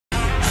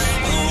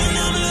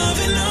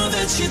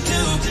that you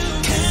do.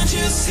 Can't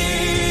you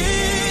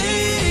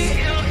see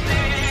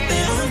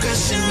that I'm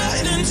crashing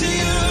right into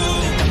you?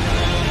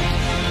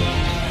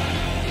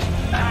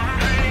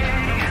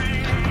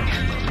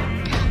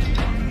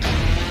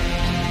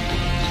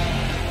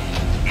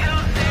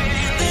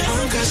 That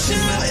I'm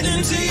crashing right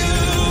into you.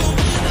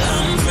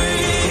 I'm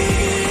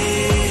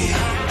free.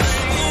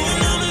 Oh,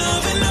 and I'm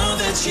loving all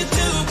that you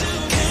do.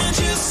 Can't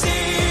you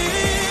see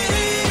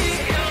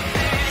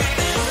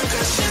that I'm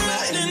crashing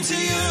right into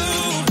you?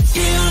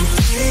 Yeah, I'm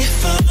free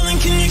falling.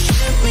 Can you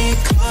hear me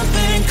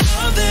calling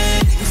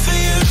for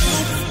you?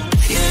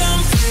 Yeah,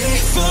 I'm free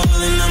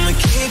falling. I'ma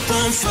keep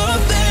on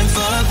falling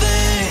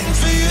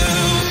for you.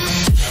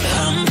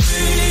 I'm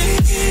free.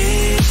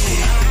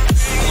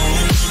 Oh,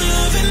 and I'm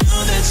loving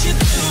all that you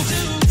do.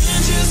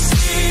 Can't you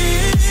see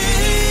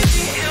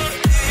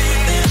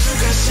that I'm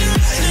crashing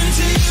right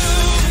into you?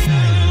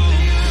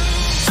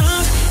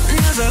 I've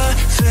never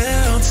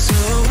felt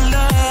so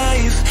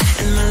alive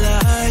in my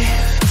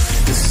life.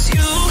 'Cause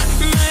you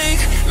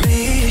make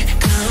me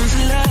come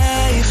to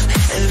life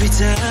every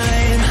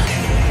time.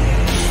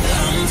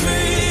 I'm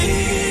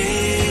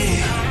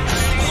free.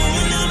 Oh,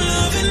 and I'm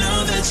loving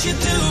all that you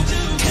do.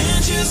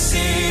 Can't you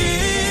see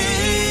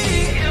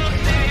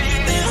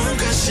that I'm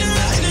crashing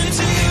right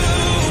into you?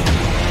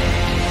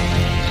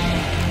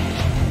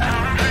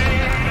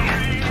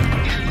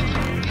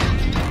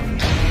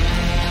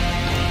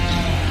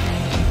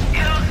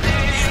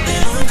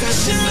 That I'm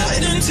crashing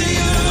right into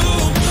you.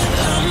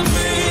 I'm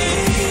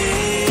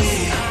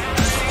free.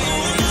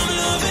 Oh, and I'm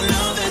loving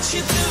all that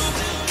you do.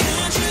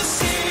 Can't you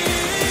see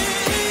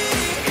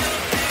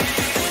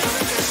that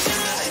I'm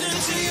crashing right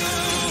into you?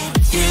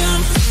 Yeah,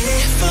 I'm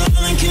free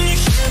falling. Can you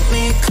hear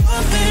me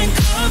calling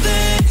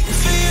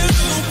for you?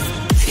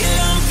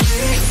 Yeah, I'm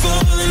free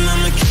falling.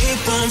 I'ma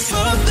keep on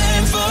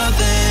falling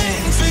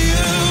for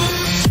you.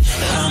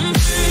 I'm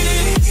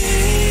free.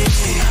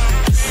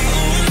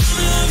 Oh, and I'm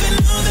loving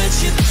all that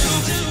you do.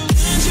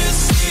 Can't you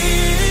see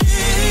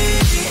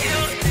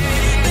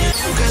that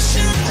I'm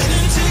crashing right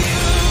into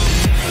you?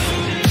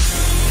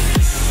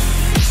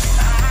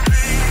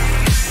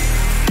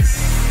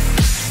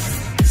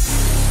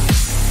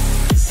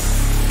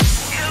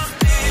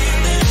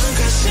 That I'm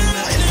crashing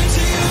right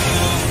into you.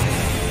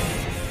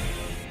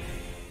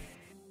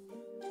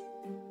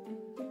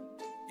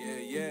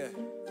 Yeah.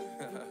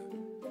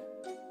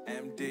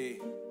 MD,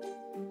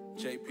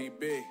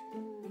 JPB,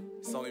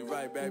 it's only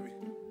right, baby.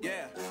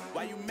 Yeah,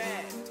 why you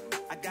mad?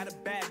 I got a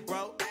bag,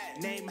 bro.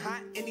 Name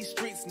hot in these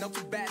streets, no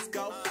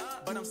Tabasco.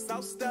 But I'm so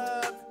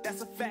stubbed,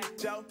 that's a fact,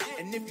 Joe.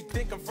 And if you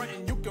think I'm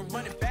frontin', you can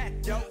run it back,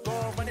 yo. Go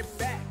on, run it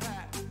back.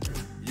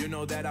 You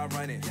know that I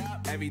run it.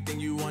 Everything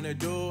you wanna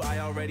do, I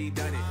already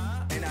done it.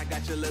 And I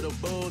got your little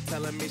boo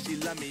telling me she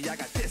love me. I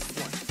got this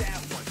one, that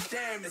one.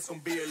 Damn, it's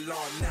gonna be a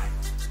long night.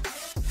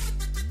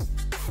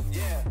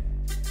 Yeah.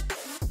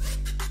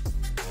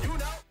 You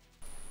know.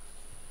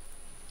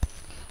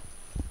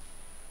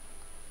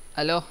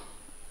 Hello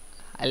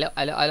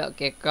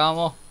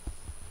കേക്കാമോ?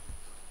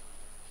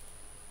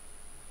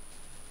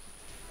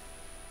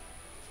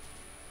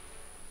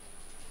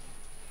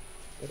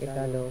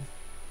 കേക്കാലോ.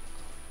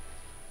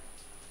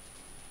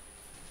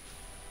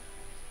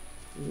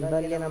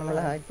 ഇതല്ലേ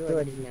നമ്മളെ hat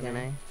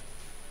പഠിക്കണേ?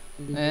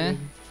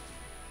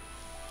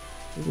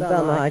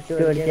 ഇതാണോ hat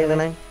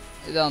പഠിച്ചേക്കണേ?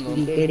 ഇതാന്ന്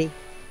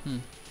തോന്നുന്നു.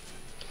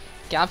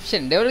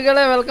 Caption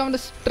ഡെവലുകളെ welcome to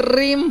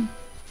stream.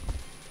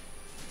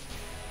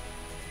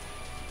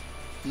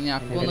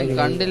 ഞക്കൊന്നും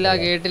കണ്ടില്ല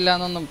കേട്ടില്ല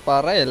എന്നൊന്നും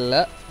പറയല്ല.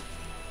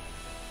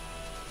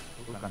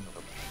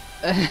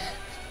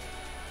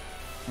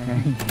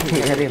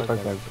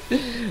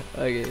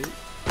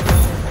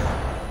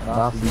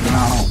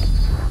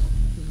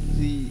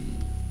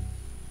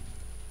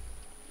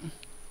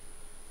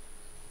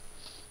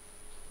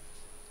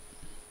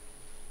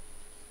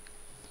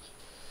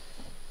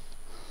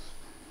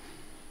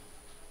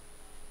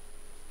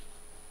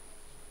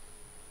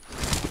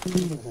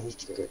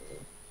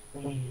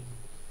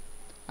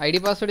 ID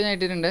പാസ്വേഡ് ഞാൻ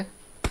ഇട്ടിട്ടുണ്ട്.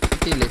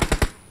 കിട്ടിയില്ലേ?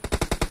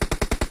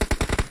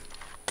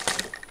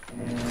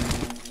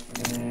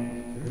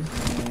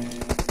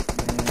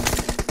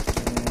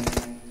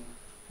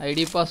 ID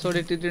പാസ്വേഡ്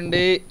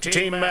ഇട്ടിട്ടുണ്ട്.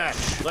 Team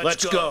match,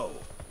 let's go.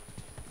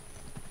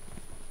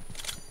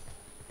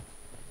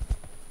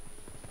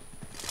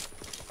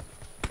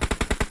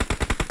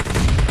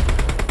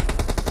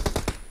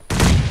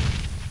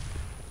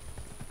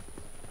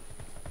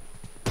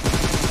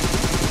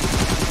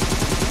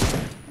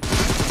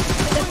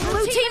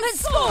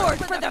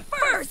 For the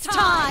first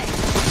time!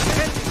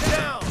 Get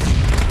down!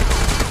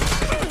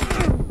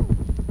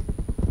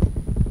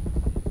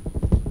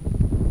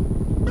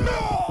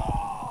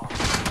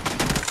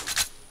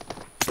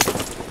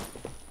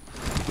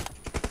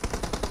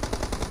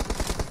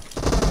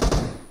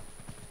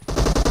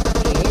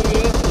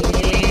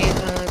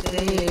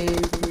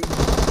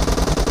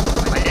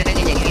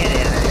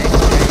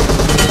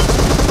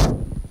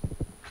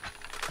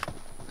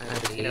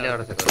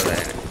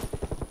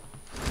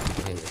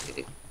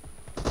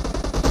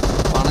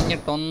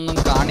 പറഞ്ഞിട്ടൊന്നും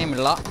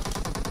കാണിയുമില്ല.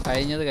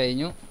 കഴിഞ്ഞത്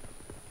കഴിഞ്ഞു.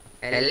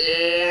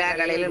 എല്ലാ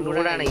കളിയിലും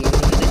റൂഡാണ്.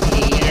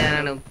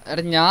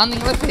 എടാ ഞാൻ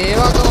നിങ്ങളെ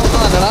സേവ് ആക്കാൻ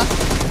നോക്കുന്നല്ലടാ.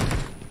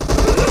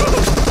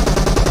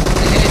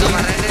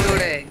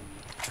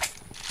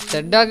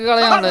 ഷെഡാക്കി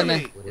കളയാണല്ലോ തന്നെ.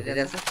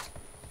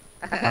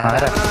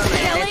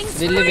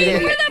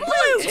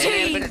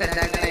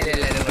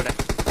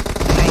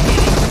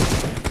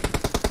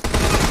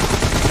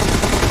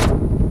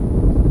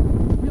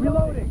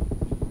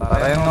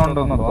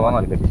 പറയുന്നോണ്ടൊന്നും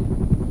തോന്നല്ലേ.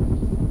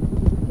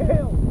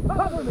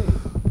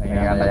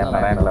 ഞാൻ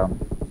പറയാനല്ലോ.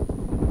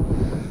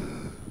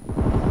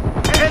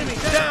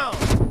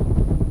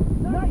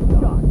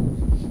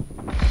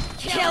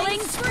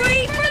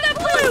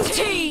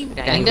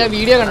 എന്റെ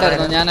വീഡിയോ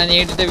കണ്ടായിരുന്നോ? ഞാൻ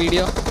അനിയേറ്റിന്റെ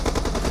വീഡിയോ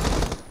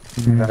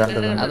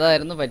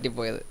അതായിരുന്നു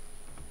പറ്റിപ്പോയത്.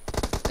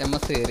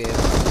 MS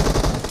കയറിയത്.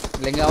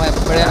 ഇല്ലെങ്കിൽ അവൻ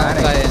എപ്പോഴേ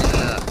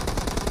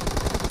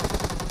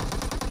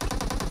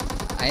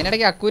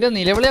അതിനിടയ്ക്ക് അക്കൂര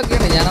നിലവിളിയൊക്കെ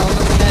ഉണ്ട്. ഞാൻ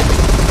അതൊന്നും പിന്നെ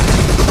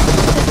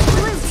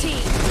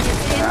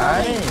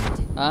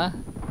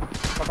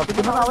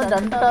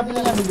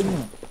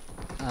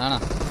ആണോ?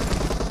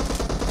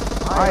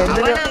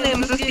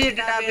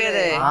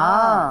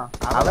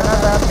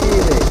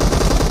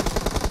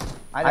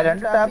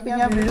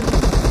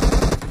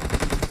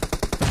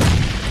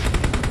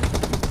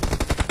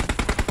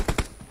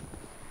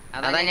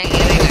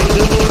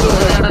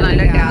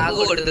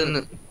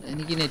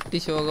 എനിക്ക് നെറ്റ്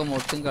ശോകം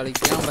ഒട്ടും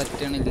കളിക്കാൻ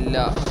പറ്റണില്ല.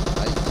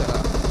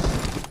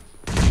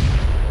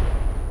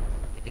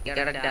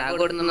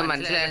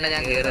 മനസ്സിലായണ്ട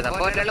ഞാൻ കേറിയത്.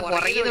 അപ്പൊ ഒരാള്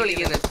പുറകിന്ന്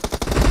വിളിക്കുന്നത്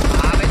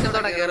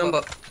ആവേശത്തോടെ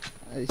കേറുമ്പോ.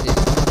 അത് ശരി.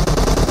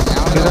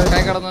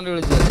 ഞാൻ കടന്നോണ്ട്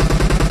വിളിച്ചത്.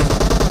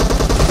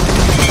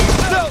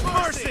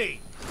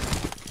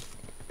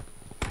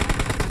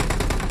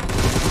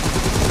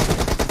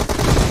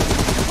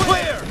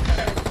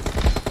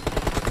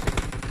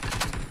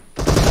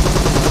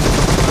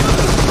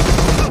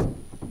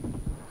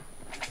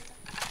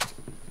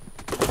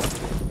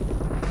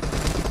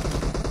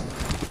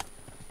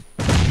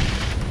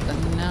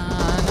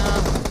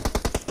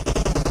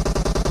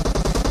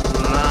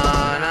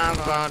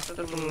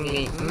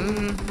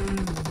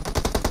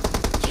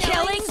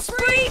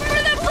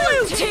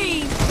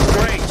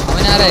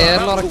 അവനാരാ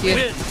എയറിലുറക്കിയ?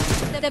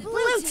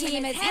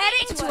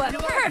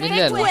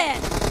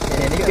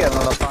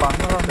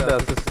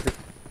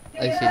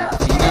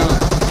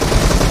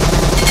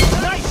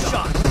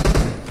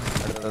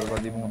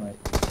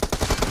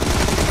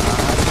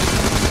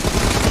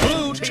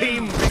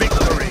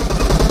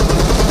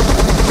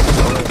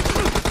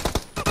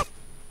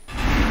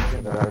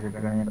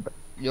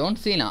 ജോൺ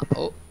സീന.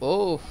 ഓ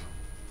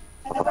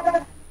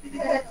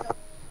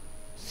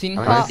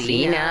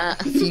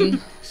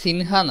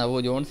സിൻഹ എന്നാ പോ.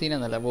 ജോൺ സീന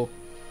എന്നല്ല പോ.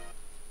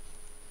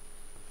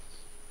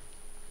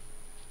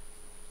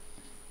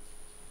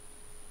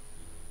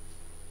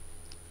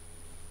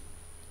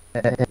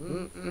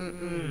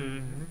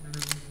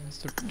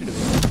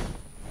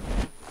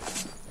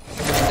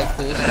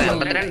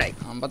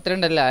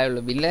 അമ്പത്തിരണ്ടല്ലേ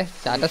ആയുള്ളൂ. ബില്ലേ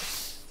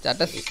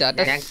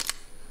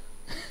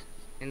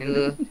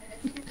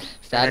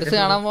സ്റ്റാറ്റസ്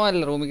കാണാൻ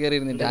പോവല്ലേ റൂമിൽ കയറി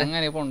ഇരുന്നിട്ട്.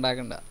 അങ്ങനെ ഇപ്പൊ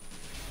ഉണ്ടാക്കണ്ട.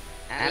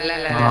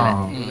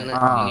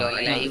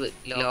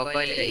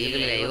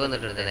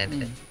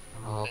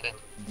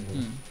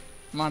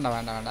 വേണ്ട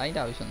അതിന്റെ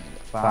ആവശ്യമൊന്നുമില്ല.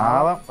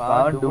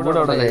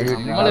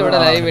 നമ്മളിവിടെ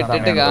ലൈവ്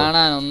ഇട്ടിട്ട്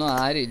കാണാനൊന്നും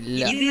ആരും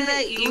ഇല്ല.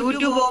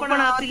 യൂട്യൂബ് ഓപ്പൺ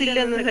ആവത്തില്ല.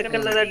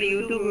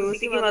 യൂട്യൂബ്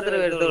മ്യൂസിക്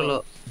മാത്രമേ വരത്തുള്ളൂ.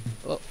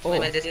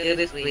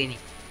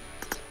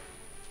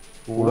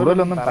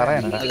 കൂടുതലൊന്നും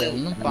പറയണ്ട.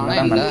 ഒന്നും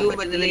പറയണ്ട.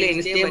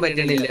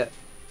 പറ്റുന്നില്ല.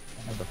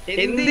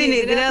 എന്തിന്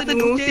ഇതിനകത്ത്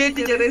ന്യൂസ്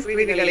ചെറിയ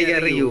സ്ക്രീനിൽ കളിക്കാൻ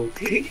അറിയോ?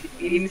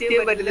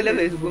 ഇൻസ്റ്റയും പറ്റുന്നില്ല,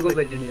 ഫേസ്ബുക്കും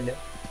പറ്റുന്നില്ല.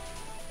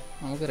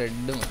 നമുക്ക്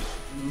റെഡ്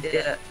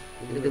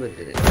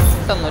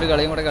പെട്ടെന്നൊരു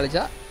കളിയും കൂടെ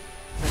കളിച്ചാ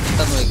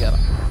പെട്ടെന്ന് പോയി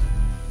കയറാം.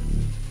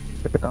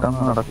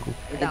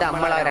 ഇത്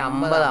നമ്മളൊരു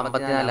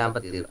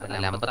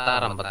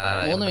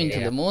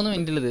 3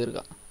 മിനിറ്റിൽ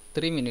തീർക്കാം.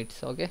 3 minutes.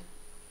 Okay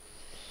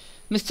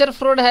mister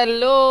fraud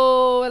hello,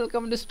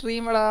 welcome to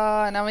stream. എടാ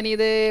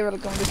നവനീതേ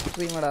വെൽക്കം ടു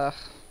സ്ട്രീം. എടാ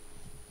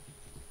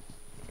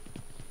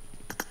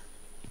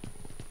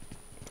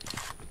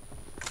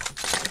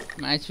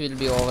match will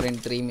be over in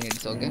 3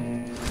 minutes. Okay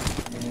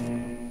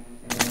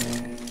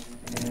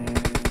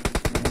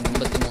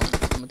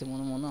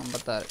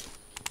 53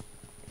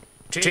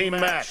 Team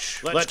match,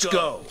 let's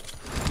go.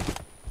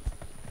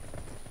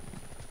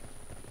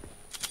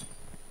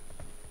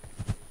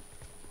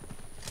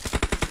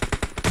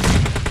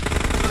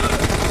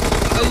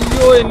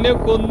 അയ്യോ എന്നെ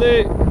കൊന്നേ.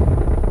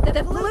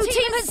 The blue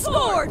team has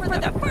scored for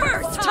the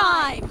first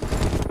time.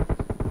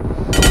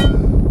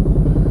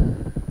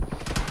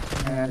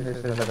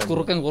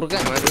 കുറുക്കൻ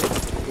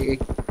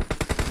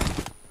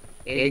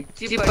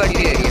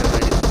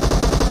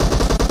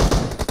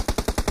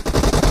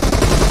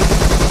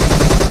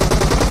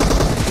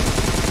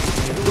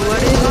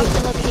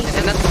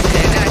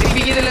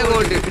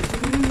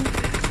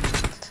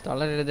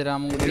തളരരുത്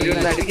രാമൻകുട്ടി.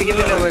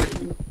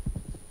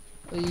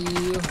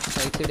 അയ്യോ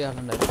side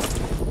ആളുണ്ടായിരുന്നു.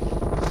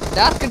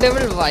 Dark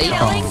devil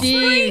white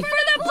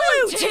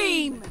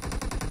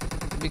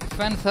big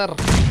fan sir.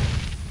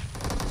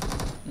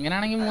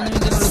 ഇങ്ങനെയാണെങ്കിൽ 3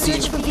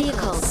 മിനിറ്റിനുള്ളിൽ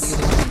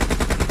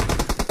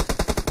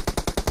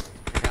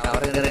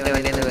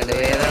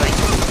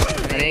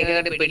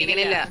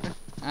പിടിക്കണില്ല.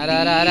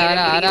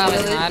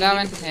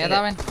 ആരാവൻ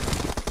ഏതാവൻ?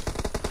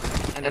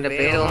 എന്റെ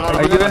പേര്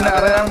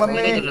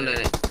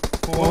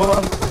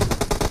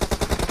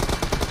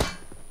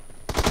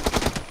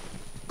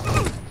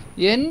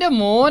എന്റെ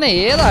മോനെ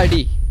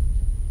ഏതാടി?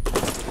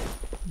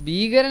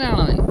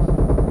 ഭീകരനാണ് അവൻ.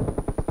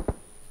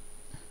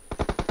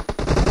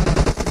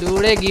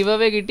 ഡൂടെ ഗിവ്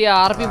അവേ കിട്ടിയ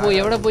RP പോയി.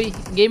 എവിടെ പോയി?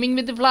 Gaming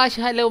with flash.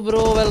 Hello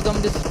bro, welcome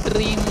to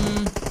stream.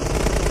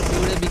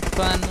 ഡൂടെ big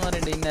fan എന്ന്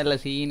പറയണ്ടേ. ഇന്നല്ല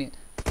സീന്.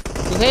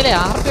 സുഹൈലെ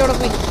RP എവിടെ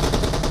പോയി?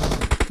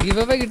 ഗിവ്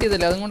അവേ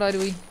കിട്ടിയതല്ലേ, അതും കൊണ്ട് ആര്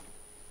പോയി?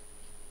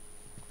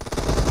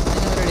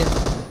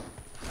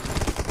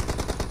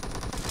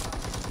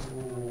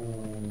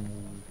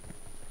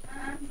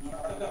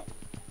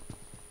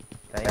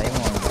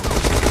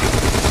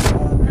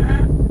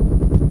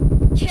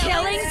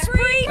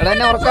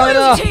 എന്നെ ഉറക്കാൻ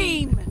വരുമോ?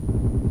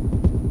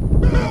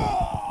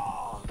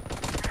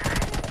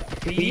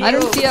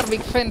 Arun CR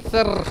big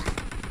fencer.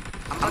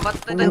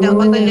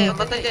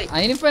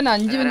 അതിനിപ്പോ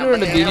 5 മിനിറ്റ്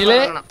ഉണ്ട് ബിനിലെ.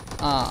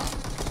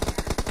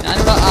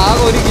 ഞാനിവിടെ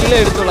ആകെ ഒരു കില്ല്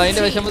എടുത്തോളൂ.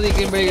 അതിന്റെ വിഷമം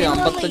നിൽക്കുമ്പോഴേ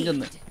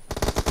 55.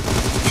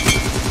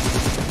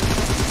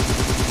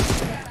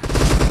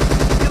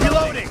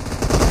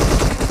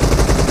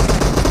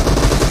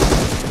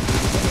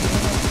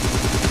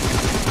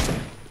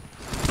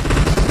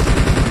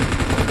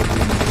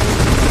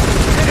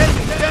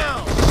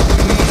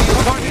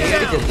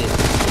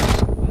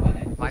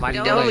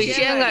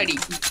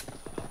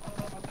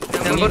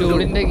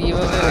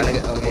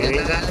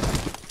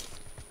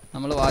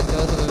 നമ്മള് വാച്ച്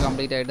ഹൗസ് ഒക്കെ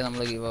കംപ്ലീറ്റ് ആയിട്ട്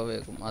നമ്മള് ഗീവ് അവേ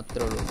വെക്കും,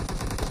 അത്രേ ഉള്ളൂ.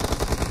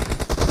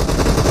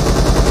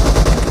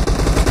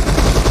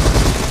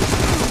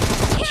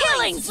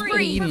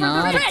 ഈ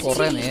നാല്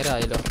കൊറേ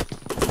നേരമായല്ലോ.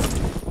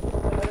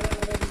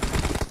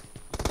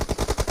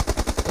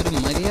 ഒരു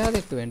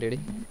മര്യാദക്ക് വേണ്ടേടി.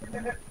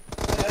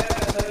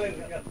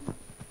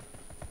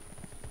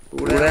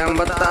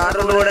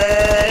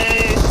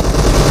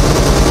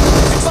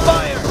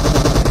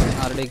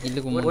 ആരുടെ കില്ല്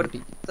കുമ്പ കിട്ടി?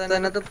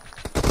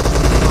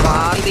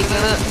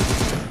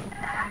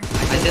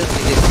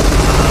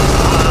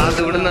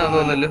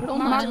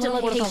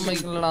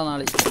 സമ്മതിക്കണടാ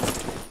നാളെ.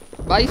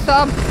 ബൈ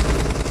സാബ്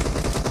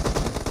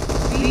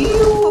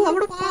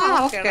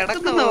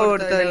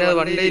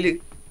വണ്ടിയില്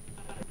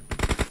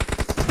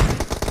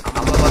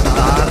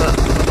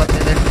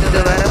 56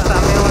 വരെ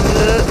സമയം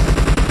വന്ന്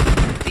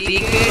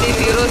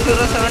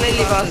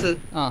 007 പാസ്.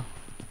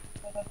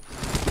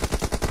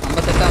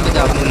 58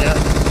 ചാടില്ല.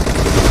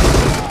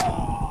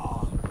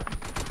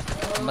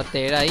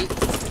 57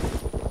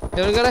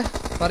 എവിടെ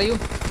പറയൂ.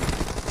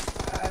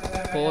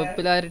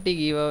 Popularity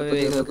give away.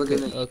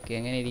 ഓക്കെ,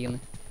 എങ്ങനെ ഇരിക്കുന്നു?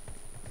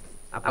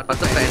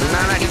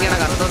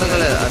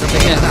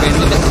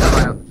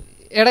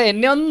 എടാ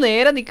എന്നെ ഒന്ന്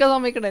നേരെ നിക്കാൻ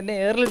സമ്മതിക്കണ്ട. എന്നെ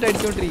എയറിലിട്ട്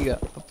അടിച്ചോണ്ടിരിക്കുക.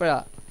 അപ്പഴാ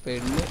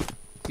പെണ്ണ്.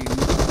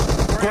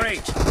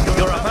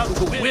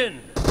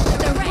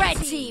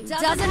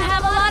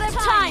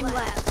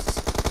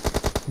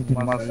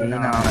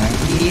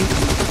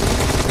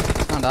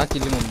 ആ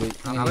കില്ല് മുമ്പ്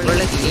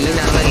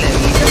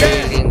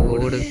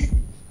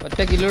ഒറ്റ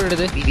കില്ലോട്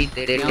എടുത്ത്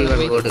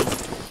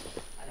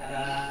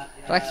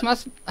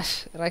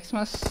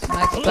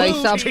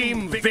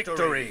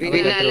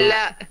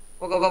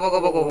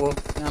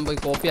ഞാൻ പോയി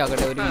കോപ്പി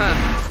ആക്കട്ടെ. ഒരു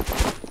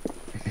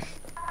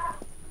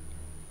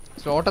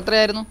സ്ലോട്ട്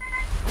എത്രയായിരുന്നു?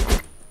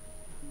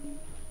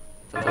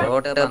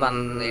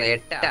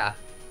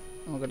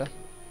 നോക്കട്ടെ.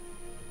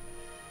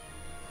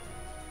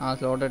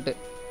 സ്ലോട്ട് 8.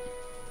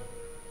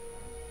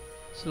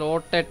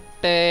 സ്ലോട്ട്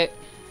 8.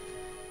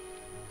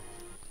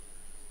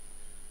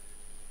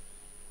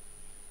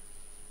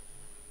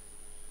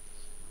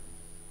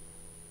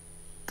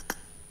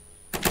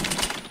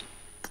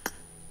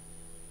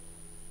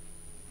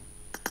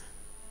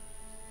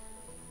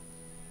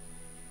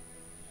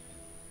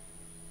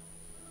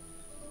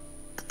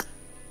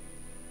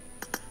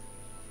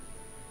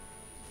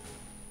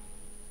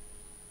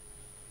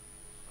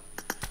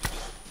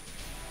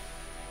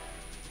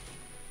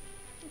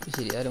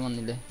 ശരി, ആരും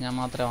വന്നില്ലേ? ഞാൻ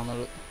മാത്രമേ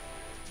വന്നുള്ളൂ.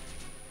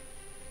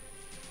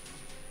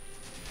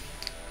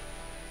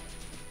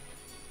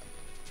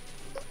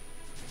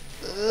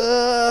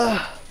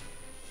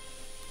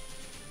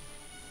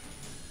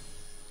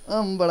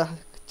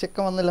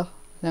 ചെക്കൻ വന്നില്ല.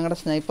 ഞങ്ങളുടെ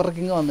സ്നൈപ്പർ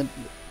കിങ്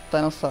വന്നിട്ടുണ്ട്,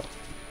 തനോസ് സാർ.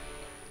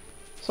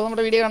 സോ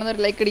നമ്മുടെ വീഡിയോ കാണുന്നവർ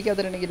ലൈക്ക്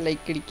അടിക്കാത്തവരുണ്ടെങ്കിൽ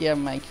ലൈക്ക് അടിക്കുക,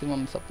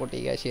 മാക്സിമം സപ്പോർട്ട്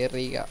ചെയ്യുക, ഷെയർ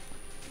ചെയ്യുക.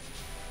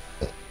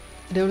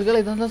 ഡെവിളുകൾ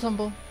ഇതെന്താ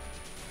സംഭവം?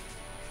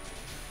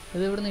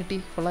 ഇത് എവിടെ നിന്ന് കിട്ടി?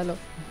 കൊള്ളാലോ.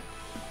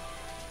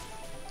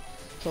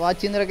 സോ വാച്ച്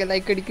ചെയ്യുന്നവരൊക്കെ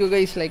ലൈക്ക് അടിക്കുക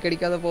ഗൈസ്. ലൈക്ക്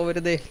അടിക്കാതെ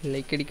പോകരുതേ,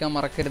 ലൈക്ക് അടിക്കാൻ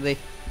മറക്കരുതേ.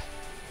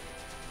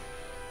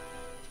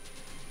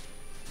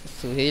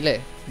 സുഹൈലെ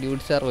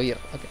ഡ്യൂഡ്സ് ആർ റോയർ.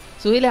 ഓക്കെ,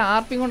 സുഹൈലെ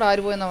RP കൊണ്ട്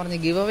ആര് പോയെന്നാ പറഞ്ഞു?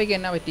 ഗിവ് അവേക്ക്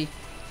എന്നാ പറ്റി?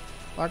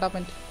 What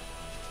happened?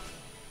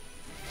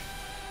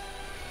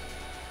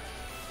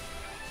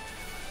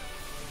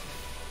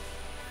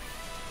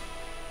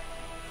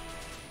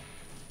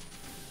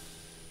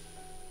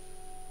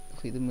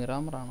 ഇത്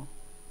മിറാമറാണോ?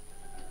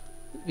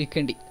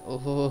 വിക്കണ്ടി.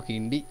 ഓഹോ,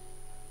 കിണ്ടി.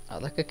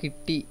 അതൊക്കെ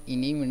കിട്ടി,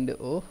 ഇനിയും ഉണ്ട്.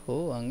 ഓഹോ,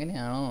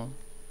 അങ്ങനെയാണോ?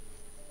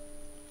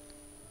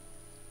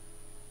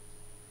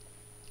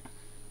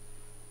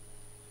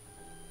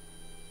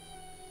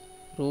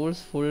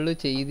 റൂൾസ് ഫുള്ള്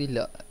ചെയ്തില്ല.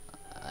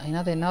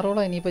 അതിനകത്ത് എന്നാ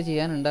റോളാണ് ഇനിയിപ്പോൾ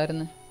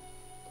ചെയ്യാനുണ്ടായിരുന്നത്?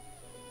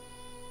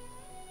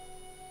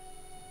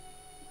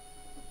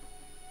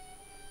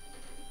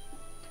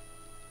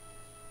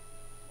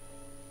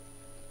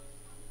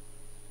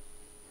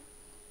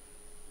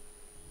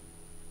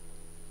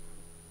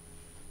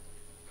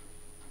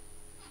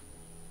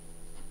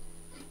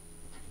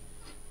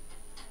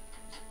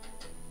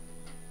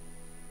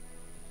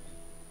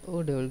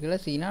 ഓ ഡെവിൾക്കുള്ള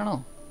സീനാണോ?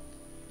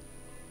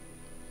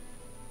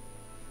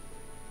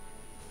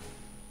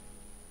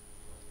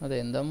 അതെ,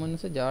 എന്താ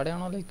മുൻസ്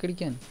ജാടയാണോ ലൈക്ക്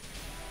അടിക്കാൻ?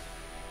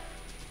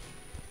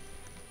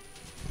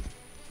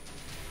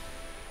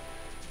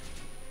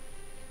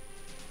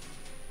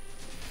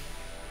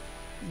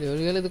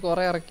 ഡെവിൾകൾ ഇത്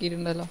കുറെ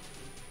ഇറക്കിയിട്ടുണ്ടല്ലോ.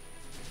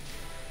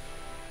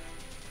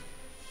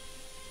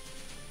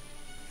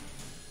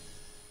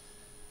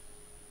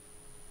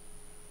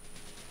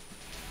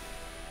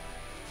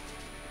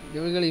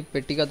 ഡെവിൾകൾ ഈ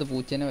പെട്ടിക്കകത്ത്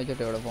പൂച്ചേനെ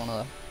വെച്ചിട്ട് എവിടെ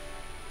പോണതാ?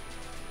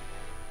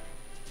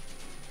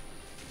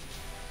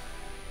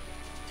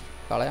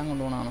 കളയാൻ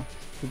കൊണ്ടുപോകണമാണോ?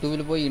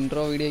 യൂട്യൂബിൽ പോയി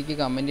ഇൻട്രോ വീഡിയോയ്ക്ക്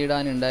കമൻറ്റ്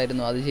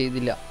ഇടാനുണ്ടായിരുന്നു, അത്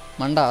ചെയ്തില്ല.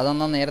 മണ്ട,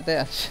 അതെന്നാ നേരത്തെ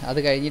അത്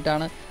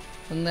കഴിഞ്ഞിട്ടാണ്.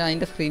 ഒന്ന്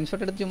അതിൻ്റെ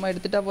സ്ക്രീൻഷോട്ട് എടുത്ത് ചുമ്മാ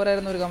എടുത്തിട്ടാൽ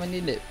പോരായിരുന്നു ഒരു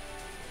കമൻറ്റില്ലേ?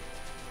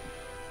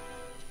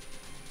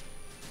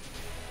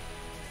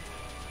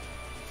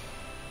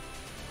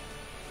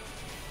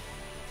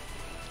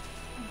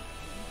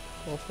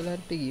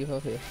 Popularity give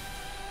of.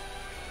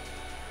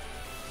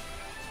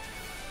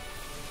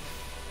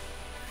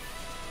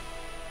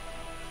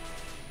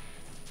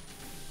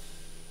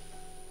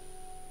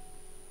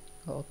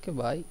 Okay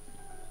bye.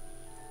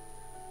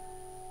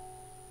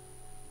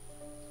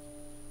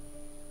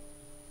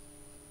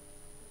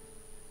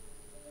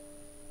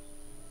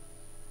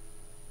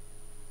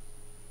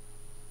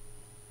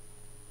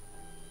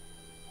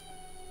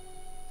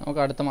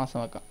 നമുക്ക് അടുത്ത മാസം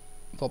വെക്കാം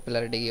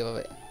പോപ്പുലാരിറ്റി ഗീവ്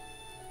അവേ.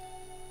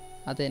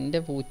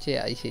 അതെൻ്റെ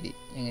പൂച്ചയായി. ശരി,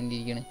 എങ്ങനെ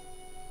ഇരിക്കണേ?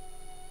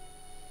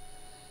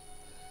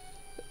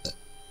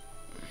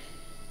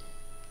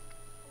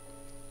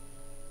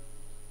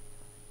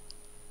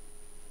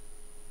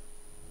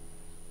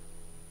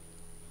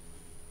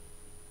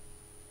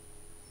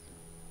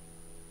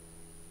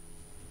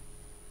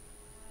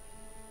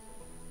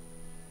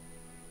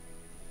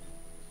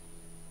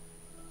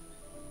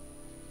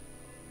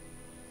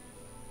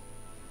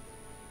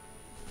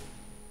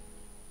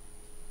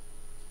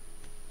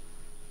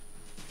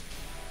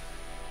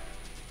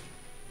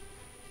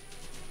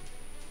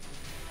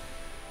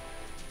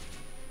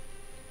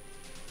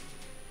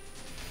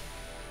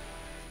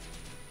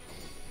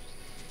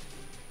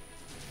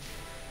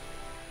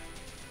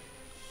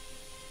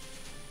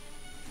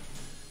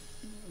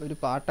 ഒരു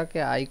പാട്ടൊക്കെ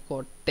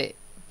ആയിക്കോട്ടെ.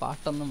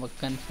 പാട്ടൊന്നും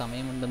വെക്കാൻ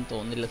സമയമുണ്ടെന്ന്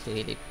തോന്നില്ല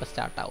സുഹേൽ. ഇപ്പം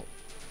സ്റ്റാർട്ടാവും.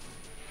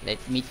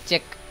 Let me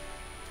check.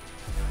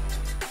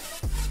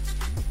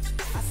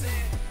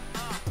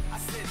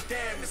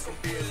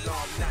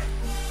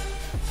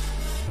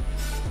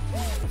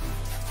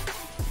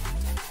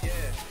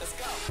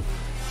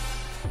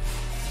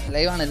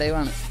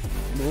 ലൈവാണ്.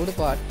 ഡൂഡ്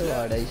പാട്ട്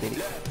പാടായി. ശരി,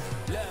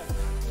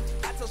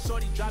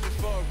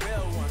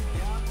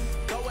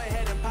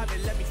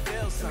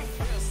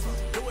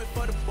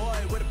 for the boy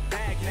with a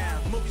bag now.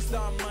 Movie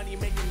star money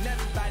making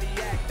everybody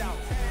act out.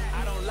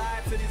 I don't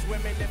lie to these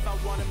women. If I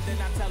want them, then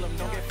I tell them.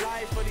 Don't get fly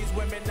for these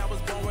women. I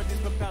was born with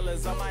these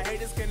propellers. All my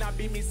haters cannot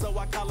beat me, so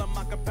I call them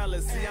my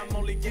capellas. See, I'm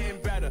only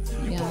getting better.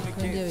 You only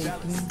get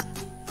jealous.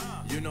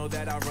 You know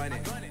that I run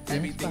it.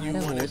 Everything you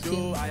wanna do,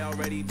 I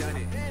already done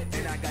it.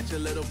 And I got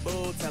your little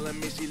boo telling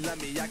me she love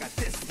me. I got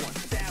this one,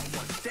 that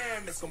one.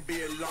 Damn, it's gonna be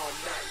a long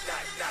night.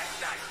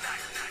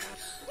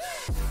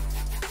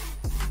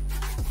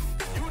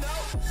 You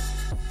know.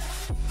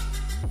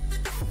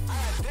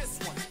 This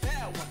one,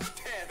 that one,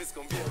 damn, it's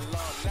gonna be a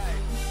long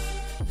night.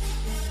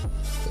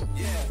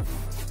 Yeah.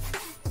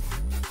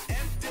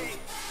 MD.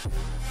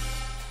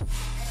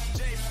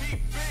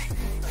 JPB.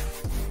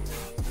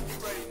 You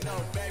already know,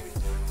 baby.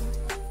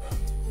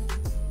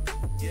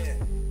 Yeah.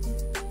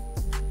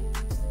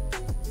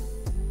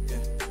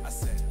 Yeah, I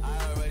said, I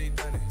already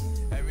done it.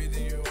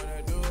 Everything you wanna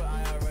do,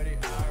 I already.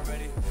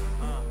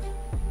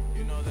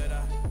 You know that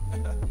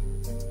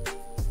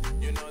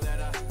you know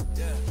that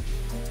yeah.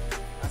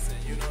 I said,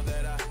 you know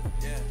that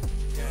yeah.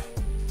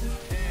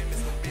 Damn,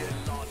 it's gonna be a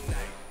long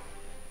night.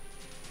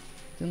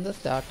 ഇതെന്താ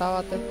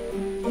സ്റ്റാർട്ടാവാത്ത?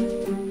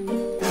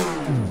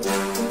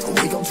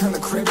 We gon' turn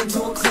the crib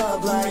into a club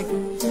like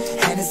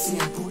Hennessy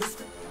and Buddha.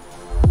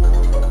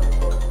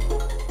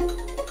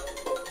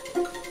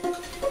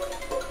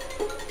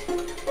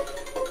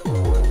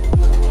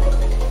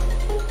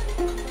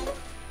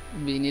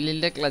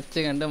 വിനിലിൻ്റെ clutch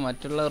കണ്ട്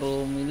മറ്റുള്ള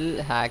റൂമിൽ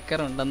hacker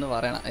ഉണ്ടെന്ന്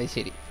പറയണം. അത്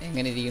ശരി,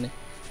 എങ്ങനെ ഇരിക്കണ്?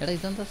 എടാ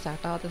ഇതെന്താ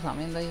സ്റ്റാർട്ടാവാത്ത?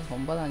 സമയം എന്തായി?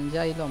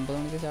 9:05 9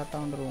 മണിക്ക്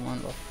സ്റ്റാർട്ടാവേണ്ട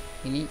റൂമാണല്ലോ.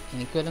 ഇനി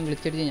എനിക്ക് വല്ലതും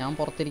ഗ്ലിച്ചടിച്ച് ഞാൻ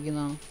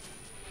പുറത്തിരിക്കുന്നതാണ്.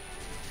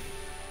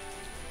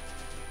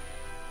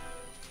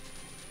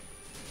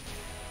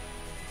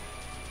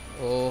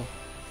 ഓ,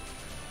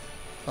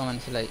 ഇപ്പോൾ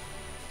മനസ്സിലായി.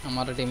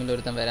 നമ്മുടെ ടീമിൽ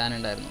ഒരുത്തൻ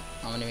വരാനുണ്ടായിരുന്നു,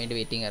 അവന് വേണ്ടി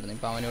വെയിറ്റിംഗ് ആയിരുന്നു.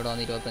 ഇപ്പോൾ അവനിവിടെ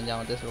വന്ന്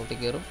 25ാമത്തെ സ്ലോട്ടിൽ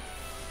കയറും,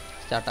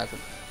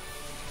 സ്റ്റാർട്ടാക്കും.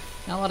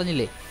 ഞാൻ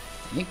പറഞ്ഞില്ലേ,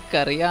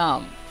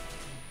 എനിക്കറിയാം.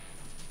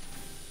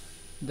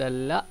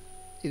 ഇതല്ല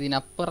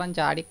ഇതിനപ്പുറം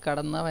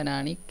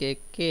ചാടിക്കടന്നവനാണ്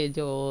KK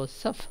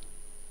ജോസഫ്.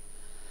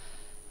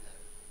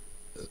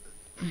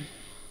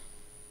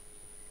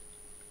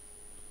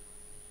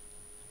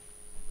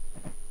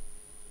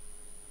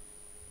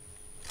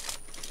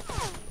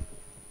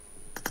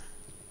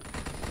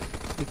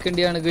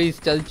 വിക്കണ്ടിയാണ് ഗൈസ്,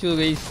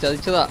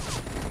 ചതിച്ചതാ.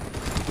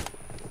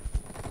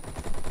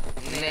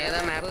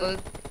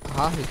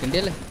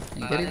 വിക്കണ്ടിയല്ലേ,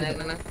 എനിക്കറിയില്ല.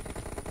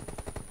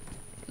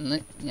 ഇന്ന്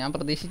ഞാൻ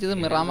പ്രതീക്ഷിച്ചത്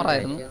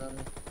മിറാമറായിരുന്നു.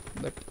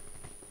 ബട്ട്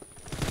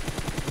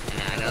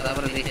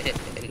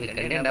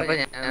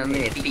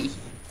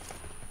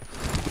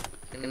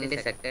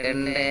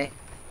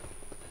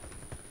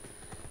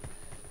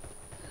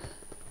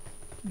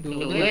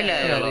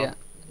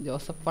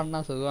ജോസഫ് പണ്ണ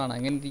സുഖമാണ്.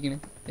 അങ്ങനെ ഇരിക്കണ്.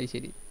 അത്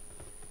ശരി.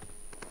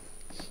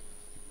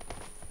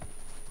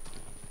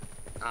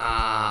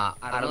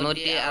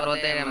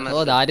 ഓ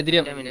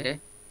ദാരിദ്ര്യം.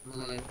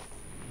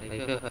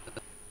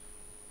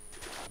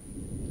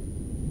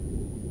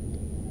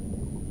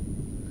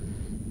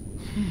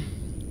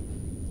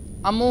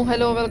 Ammu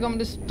hello, welcome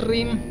to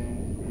stream.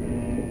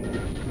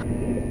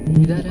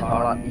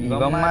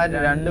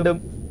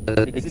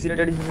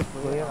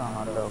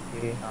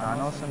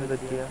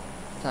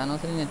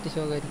 സാനോസിന് net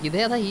show ആയിരിക്കും.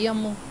 ഇതേതാ ഈ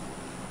അമ്മു?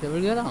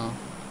 ഡബിൾഗേളാണോ?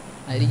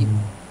 ആയിരിക്കും.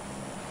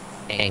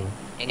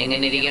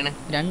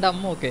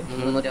 രണ്ടമ്മ ഒക്കെ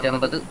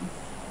 350.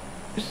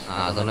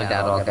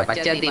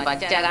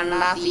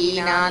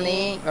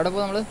 എവിടെ പോ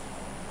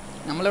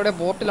നമ്മളിവിടെ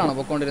പോർട്ടിലാണോ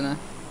പൊക്കോണ്ടിരുന്നത്?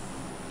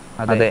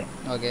 അതെ.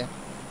 ഓക്കെ,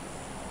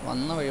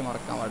 വന്ന വഴി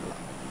മറക്കാൻ പാടില്ല.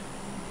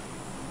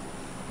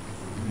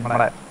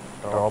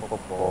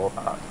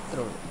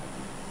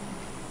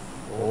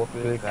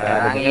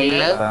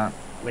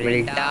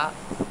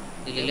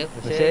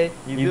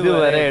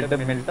 ഇതുവരെ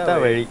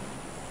വഴി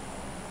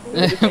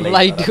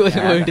ഫ്ലൈറ്റ്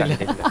പോയിട്ടില്ല.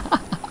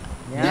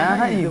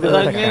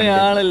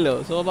 അങ്ങനെയാണല്ലോ,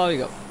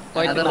 സ്വാഭാവികം.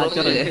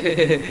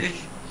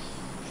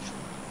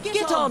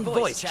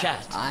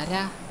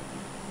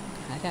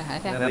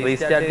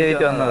 റീസ്റ്റാർട്ട്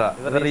ചെയ്തിട്ട്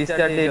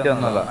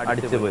വന്നതാ.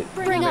 അടിച്ചു പോയി.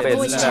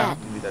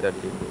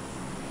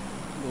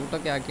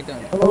 റൂട്ടൊക്കെ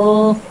ആക്കിയിട്ടാണ്.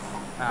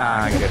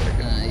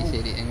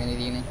 ശരി, എങ്ങനെ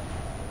ഇരിക്കണേ?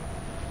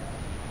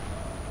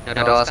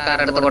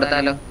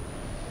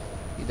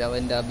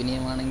 ഇതവന്റെ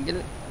അഭിനയമാണെങ്കിൽ.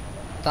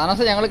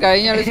 താനോസ് ഞങ്ങൾ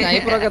കഴിഞ്ഞ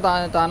സ്നൈപ്പറൊക്കെ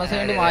താനോസിന്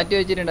വേണ്ടി മാറ്റി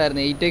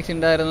വെച്ചിട്ടുണ്ടായിരുന്നു. 8x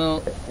ഉണ്ടായിരുന്നു.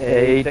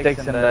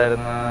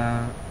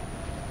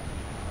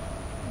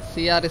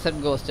 CRZ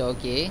ghost.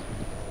 ഓക്കെ,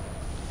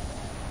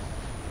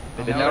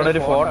 പിന്നെ അവിടെ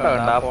ഒരു ഫോട്ടോ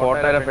ഉണ്ട്. ആ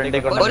ഫോട്ടോയുടെ ഫ്രണ്ടിൽ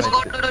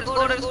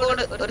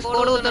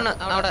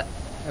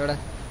എവിടെ?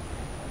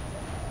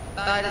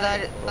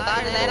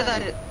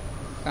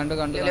 കണ്ടു.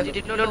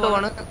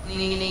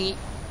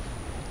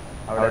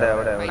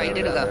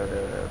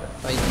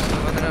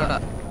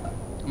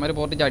 അമ്മര്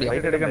പോർട്ടി ചാടിയോ?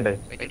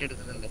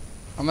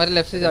 അമ്മര്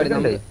ലെഫ്റ്റ് ചാടി.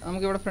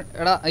 നമുക്ക്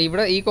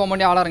ഇവിടെ ഈ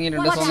കോമ്പൗണ്ടിൽ ആൾ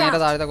ഇറങ്ങിയിട്ടുണ്ട്. സോ നേരെ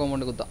താഴത്തെ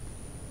compound കുത്താം.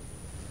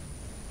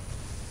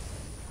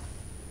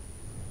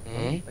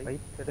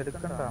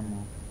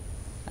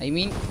 I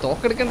mean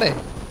തോക്കെടുക്കണ്ടേ?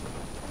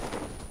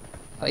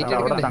 Right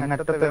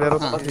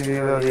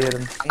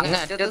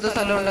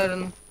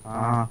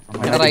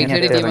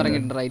side team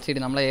ഇറങ്ങിയിട്ടുണ്ട്. റൈറ്റ് സൈഡ്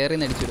നമ്മളെ ഏറി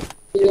അടിച്ചിടും.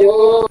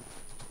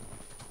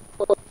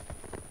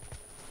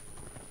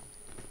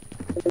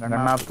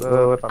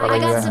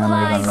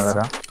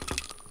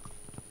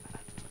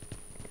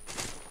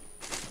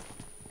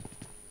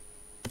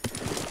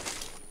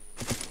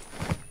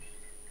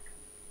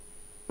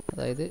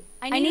 അതായത്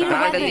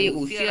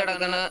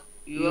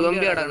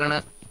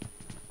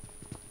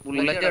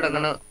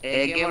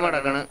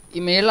ഈ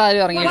മേളിൽ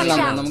ആരും ഇറങ്ങിയിട്ടില്ല.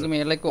 നമുക്ക്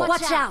മേളിലേക്ക്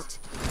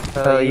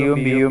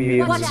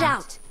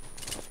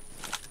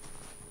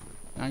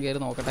ഞാൻ കേറി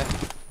നോക്കട്ടെ.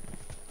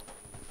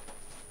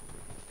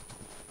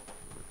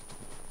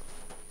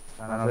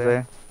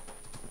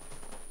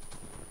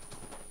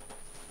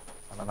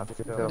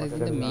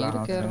 ഇതിന്റെ മേളിൽ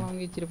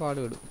കയറണമെങ്കിൽ ഇച്ചിരി പാട്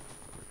വിടും.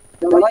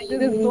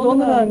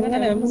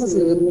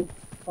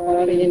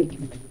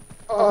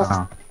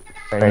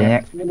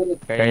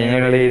 കഴിഞ്ഞ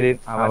കളിയിൽ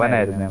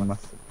അവനായിരുന്നു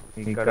MS.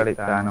 ഈ കളി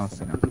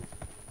താനോസിന്.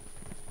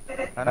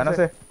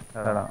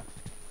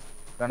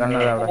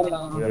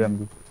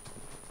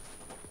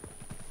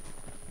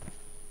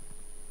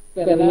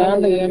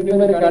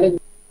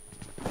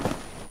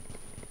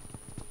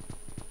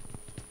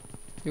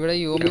 ഇവിടെ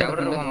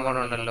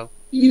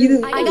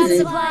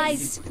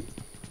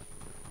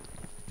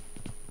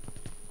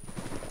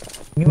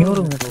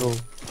ഉണ്ടല്ലോ.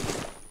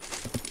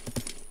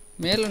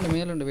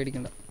 മേലുണ്ട്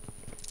പേടിക്കണ്ട.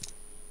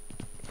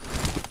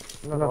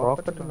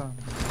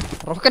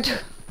 റോക്കറ്റ്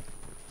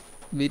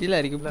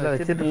വിരിലായിരിക്കും.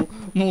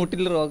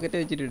 മൂട്ടിൽ റോക്കറ്റ്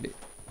വെച്ചിട്ടുണ്ട്.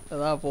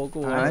 അതാ പോക്ക്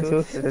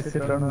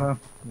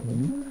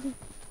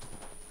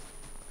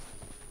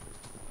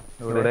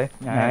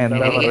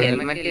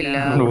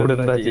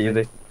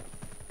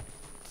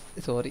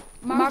സോറി,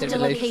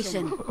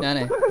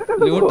 ഞാനേ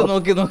ലൂട്ട്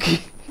നോക്കി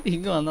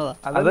ഇങ്ങ് വന്നതാ.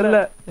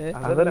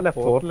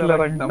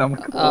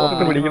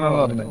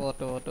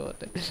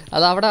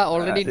 അത് അവിടെ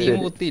ഓൾറെഡി ടീം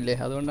കുത്തിയില്ലേ,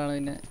 അതുകൊണ്ടാണ്.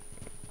 പിന്നെ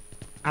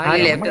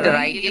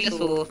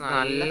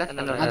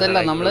അതല്ല,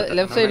 നമ്മള്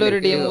ലെഫ്റ്റ് സൈഡിൽ ഒരു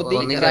ടീം കുത്തി,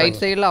 റൈറ്റ്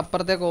സൈഡിൽ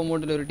അപ്പുറത്തെ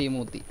കോമ്പൗണ്ടിൽ ഒരു ടീം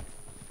കുത്തി.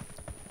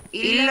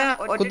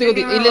 കുത്തി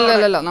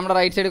ഇല്ല നമ്മുടെ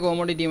റൈറ്റ് സൈഡ്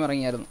കോമഡി ടീം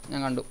ഇറങ്ങിയായിരുന്നു, ഞാൻ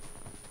കണ്ടു.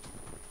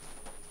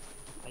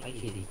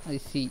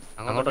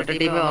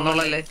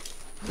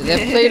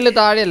 ലെഫ്റ്റ് സൈഡിൽ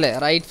താഴെയല്ലേ,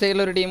 റൈറ്റ് സൈഡിൽ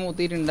ഒരു ടീം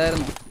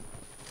കുത്തിയിട്ടുണ്ടായിരുന്നു.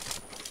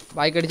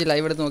 ബൈക്ക് അടിച്ച്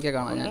ലൈവ് എടുത്ത് നോക്കിയാൽ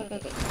കാണാം. ഞാൻ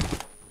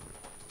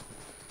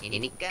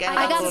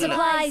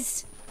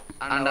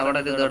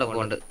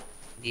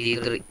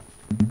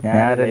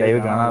ലൈവ്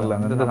കാണാറില്ല.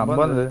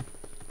 സംഭവം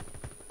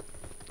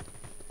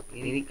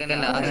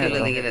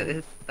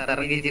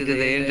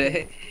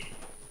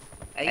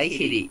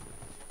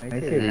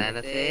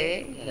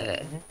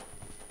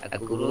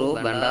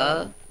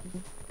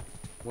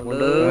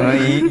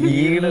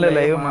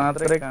ലൈവ്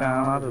മാത്രമേ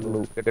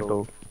കാണാറുള്ളൂ കേട്ടോ.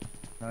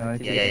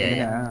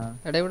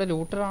 എടാ ഇവിടെ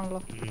ലൂട്ടറാണല്ലോ.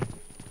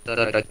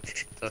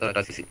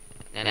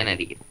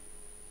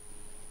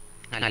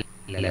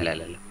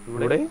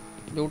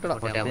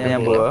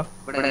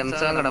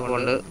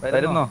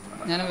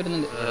 ഞാൻ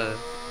വരുന്നുണ്ട്.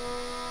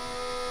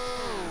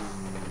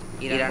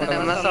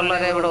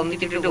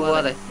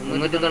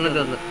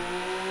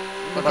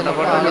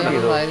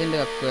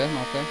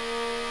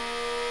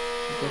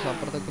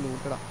 അപ്പുറത്തേക്ക്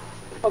ലൂട്ടടാ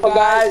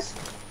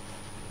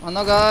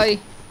വന്നോ ഗായ്.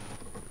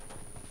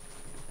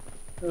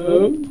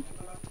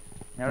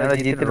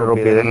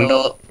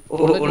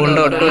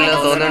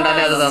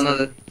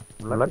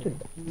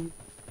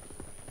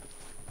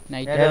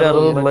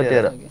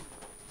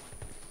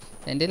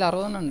 എന്റെ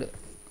 60 ഉണ്ട്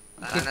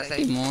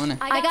മോനെ.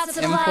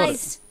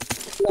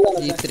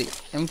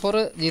 M4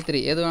 G3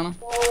 ഏത് വേണം?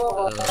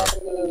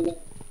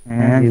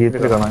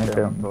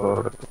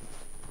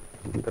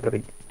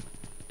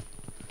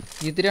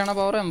 G3 ആണോ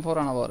പവർ, M4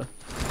 ആണോ പവർ?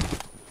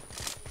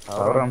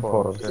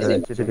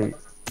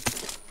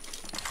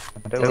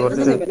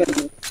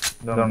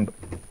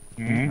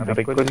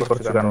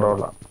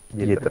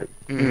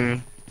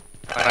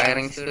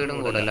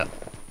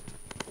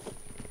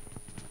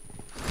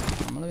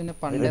 നമ്മള് പിന്നെ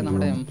പണ്ടേ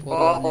നമ്മുടെ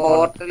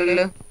M4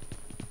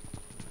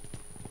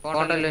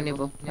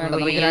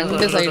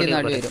 രണ്ട് സൈഡിൽ നിന്ന്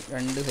അടി വരും,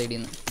 രണ്ട് സൈഡിൽ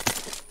നിന്ന്.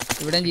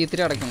 ഇവിടെ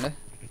G3 അടക്കണ്ടേ.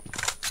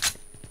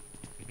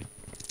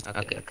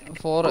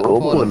 4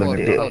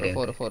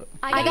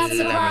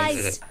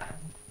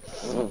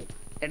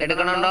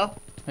 എടുക്കണുണ്ടോ?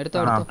 എടുത്തോ.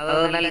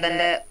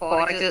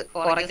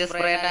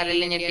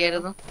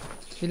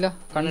 ഇല്ല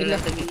കണ്ടില്ല.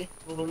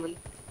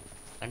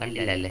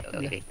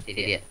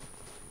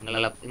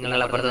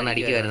 നിങ്ങളപ്പുറത്തൊന്ന്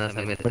അടിക്ക് വരുന്ന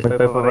സമയത്ത്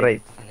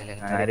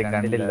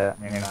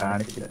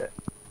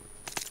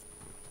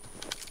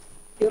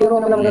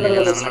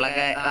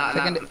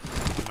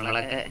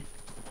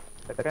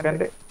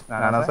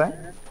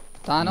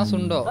താനോസ്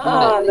ഉണ്ടോ?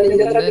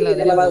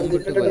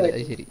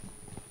 ശരി.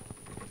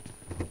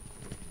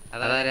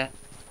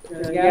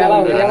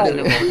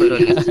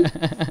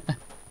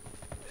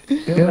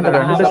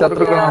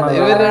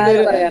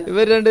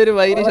 ഇവർ രണ്ടുപേരും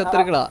വൈരി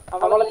ശത്രുക്കളാ.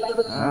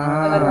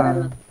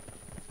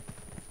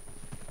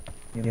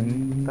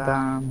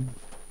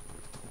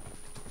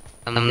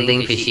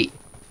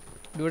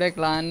 ഇവിടെ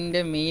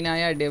ക്ലാനിന്റെ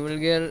മെയിനായ ഡെവിൾ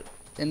ഗേൾ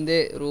എന്റെ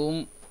റൂം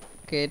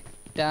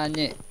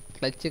കേറ്റാഞ്ഞ്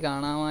ക്ലച്ച്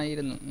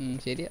കാണാമായിരുന്നു.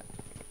 ശരിയാ.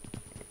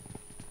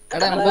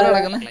 എടാ M4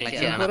 നടക്കുന്നത്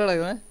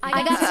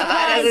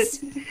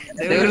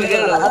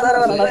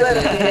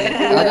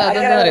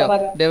അതെന്താ അറിയോ,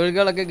 ഡെവിൾ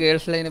ഗേൾ ഒക്കെ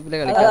ഗേൾസ് ലൈനപ്പിലെ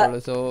കളിക്കാറുള്ളൂ.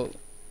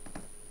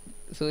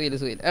 സുഖില്ല.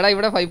 എടാ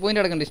ഇവിടെ 5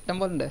 പോയിന്റ് അടക്കണ്ട്, ഇഷ്ടം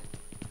പോലെ ഉണ്ട്.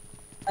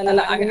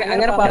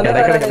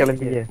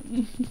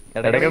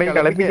 ഇടയ്ക്കിടയ്ക്ക്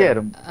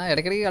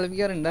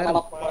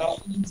കളിപ്പിക്കാറുണ്ടായിരുന്നു.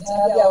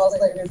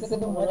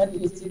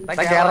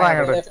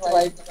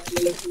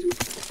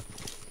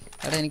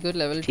 എടാ എനിക്കൊരു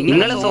ലെവൽ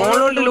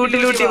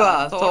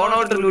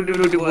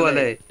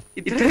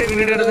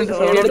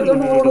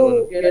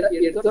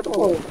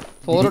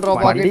 4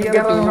 ഡ്രോപ്പ് ആക്കിയിട്ടുണ്ട്,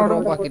 2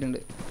 ഡ്രോപ്പ് ആക്കിയിട്ടുണ്ട്.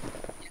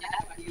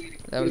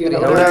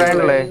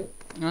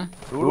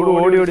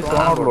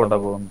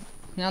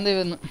 ഞാൻ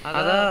വന്നു.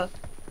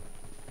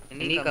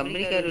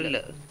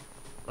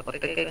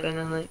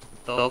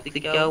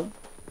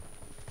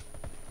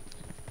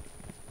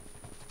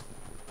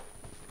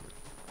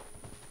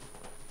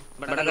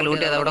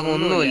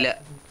 ഒന്നുമില്ല,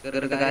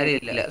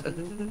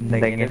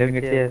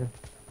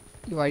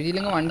 ഈ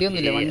വഴിയിലെങ്കിൽ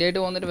വണ്ടിയൊന്നുമില്ല. വണ്ടിയായിട്ട്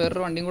പോകുന്നിട്ട്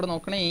വേറൊരു വണ്ടിയും കൂടെ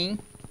നോക്കണേ.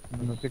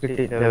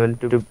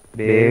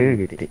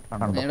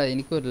 എടാ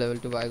എനിക്കൊരു ലെവൽ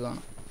 2 ബാഗ്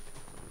വേണം.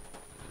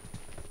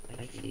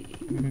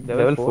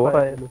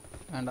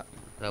 വേണ്ട.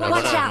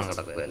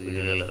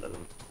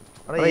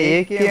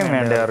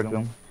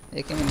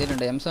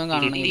 M7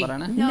 കാണണമെങ്കിൽ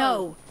പറയണേ.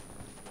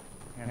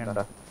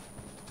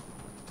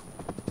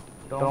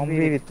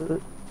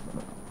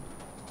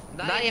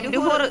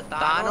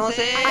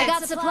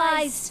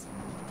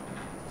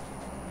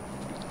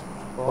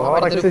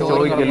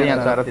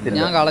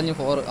 ഞാൻ കളഞ്ഞു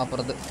 4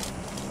 അപ്പുറത്ത്.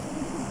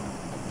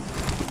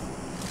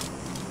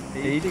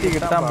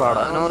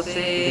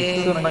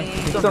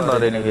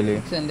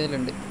 എന്റെ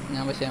ഉണ്ട്,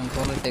 ഞാൻ പക്ഷെ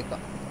M4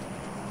 ഇട്ടേക്കാം.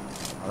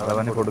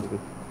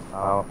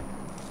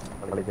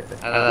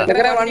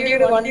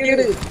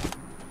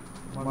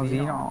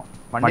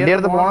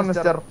 വണ്ടിയെടുത്ത് പോണം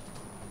മിസ്റ്റർ.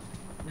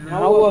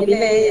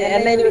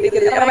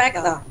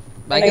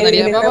 ബാക്കി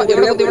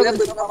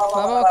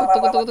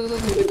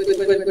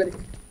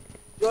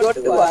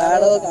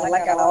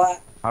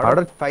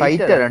അവിടെ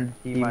ഫൈറ്റ് രണ്ട്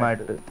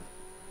ടീമായിട്ട്.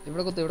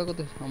 ഇവിടെ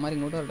കുത്ത് അവന്മാർ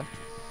ഇങ്ങോട്ട് വരട്ടെ.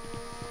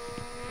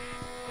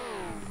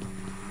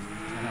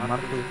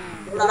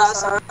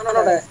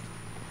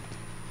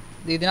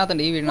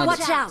 ഇതിനകത്തുണ്ട് ഈ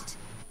വീടിനകത്ത്.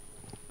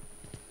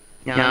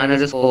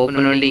 ഞാനൊരു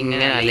സ്കോപ്പിന് വേണ്ടി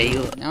ഇങ്ങനെ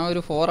അലയോ. ഞാൻ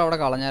ഒരു 4 അവിടെ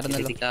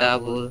കളഞ്ഞായിരുന്നല്ലോ.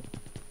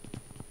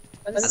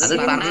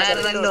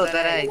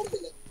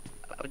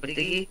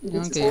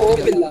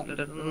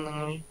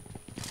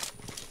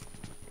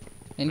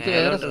 എനിക്ക്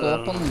വേറെ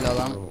സ്കോപ്പൊന്നും ഇല്ല,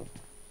 അതാണ്.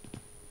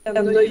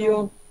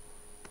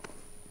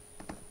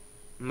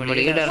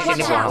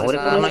 ഒരു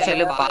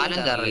കാരണവശാലും പാലം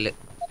കയറില്ല.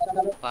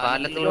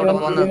 പാലത്തിലൂടെ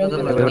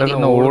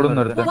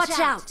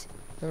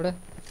എവിടെ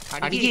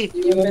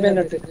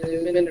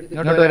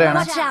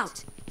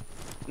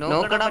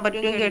നോക്കടാൻ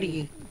പറ്റുമെങ്കിൽ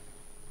അടിക്ക്.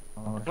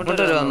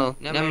 ഇങ്ങോട്ട് വന്നോ?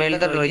 ഞാൻ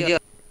മേളത്തെ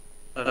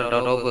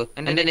ടോപ്പ്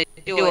എന്റെ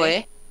നെറ്റ് പോയേ.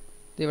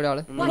 ഇവിടെ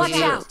ആള്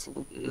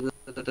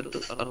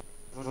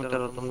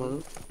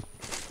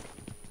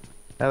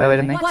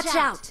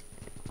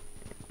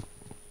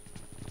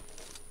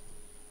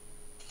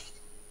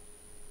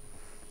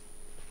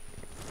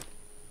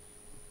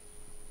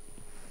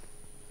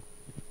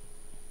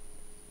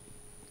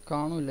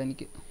കാണൂല്ല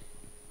എനിക്ക്.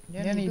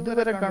 ഞാൻ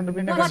ഇതുവരെ കണ്ടു.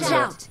 പിന്നെ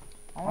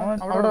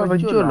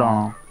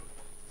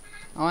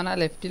അവൻ ആ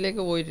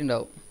ലെഫ്റ്റിലേക്ക്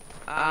പോയിട്ടുണ്ടാവും.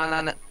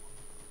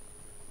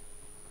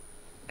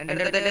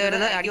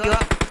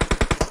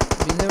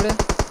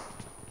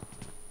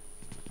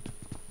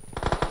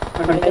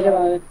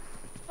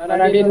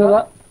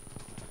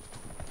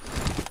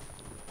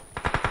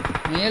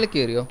 മേളിൽ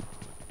കേറിയോ?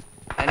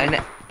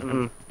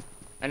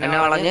 എന്നെ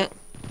വളഞ്ഞ്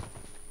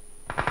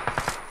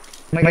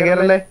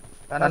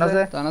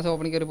താനസ്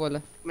ഓപ്പണിൽ കയറി പോലെ.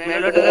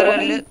 മേലോട്ട്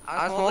കയറല്. ആ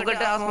സ്മോക്ക്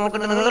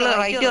ഇട്ട് നിങ്ങൾ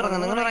റൈറ്റ്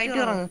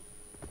ഇറങ്ങ്.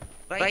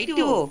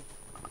 റൈറ്റ് പോ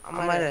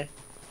അമ്മമാരെ.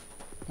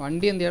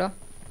 വണ്ടി എന്തിയടാ?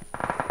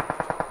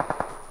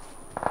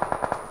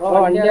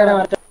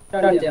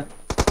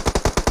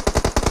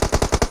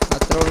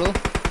 അത്രേ ഉള്ളൂ.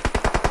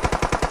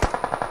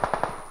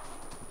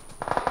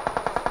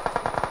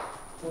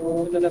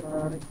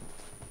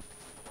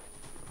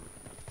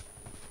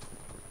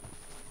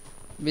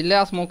 വില്ല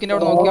ആ സ്മോക്കിന്റെ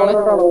അവിടെ നോക്കിയാണ്.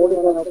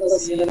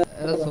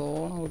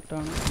 സോൺ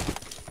ഔട്ടാണ്.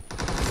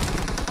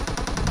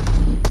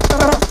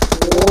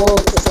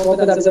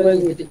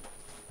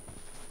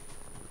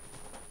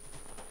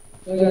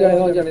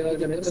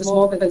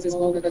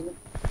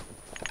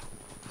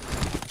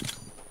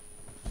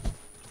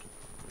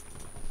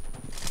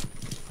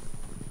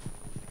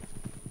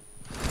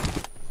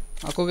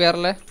 അക്കു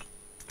കേറല്ലേ?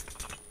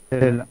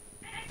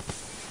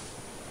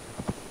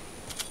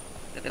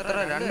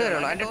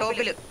 രണ്ടുപേരുള്ളൂ അതിന്റെ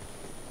ടോപ്പില്.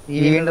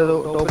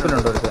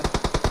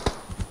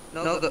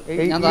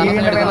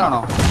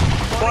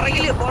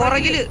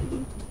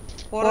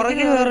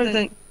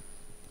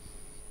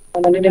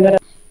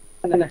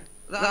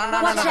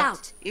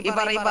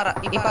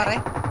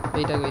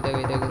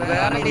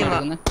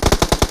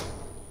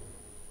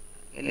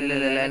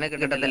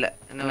 കിട്ടത്തില്ല.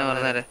 എന്നെ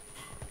പറഞ്ഞേരെ.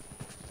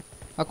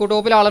 അക്കു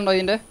ടോപ്പിൽ ആളുണ്ടോ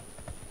ഇതിന്റെ?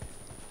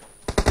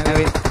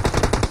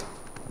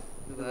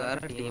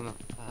 വേറെ ടീമാ.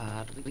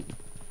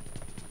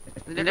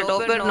 ഇതിന്റെ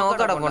ടോപ്പിൽ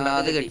നോക്കടപ്പുണ്ട്.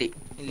 അത് കിട്ടി.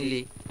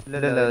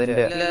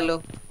 ഇല്ലല്ലോ.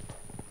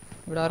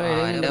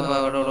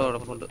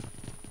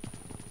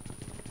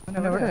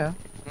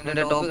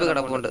 ഇതിന്റെ ടോപ്പ്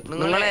കിടപ്പുണ്ട്.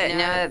 നിങ്ങളെ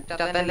ഞാൻ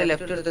ചത്തന്റെ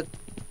ലെഫ്റ്റ് എടുത്ത്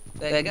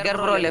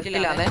ബ്രോ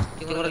ലെഫ്റ്റിലാണേ.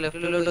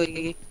 ലെഫ്റ്റിലോട്ട്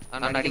പോയി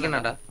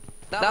അടിക്കണട്ടാ.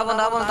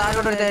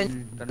 താഴോട്ട്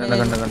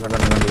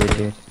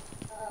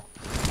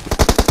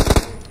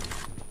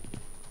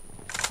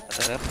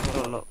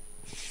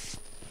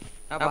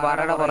ആ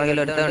പാറയുടെ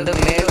പുറകിലും എടുത്തുണ്ട്.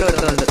 മേലും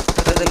എടുത്തുണ്ട്.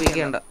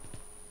 പിടിക്കണ്ട.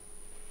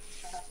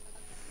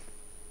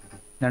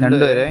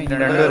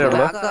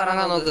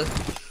 ഇറങ്ങാൻ നോക്ക്.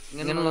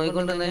 ഇങ്ങനെ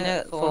നോക്കിക്കൊണ്ട്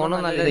ഫോണും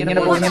നല്ല.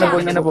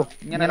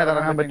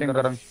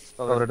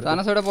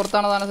 താനസയുടെ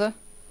പുറത്താണോ താനസ്?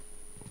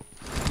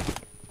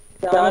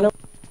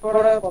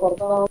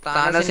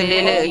 താനസിന്റെ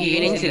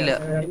ഹീലിങ്സ് ഇല്ല.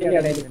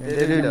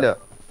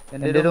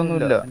 എന്റെ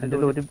ഒന്നുമില്ല. എന്റെ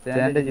ഒരു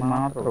ബാൻഡേജ്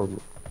മാത്രമേ ഉള്ളൂ.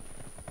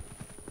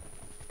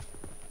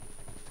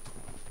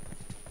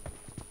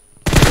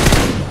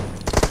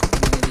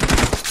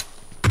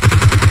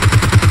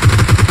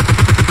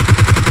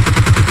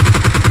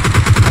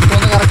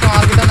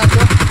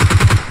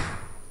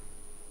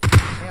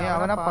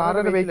 അവനാ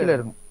പാറയുടെ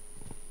വെയിറ്റിലായിരുന്നു.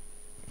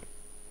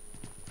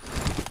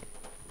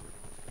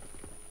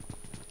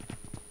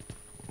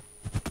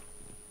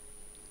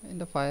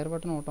 എന്റെ ഫയർ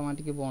ബട്ടൺ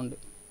ഓട്ടോമാറ്റിക് പോണ്ട്.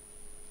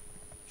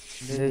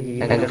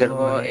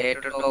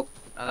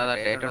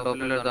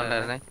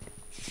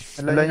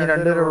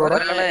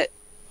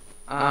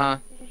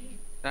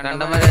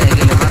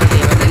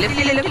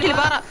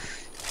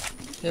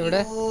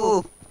 എവിടെ?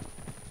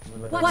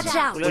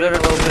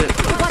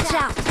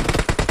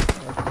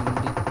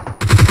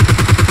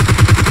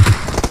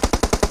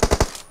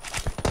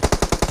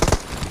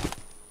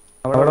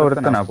 അവിടെ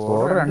ഒരുത്തനാ.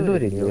 അവിടെ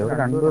രണ്ടുപേരില്ലേ? അവിടെ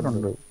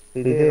രണ്ടുപേരുണ്ട്.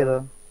 തിരികെതാ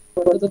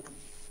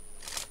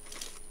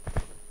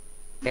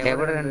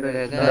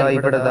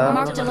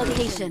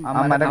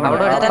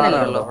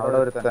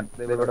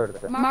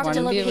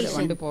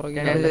വണ്ടി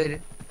പുറകിൽ.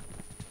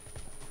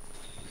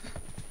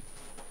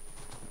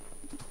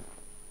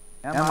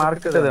 ഞാൻ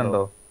മാർക്ക്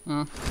ചെയ്തതുണ്ടോ?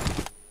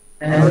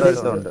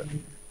 ഉണ്ട്.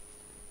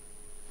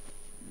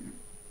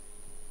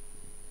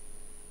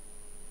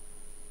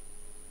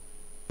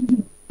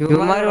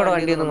 ഇവന്മാരോട്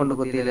വണ്ടിയൊന്നും കൊണ്ട്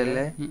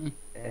കുത്തിയില്ലല്ലേ?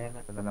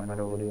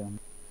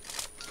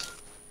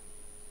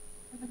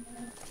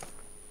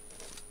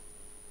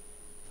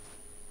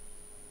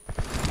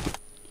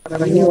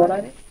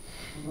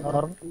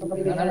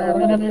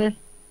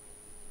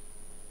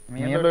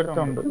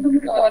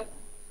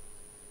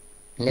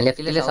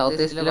 ലെഫ്റ്റിലെ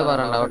സൗത്ത് ഈസ്റ്റിലെ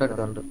പറയണ്ട അവിടെ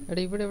എടുത്തുണ്ട്.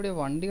 ഇവിടെ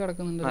വണ്ടി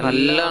കിടക്കുന്നുണ്ട്.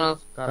 നല്ലോണം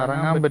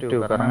കറങ്ങാൻ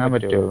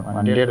പറ്റുമോ?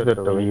 വണ്ടി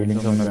എടുത്തിട്ടോ?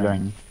 വീലിംഗ് ഒന്നുമില്ല.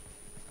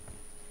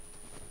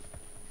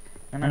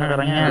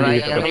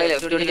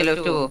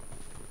 ലെഫ്റ്റ് പോ.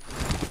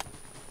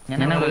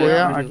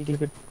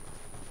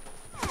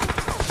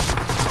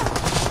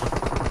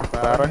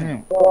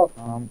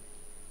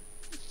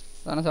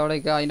 പറഞ്ഞു അവിടെ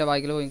അതിന്റെ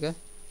ബാക്കിൽ പോയിക്ക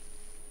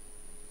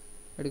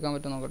എടുക്കാൻ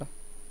പറ്റും നോക്കട്ടെ.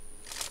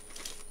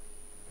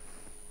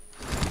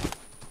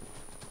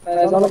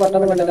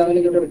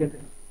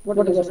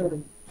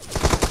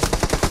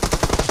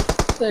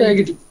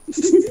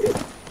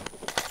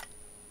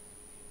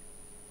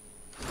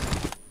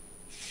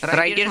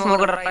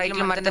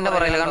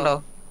 കണ്ടോ?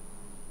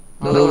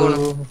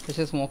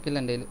 പക്ഷെ സ്മോക്കില്ല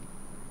എന്റെ കയ്യില്.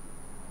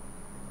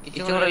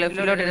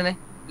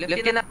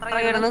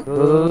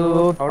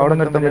 അവിടെ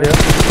നിർത്താൻ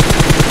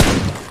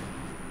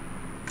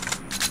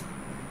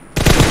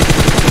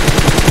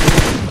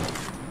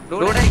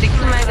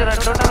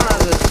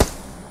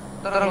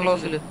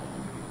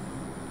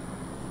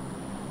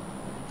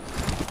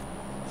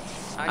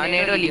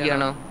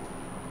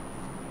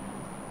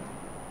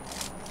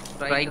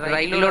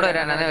റൈറ്റിലൂടെ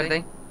വരാനാ നേരത്തെ?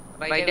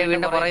 റൈറ്റ്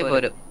വീണ്ടും പുറകെ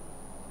പോരും.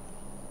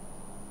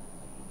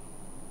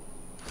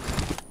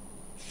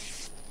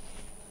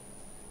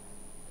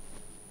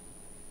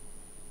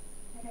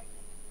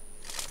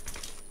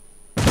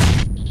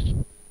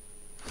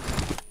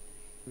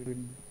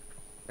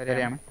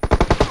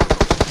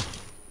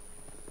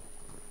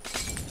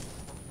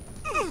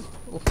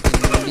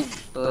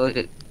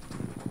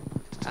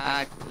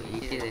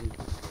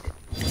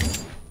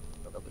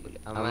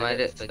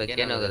 അമ്മമാര്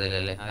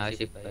വെക്കാനൊക്കത്തില്ലല്ലേ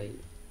ആശിപ്പായി.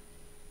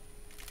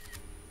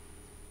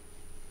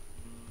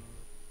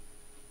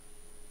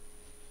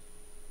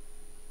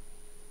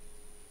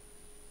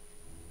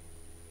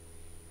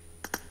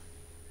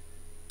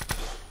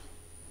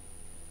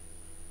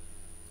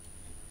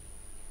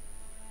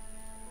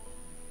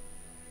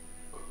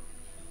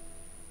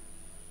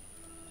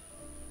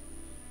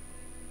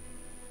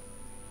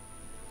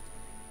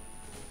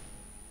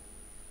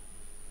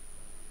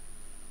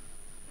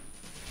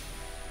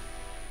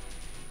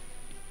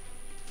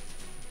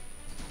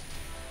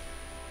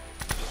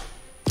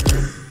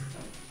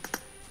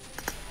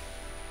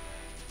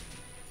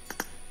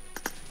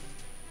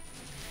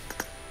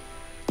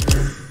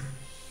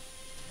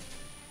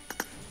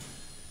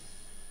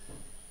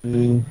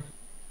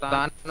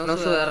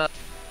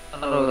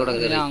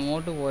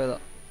 അങ്ങോട്ട് പോയതാ.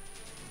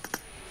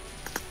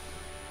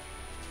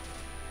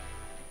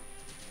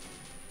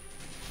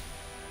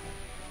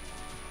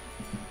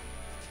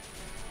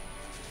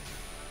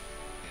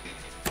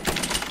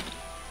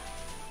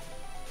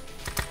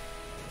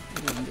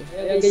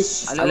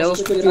 ഹലോ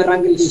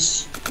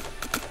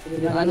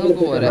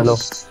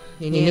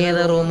ഇനി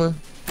ഏതാ റൂം?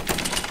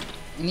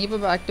 ഇനിയിപ്പോ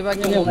ബാക്ക് ടു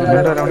ബാക്ക്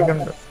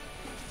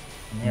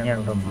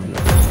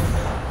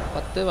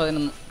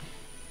 10-11.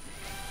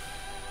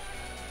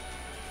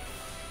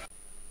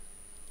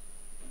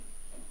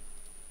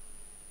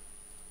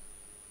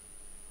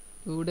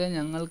 ഇവിടെ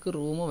ഞങ്ങൾക്ക്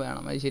റൂം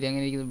വേണം. അത് ശരി.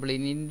 അങ്ങനെ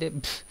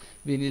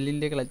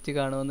വിനിലിൻ്റെ ക്ലച്ച്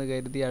കാണുമെന്ന്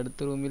കരുതി അടുത്ത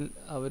റൂമിൽ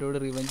അവരോട്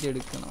റിവഞ്ച്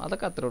എടുക്കണം.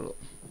 അതൊക്കെ അത്രേ ഉള്ളൂ.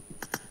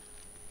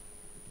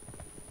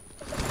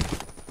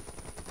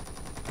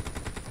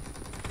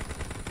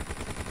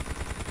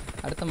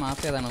 അടുത്ത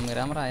മാസം ഏതാണ്?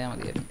 മിറാമർ ആയാൽ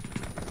മതിയായിരുന്നു.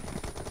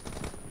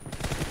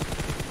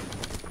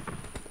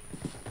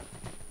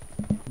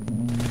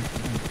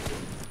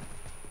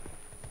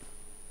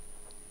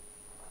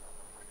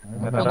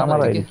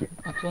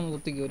 അക്കൊന്ന്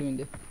കുത്തിക്ക്. ഒരു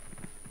മിനിറ്റ്.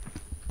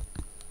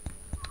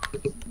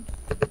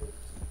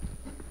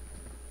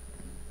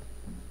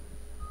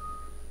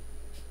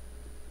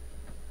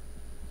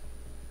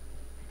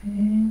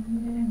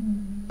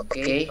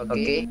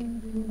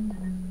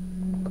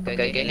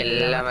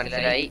 എല്ലാം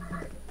മനസ്സിലായി.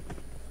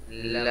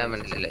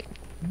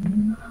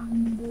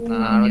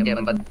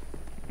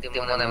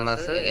 483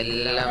 MS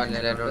എല്ലാം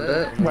മനസ്സിലായിട്ടുണ്ട്.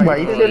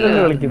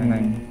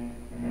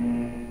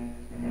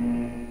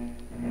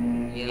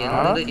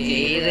 എന്ത്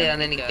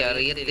ചെയ്തയാന്ന് എനിക്ക്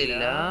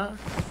അറിയത്തില്ല.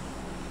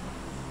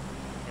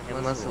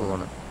 MS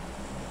പോണ്.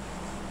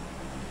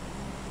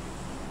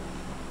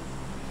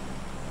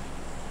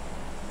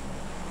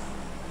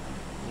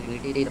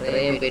 വീട്ടിൽ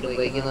ഇത്രയും പേര്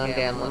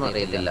ഉപയോഗിക്കുന്നവരുടെയാണെന്നൊന്നും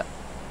അറിയത്തില്ല.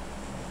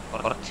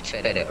 കുറച്ച്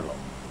പേരേ ഉള്ളൂ.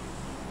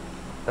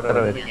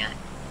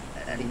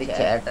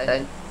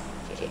 ചേട്ടൻ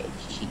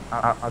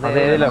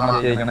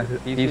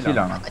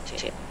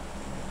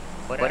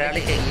ഒരാള്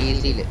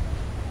ഈസിയില്,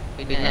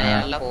 പിന്നെ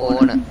അയാളുടെ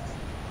ഫോണ്,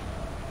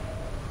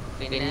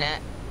 പിന്നെ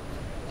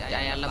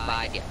അയാളുടെ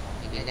ഭാര്യ,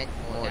 പിന്നെ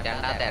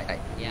രണ്ടാമത്തെ ഏട്ടൻ,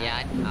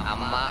 ഞാൻ,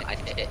 അമ്മ,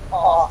 അച്ഛൻ.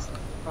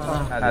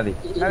 മതി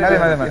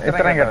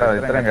ഇത്രയും കേട്ടോ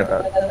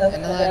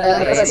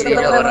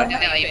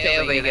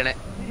ഉപയോഗിക്കണേ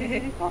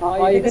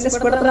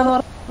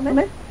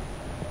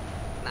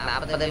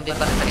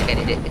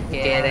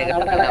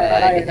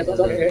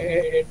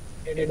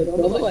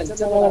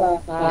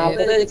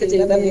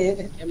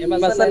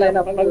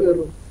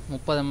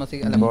 30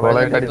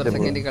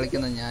 സെക്കൻഡ്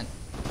കളിക്കുന്ന ഞാൻ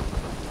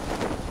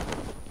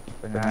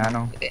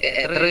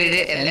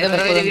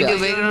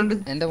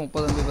എന്റെ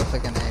 30 MB per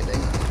second ആയിട്ട്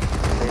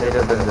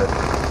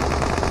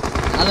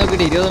ഞാൻ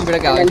നോക്കിട്ട് 20 MB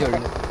ഒക്കെ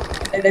ആവശ്യമുള്ളൂ.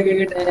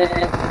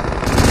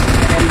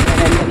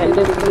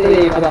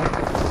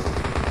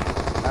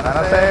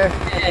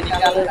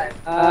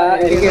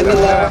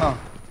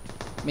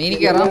 മെയിൻ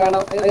കയറാം.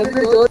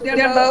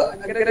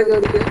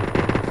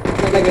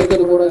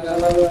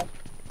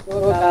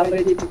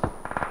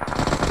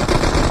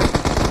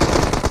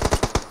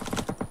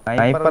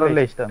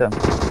 ഇഷ്ടം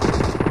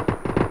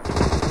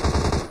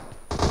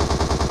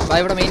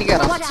ഇവിടെ മെയിൻ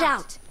കയറാം.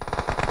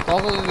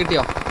 തോക്കൊക്കെ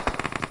കിട്ടിയോ?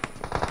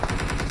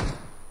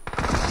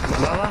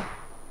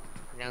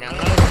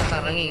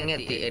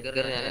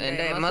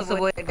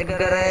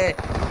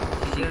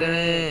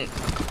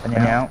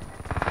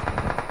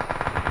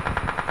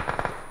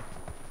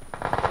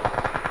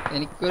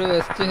 എനിക്കൊരു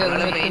വെസ്റ്റ്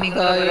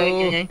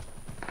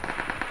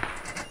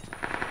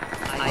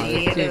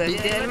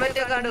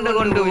ഹെൽമെറ്റ്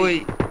കൊണ്ടുപോയി.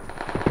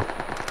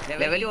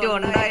 ലെവൽ 2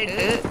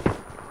 ഉണ്ടായിട്ട്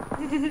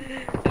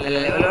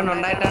ലെവൽ 1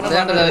 ഉണ്ടായിട്ടാണ്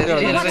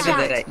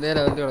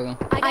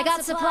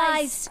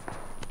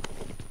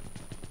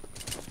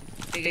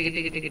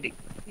കിട്ടി.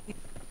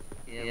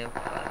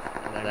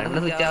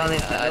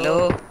 ഹലോ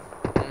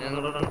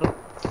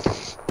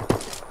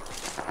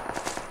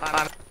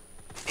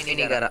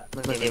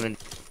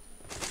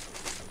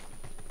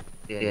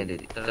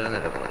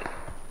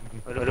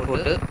ഒരു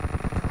ഫുഡ്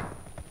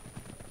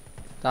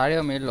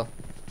താഴെയോ മേളിലോ?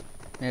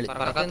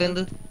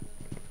 എന്ത്?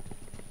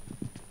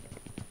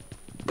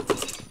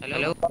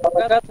 ഹലോ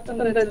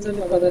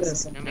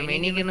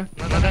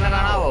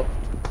കാണാവോ?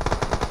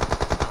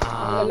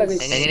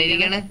 എങ്ങനെ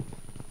ഇരിക്കാണ്?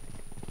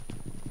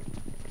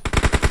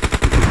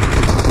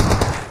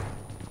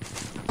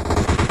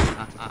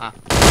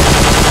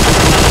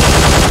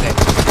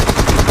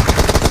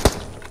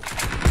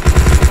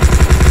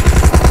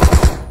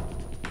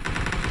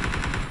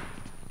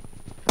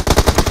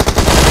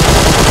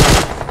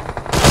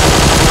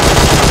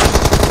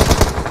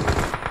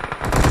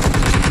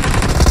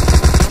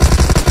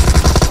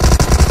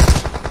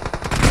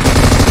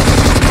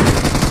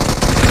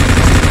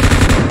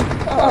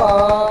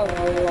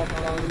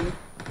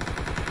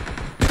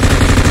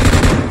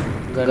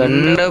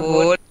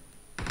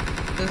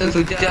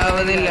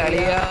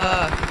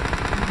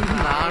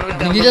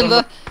 ഇതിലെന്താ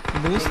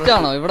ബൂസ്റ്റ്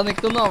ആണോ? ഇവിടെ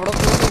നിക്കുന്നു, അവിടെ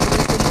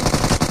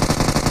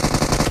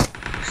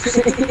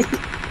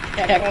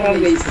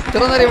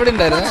ഇത്ര നേരം ഇവിടെ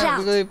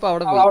ഉണ്ടായിരുന്നു, ഇപ്പൊ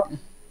അവിടെ പോയി.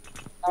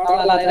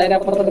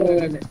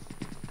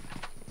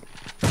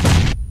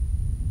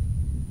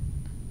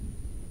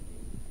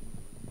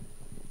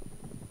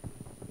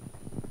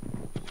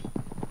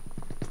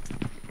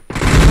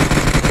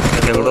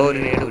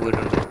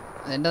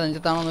 എന്റെ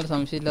നെഞ്ചത്താണോന്നൊരു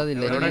സംശയം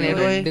ഇല്ലാതില്ല.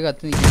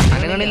 കത്തി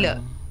നിൽക്കില്ല.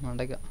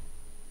 മണ്ടയ്ക്ക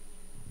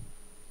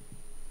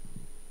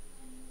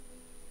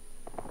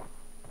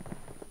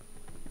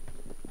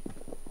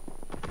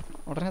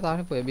ഉടനെ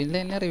താഴെ പോയി. ബില്ല്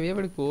എന്നെ റിവ്യൂ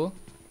എടുക്കുവോ?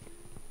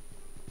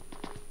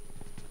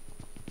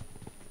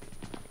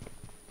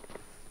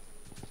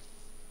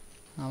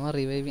 അവൻ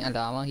റിവൈവിങ് അല്ല,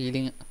 അവൻ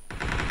ഹീലിങ്.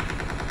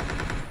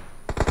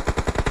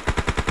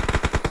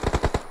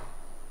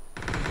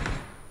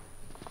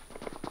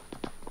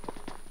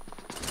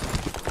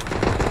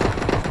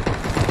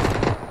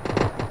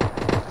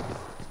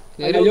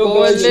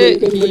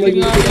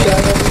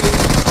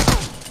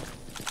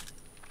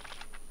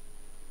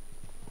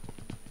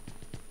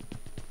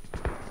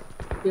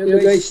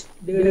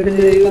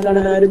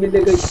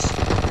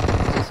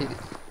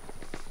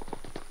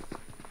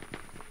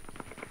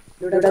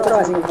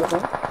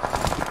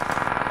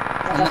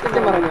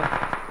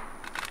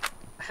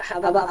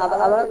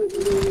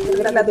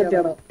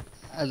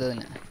 അത്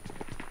തന്നെ.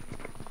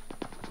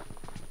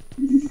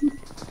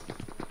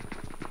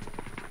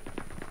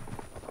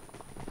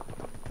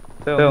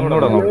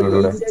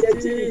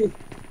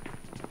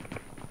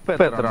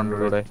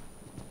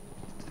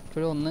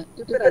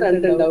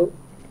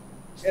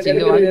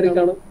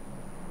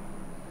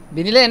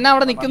 ബിനിലെ എന്നാ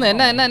അവിടെ നിക്കുന്നു?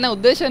 എന്നാ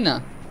ഉദ്ദേശം എന്നാ?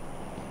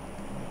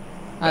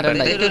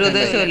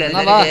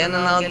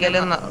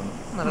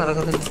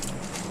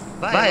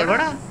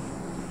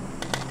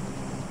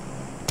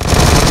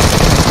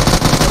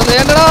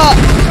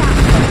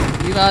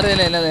 ഈ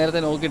നാരല്ലേ അല്ല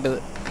നേരത്തെ നോക്കിട്ടത്.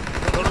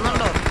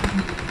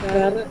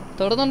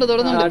 തുടർന്നുണ്ട്.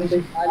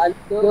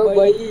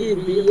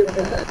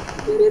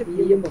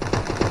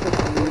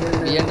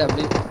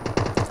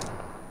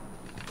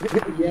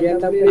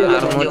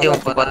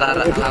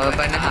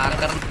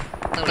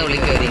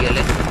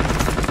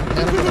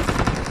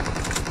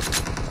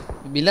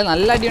 ബില്ല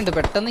നല്ല അടിയുണ്ട്.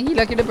 പെട്ടെന്ന്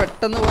ഹീലാക്കിട്ട്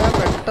പെട്ടെന്ന് പോയാൽ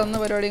പെട്ടെന്ന്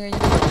പരിപാടി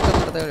കഴിഞ്ഞിട്ട്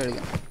പെട്ടെന്ന് അടുത്ത കളി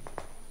കളിക്കാം.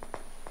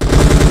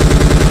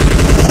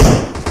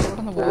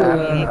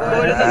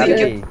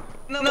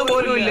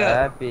 പോലുമില്ല.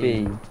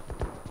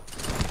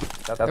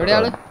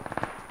 എവിടെയാള്?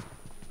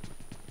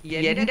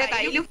 എന്റെ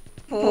കയ്യില്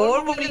ഫോൺ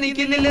പോലും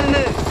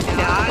നിക്കുന്നില്ലെന്ന്.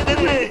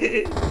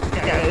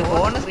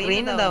 Phone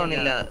screen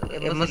എന്താവണില്ല.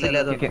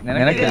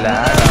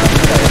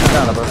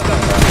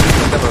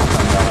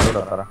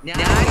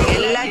 ഞാൻ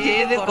എല്ലാം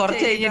ചെയ്ത്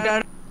കുറച്ച്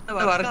കഴിഞ്ഞിട്ടാണ്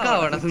വർക്ക്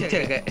ആവണം. സ്വിച്ച്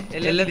ഒക്കെ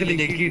എല്ലാത്തിലും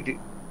ഞെക്കിയിട്ട്.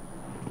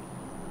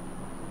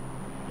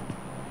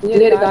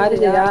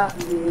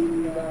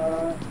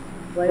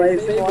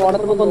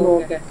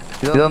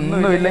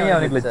 ഇതൊന്നും ഇല്ലെങ്കിൽ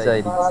അവന്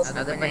ഗ്ലിച്ചായിരിക്കും.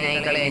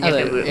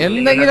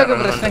 എന്തെങ്കിലുമൊക്കെ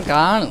പ്രശ്നം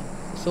കാണും,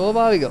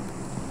 സ്വാഭാവികം.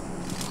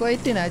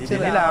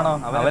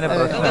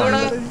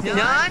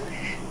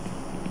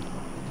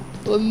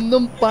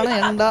 ഒന്നും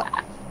പണയണ്ട.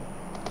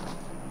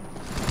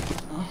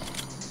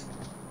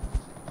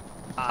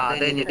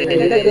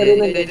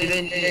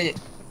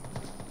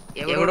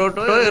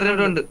 എവിടോട്ടോ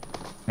എറിഞ്ഞിട്ടുണ്ട്.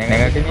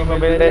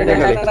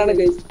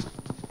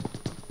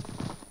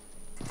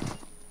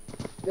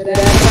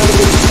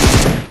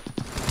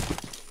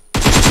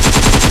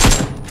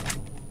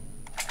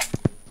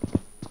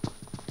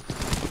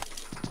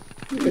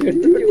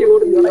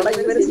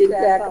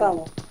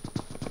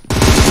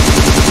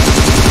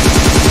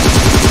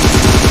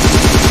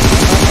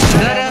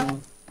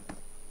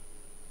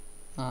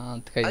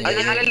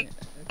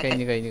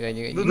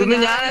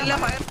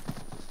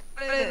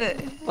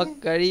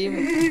 കഴിയും.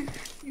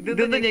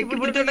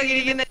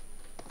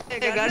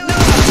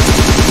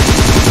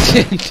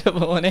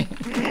 മോനെ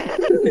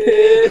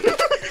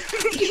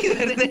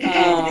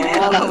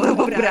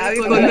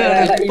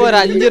ഇപ്പൊ ഒരു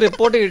 5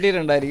 റിപ്പോർട്ട്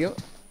കിട്ടിയിട്ടുണ്ടായിരിക്കും.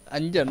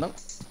 5 എണ്ണം.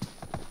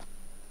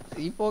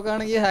 ഈ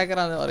പോക്കാണെങ്കിൽ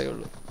ഹാക്കറാന്ന്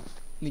പറയുള്ളൂ.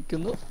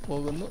 നിക്കുന്നു,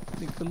 പോകുന്നു,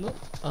 നിക്കുന്നു.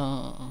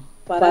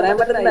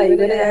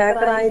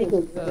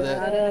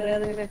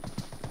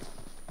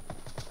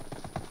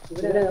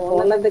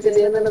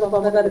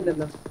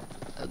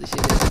 അത്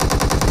ശരി.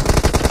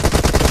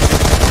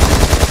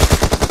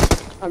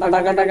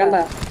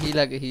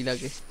 ഹീലാക്ക്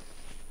ഹീലാക്ക്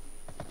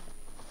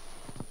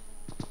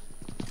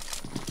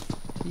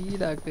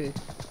ഹീലാക്ക്.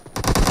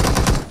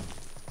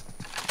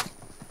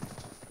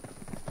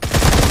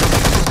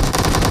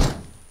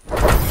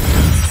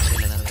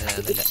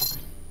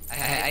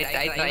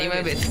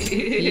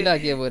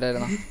 ഹീലാക്കിയ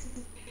പോരായിരുന്നോ?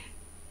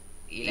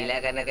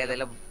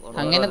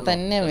 അങ്ങനെ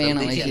തന്നെ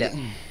വേണം.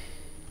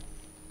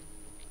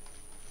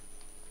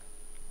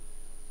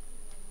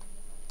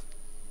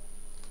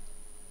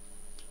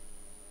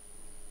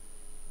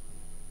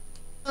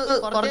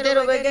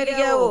 കുറച്ചേരം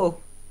ഉപയോഗിക്കാവോ?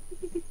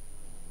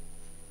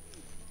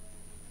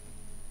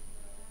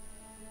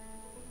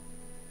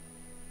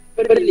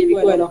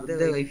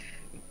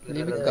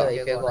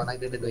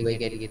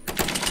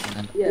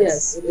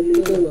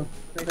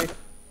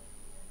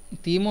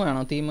 തീമ്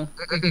വേണോ? തീമ്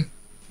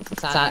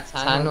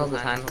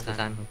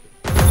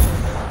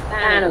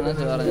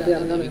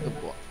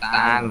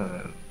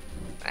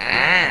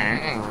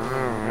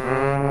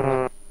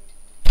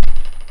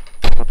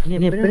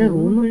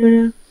റൂം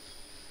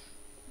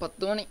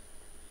 10 മണി.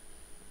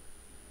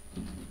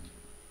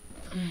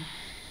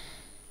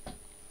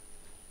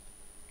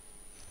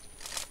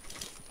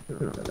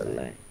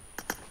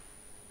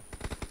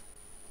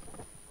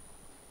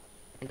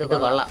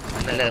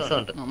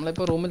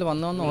 നമ്മളിപ്പോ റൂമിൽ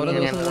വന്ന് ഓരോ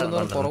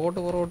ദിവസം പുറകോട്ട്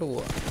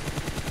പോവാ.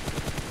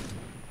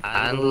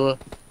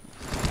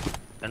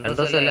 2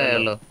 ദിവസമല്ലേ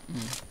ആയുള്ളൂ.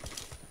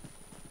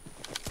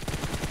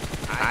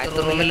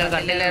 റൂമിലും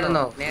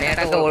കണ്ടില്ലായിരുന്നോ?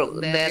 നേരത്തെ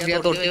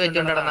തൊട്ടി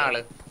വെച്ചോണ്ട് നടന്ന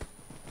ആള്.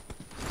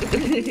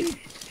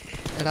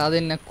 എടാ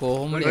അതെന്നെ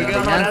കോമഡി.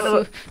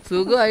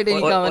 സുഖമായിട്ട്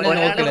എനിക്ക് അവനെ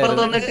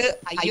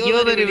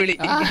അയ്യോന്നൊരു വിളി.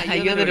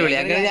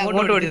 അങ്ങനെ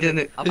അങ്ങോട്ട്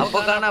ഓടിച്ചെന്ന്. അപ്പൊ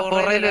കാണാ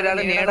പുറയിൽ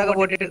ഒരാള് നേടൊക്കെ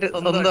പൊട്ടിട്ട്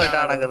സ്വന്തമായിട്ട്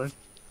നടക്കുന്നത്.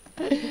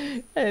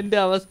 എന്റെ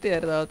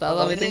അവസ്ഥയായിരുന്നു. ആ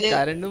സമയത്ത്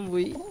കരണ്ടും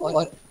പോയി.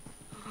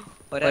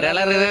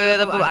 ഒരാളെ റിവൈവ്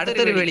ചെയ്തപ്പോ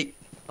അടുത്തൊരു വിളി,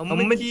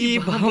 അമ്മച്ചി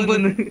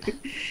പാമ്പെന്ന്.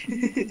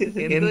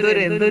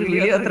 എന്തൊരു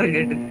വിളി അത്ര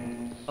കേട്ട്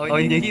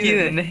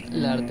തന്നെ.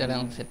 എല്ലായിടത്തും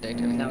നമുക്ക് സെറ്റ്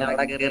ആയിട്ട്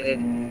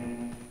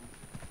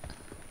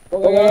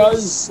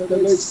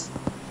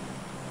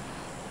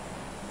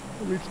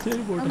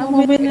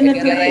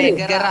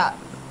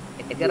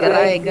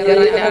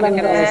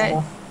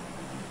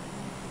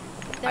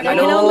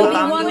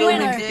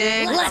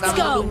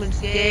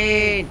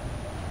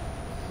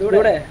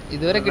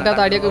ഇതുവരെ കിട്ടാത്ത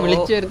അടിയൊക്കെ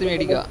വിളിച്ചു വരുത്തി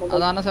മേടിക്കുക.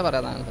 അതാണ് സാർ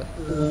പറയാം.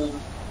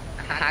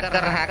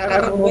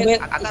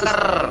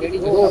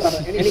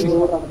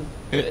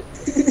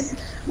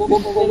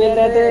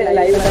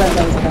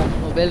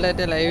 മൊബൈൽ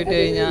ഡാറ്റ ലൈവ് ഇട്ട്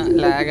കഴിഞ്ഞാൽ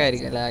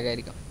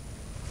ലാഗായിരിക്കും.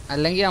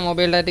 അല്ലെങ്കിൽ ആ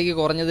മൊബൈൽ ഡാറ്റയ്ക്ക്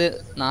കുറഞ്ഞത്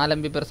 4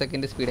 MB/s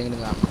സ്പീഡെങ്കിലും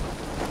കാണും.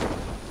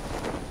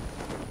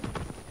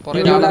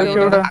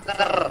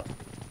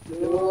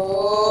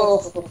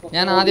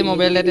 ഞാൻ ആദ്യം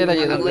മൊബൈൽ ഡാറ്റയിലാണ്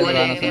ചെയ്തത്.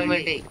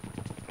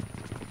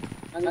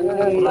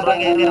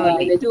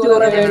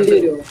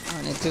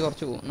 നെറ്റ്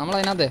കുറച്ച് പോകും.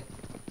 നമ്മളതിനകത്തെ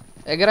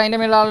എഗർ അതിൻ്റെ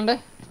മേളിൽ ആളുണ്ട്.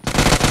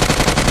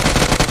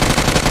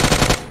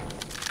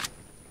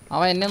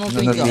 അവൻ എന്നെ നോക്കി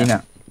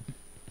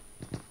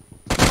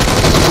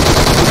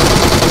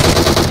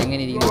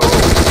എങ്ങനെ ഇരിക്കുന്നു?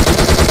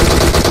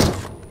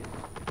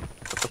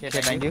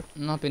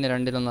 എന്നാ പിന്നെ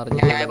 2-1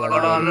 അറിഞ്ഞു.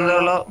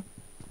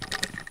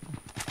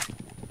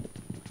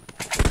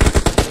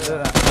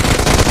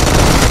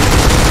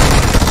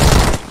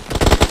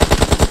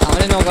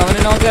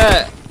 അവനെ നോക്ക്.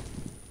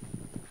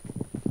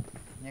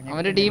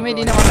 അവന്റെ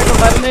ടീമേറ്റിനെ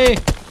വന്നിട്ടുണ്ടായിരുന്നേ.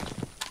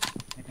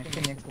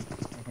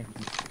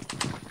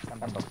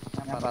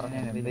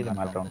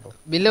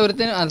 ബില്ല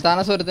ഒരുത്തനും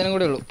താനസ് ഒരുത്തനും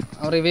കൂടെ ഉള്ളൂ.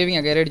 അവൻ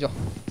റിവൈവിങ് കയറി അടിച്ചോ.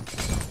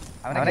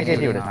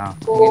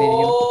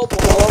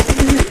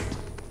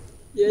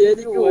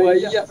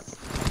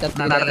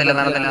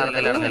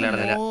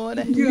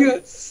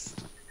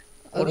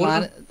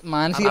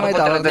 മാനസികമായി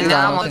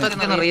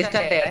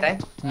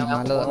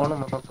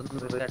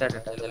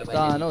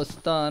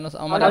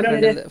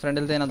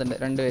ഫ്രണ്ടിൽ തേനത്തുണ്ട്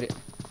 2 പേര്.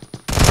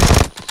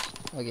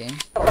 ഓക്കെ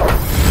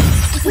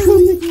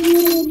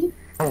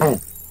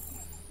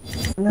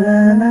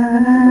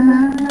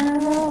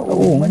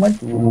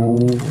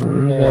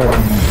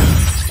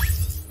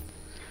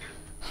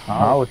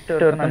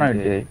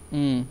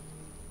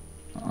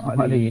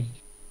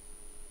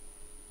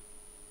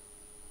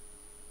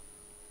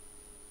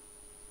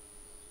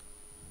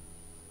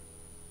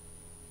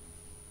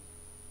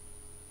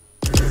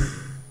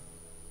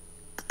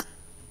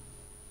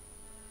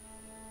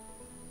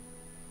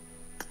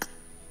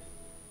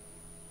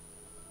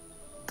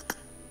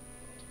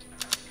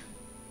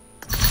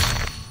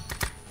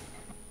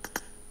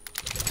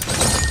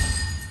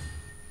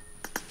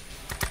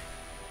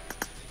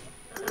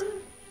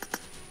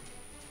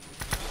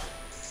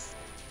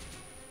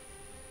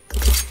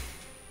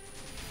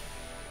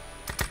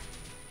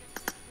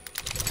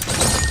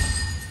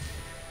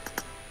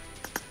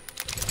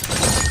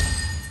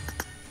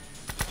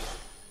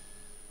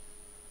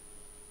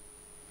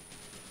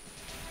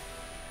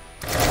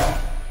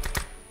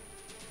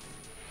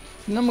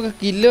നമുക്ക്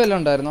കില്ല് വല്ലതും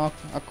ഉണ്ടായിരുന്നോ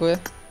അക്കുവേ?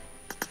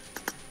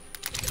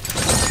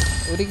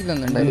 1 കിലോ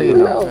ഒന്നും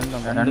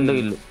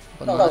ഉണ്ടായില്ല.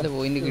 4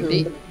 പോയിന്റ് കിട്ടി.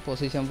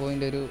 പൊസിഷൻ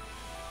പോയിന്റ് ഒരു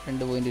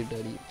 2 പോയിന്റ്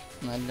കിട്ടുമായിരിക്കും.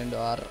 4 2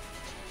 6.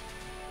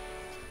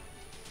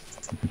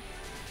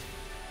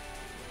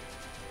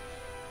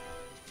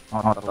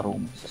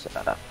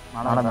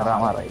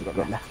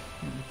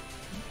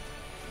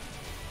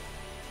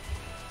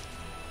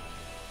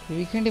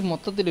 വീക്കെൻഡ്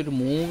മൊത്തത്തിലൊരു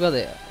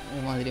മൂകതയാണ്.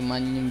 ഒരുമാതിരി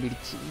മഞ്ഞും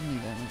പിടിച്ച്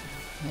എന്താണ്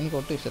എനിക്ക്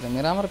ഒട്ടും ഇഷ്ടമല്ല.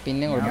 മിറാമർ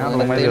പിന്നെ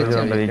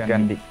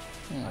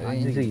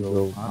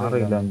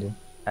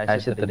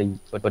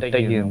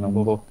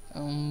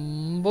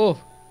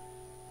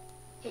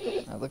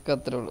അതൊക്കെ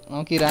അത്രേ ഉള്ളൂ.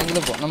 നമുക്ക് ഈ റാങ്കിൽ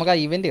പോവാം. നമുക്ക് ആ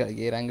ഇവന്റ്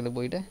കളിക്കാം. ഈ റാങ്കിൽ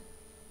പോയിട്ട്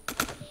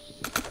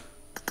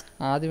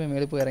ആദ്യമേ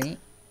മേളിൽ പോയി ഇറങ്ങി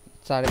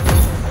താഴെ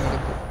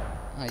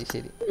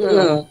ശരി.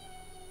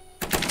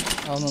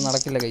 അതൊന്നും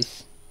നടക്കില്ല ഗൈസ്.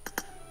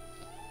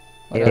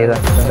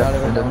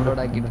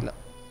 ഡൗൺലോഡ് ആക്കിയിട്ടില്ല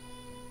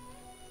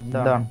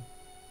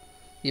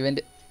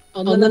ഇവന്റ്.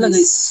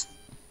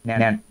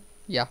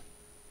 യാ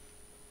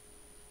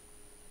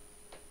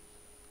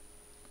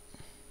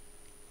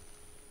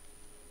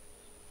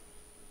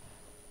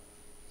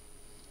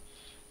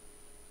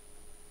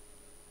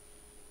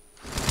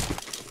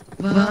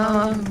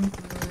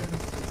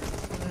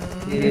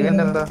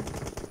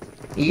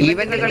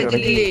ഈവന്റ്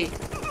കളിച്ചില്ലേ?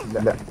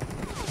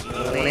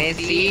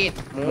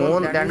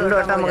 2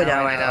 വട്ടം നമുക്ക്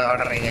ജാവാൻ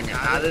ഓർഡർ കഴിഞ്ഞാൽ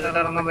അത്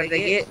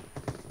ഇറങ്ങുമ്പോഴത്തേക്ക്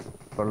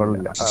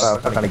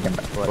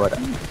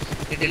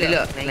കിട്ടില്ല.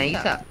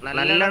 നൈസാ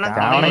നല്ലോണം.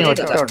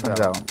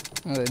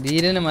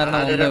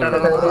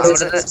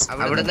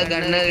 അവിടുന്ന്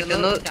ഗണ്ണ്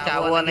കിട്ടുന്നു.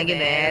 ചാവുവാണെങ്കിൽ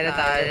നേരെ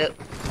താഴെ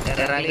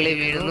ഇറാങ്കില്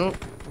വീഴുന്നു.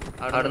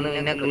 അവിടുന്ന്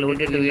പിന്നെ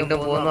ലൂട്ടിട്ട് വീണ്ടും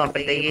പോകുന്നു.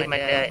 അപ്പോഴത്തേക്ക്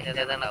മറ്റേ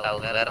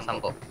വേറെ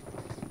സംഭവം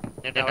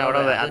എന്നിട്ട് അവിടെ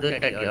അത്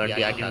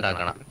അടി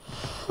ഉണ്ടാക്കണം.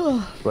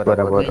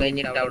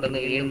 കഴിഞ്ഞിട്ട് അവിടുന്ന്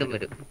വീണ്ടും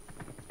വരും.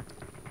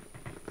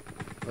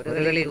 ഒരു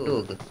കളി ഇട്ട്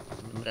നോക്ക്.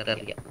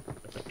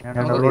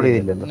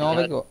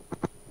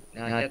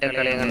 ഒറ്റ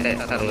കളി കണ്ട്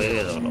സർവൈവ്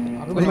ചെയ്തോളൂ.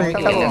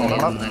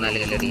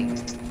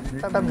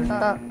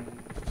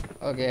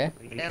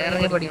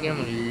 ഇറങ്ങി പഠിക്കാൻ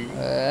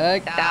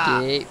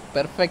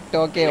perfect.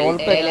 Okay all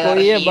pet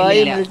കോയിയെ by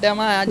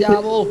മിൽട്ടമ ആ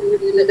जाओ.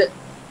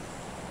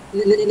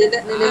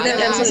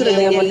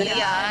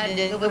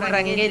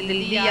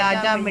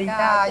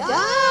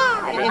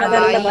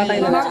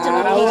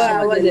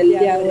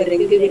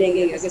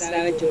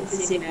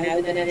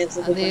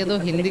 അതേതോ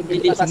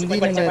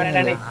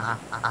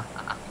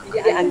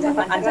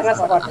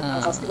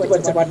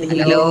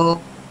ഹലോ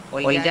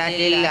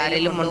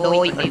ആരെങ്കിലും ഉണ്ടോ?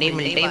 ഇവിടെ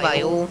മിൽട്ടേ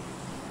വായോ.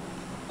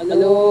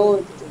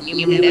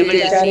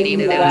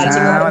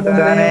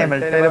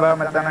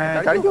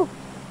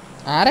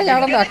 ആരാ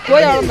ചാടണ്ട? അക്കോ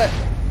ചാടണ്ട.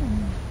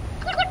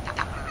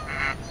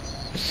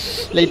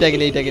 ലേറ്റ് ആക്കി.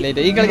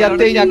 ഈ കളി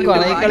ചത്ത് കഴിഞ്ഞ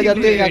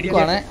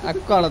അക്കുവാണ്.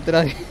 അക്കുവാണ്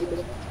ഉത്തരവാദി.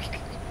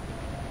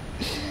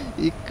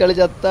 ഈ കളി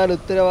ചത്താൽ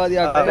ഉത്തരവാദി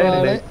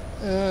അക്കുവാണ്.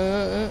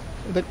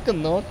 ഇതൊക്കെ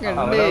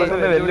നോക്കണ്ടേ?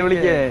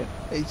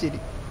 ശരി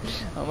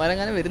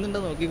അവന്മാരങ്ങനെ വരുന്നുണ്ടോ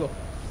നോക്കിക്കോ.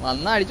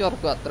 വന്നാ അടിച്ചു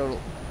ഉറക്കുക. അത്രേ ഉള്ളൂ.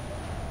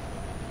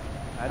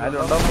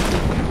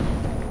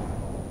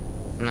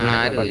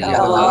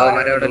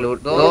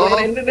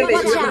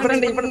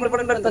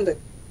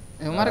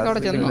 ഇവന്മാരൊക്കെ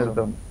അവിടെ ചെന്നോ?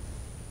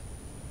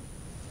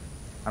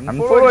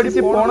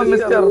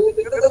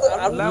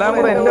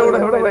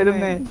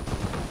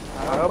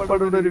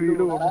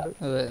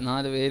 അതെ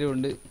 4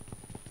 പേരുണ്ട്.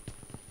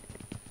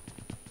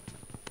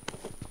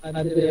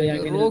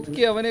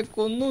 റോക്കി അവനെ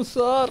കൊന്നു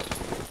സാർ.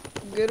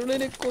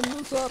 ഗരുഡനെ കൊന്നു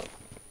സാർ.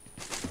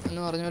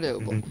 എന്ന് പറഞ്ഞ പോലെ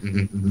ഇപ്പൊ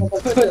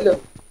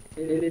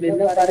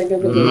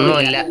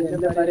ഒന്നുമില്ല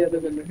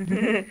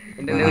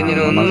എന്റെ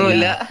കുഞ്ഞിന്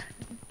ഒന്നുമില്ല.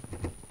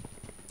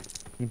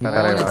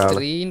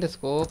 സ്ക്രീനിന്റെ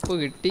സ്കോപ്പ്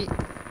കിട്ടി.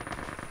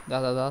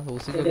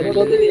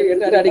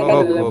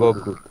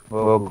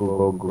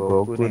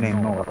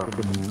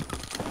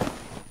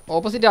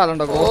 ഓപ്പോസിറ്റ്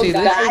ആളുണ്ടോ ക്രോസ്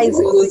ചെയ്ത്?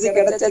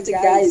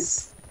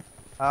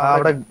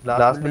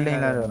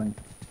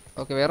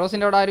 ഓക്കെ,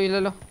 വേറോസിന്റെ അവിടെ ആരും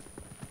ഇല്ലല്ലോ.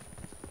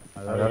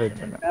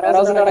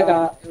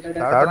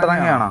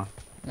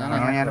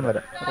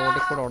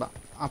 റോഡിൽ കൂടെ ഓടാം.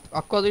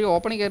 അക്കോ അത്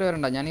ഓപ്പണിൽ കയറി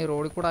വരണ്ട. ഞാൻ ഈ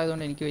റോഡിൽ കൂടെ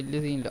ആയതുകൊണ്ട് എനിക്ക് വലിയ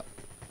സീനില്ല.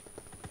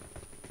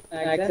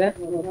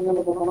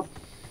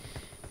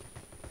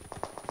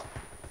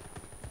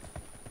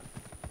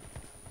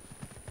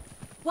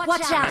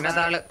 Watch out!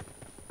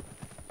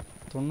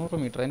 90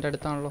 മീറ്റർ എന്റെ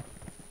അടുത്താണല്ലോ.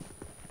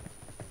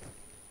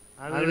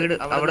 വീട്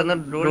അവിടുന്ന്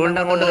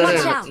ഡ്രോണിന്റെ അങ്ങോട്ട്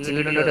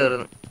വീട്ടിലോട്ട്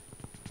കയറുന്നു.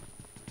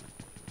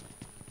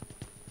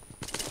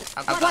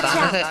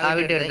 ആ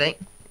വീട്ടിൽ എടുത്തായി.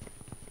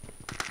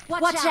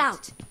 Watch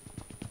out!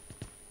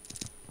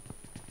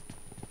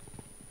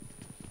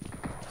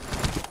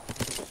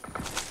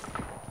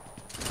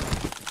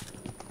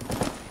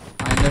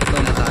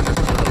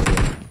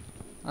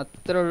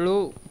 അത്രേ ഉള്ളൂ.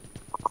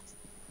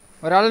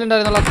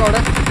 ഒരാളുണ്ടായിരുന്നല്ലോ അപ്പൊ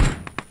അവിടെ.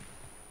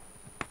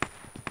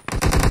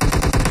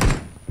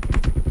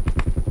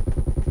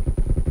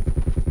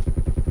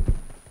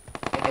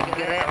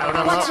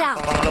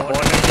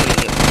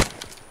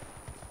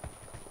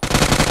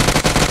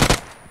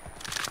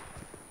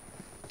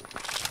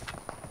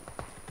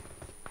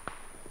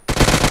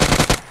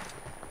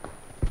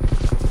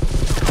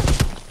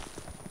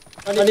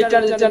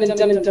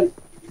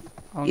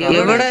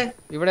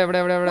 ഇവിടെ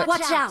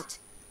Watch out!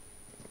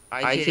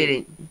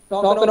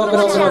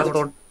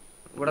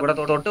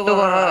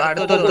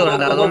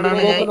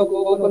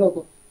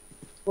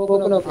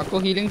 അക്കോ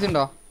ഹീലിങ്സ്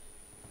ഉണ്ടോ?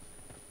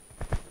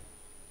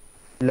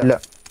 ഇല്ല.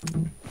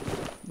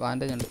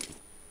 ബാൻഡേജ് ഉണ്ട്.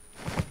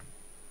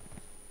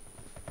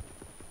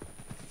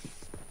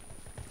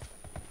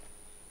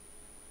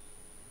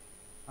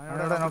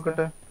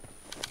 നോക്കട്ടെ.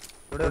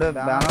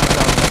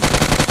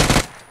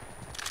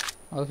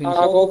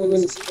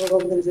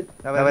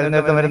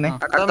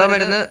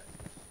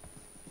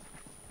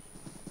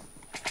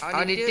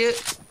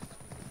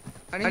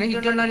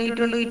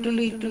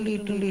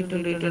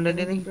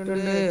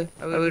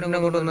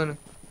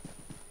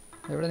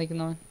 എവിടെ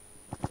നിക്കുന്നവൻ?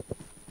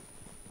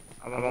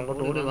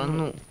 അങ്ങോട്ട് ഓടി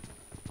വന്നു.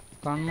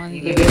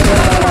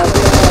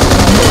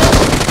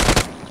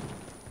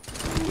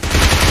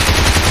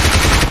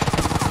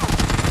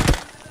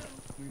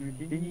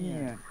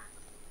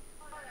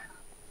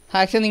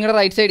 ആക്ഷൻ നിങ്ങളുടെ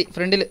റൈറ്റ് സൈഡ്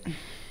ഫ്രണ്ടില്.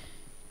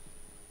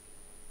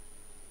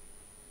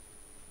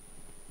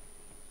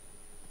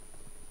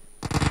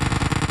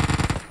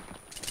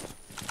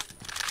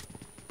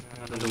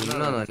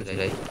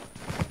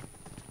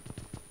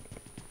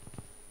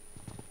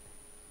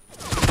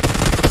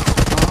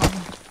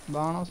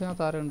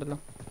 ബാണോസിനകത്ത് ആരും ഉണ്ടല്ലോ.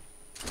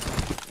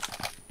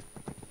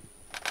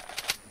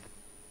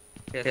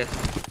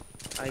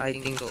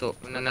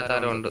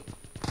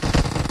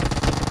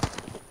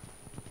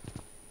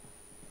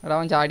 എടാ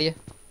അവൻ ചാടിയേ.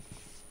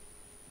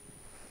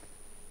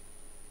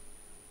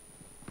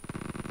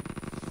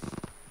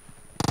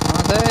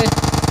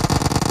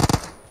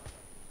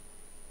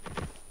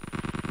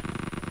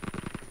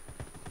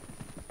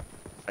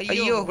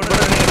 അയ്യോ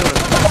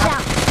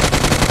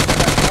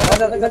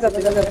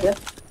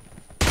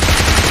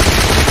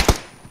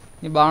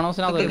ഈ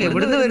ബാണോസിനകത്ത്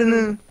എവിടുന്ന് വരുന്നു?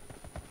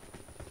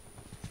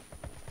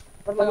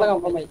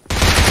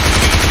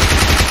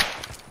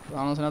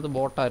 ബാണോസിനകത്ത്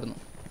ബോട്ടായിരുന്നു.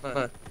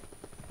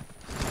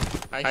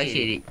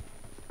 ശരി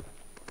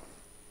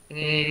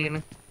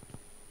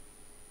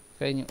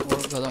കഴിഞ്ഞു.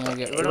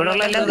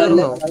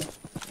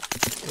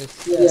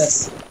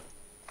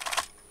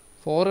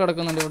 ഫോർ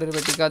കിടക്കുന്നുണ്ട് ഇവിടെ ഒരു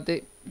പെട്ടിക്കകത്ത്.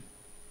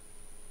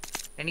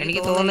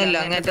 എനിക്ക് തോന്നുന്നില്ല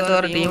അങ്ങനത്തെ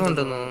വേറെ ടീം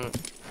ഉണ്ടെന്ന് തോന്നുന്നു.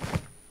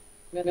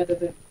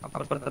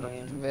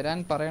 വരാൻ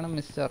പറയണം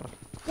മിസ്റ്റർ.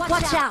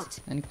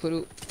 എനിക്കൊരു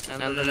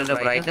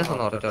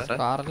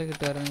കാറിൽ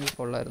കിട്ടുമായിരുന്നെങ്കിൽ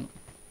കൊള്ളായിരുന്നു.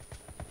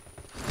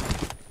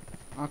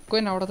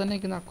 അക്കുവിന് അവിടെ തന്നെ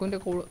നിൽക്കുന്ന അക്കുവിന്റെ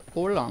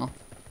കോളിലാണോ?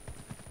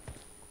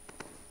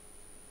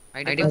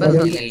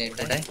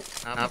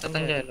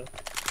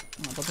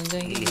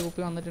 45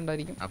 ഗ്രൂപ്പിൽ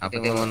വന്നിട്ടുണ്ടായിരിക്കും.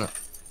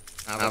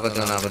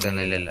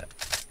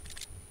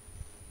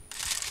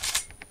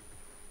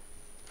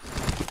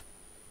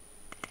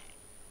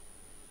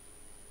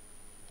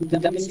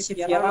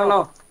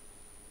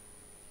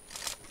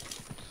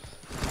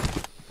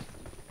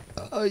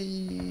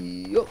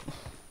 അയ്യോ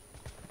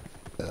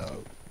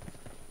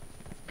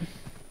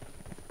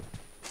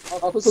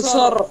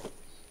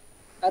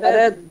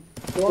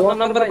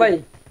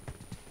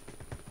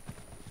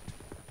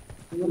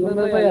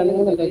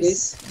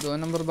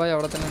നമ്പർ ബായ്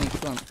അവിടെ തന്നെ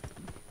നിൽക്കുവാണ്.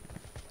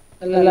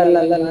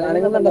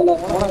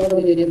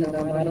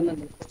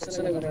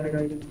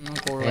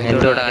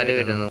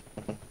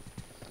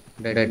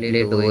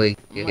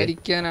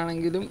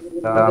 മരിക്കാനാണെങ്കിലും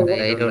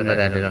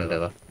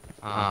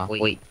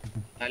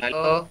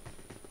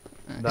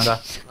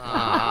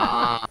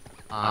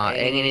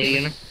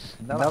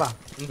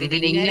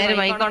ഇതിലിങ്ങനെ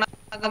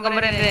മൈക്കോണൊക്കെ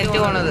നെറ്റ്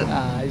പോണത്.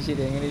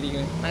 ശരി എങ്ങനെ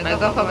ഇരിക്കും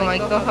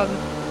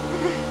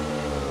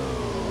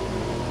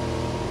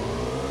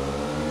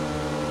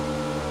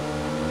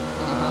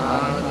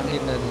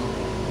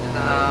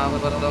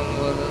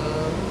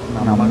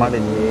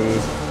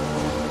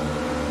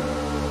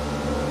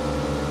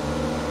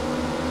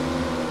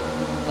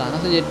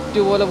താനസ് ജെറ്റ്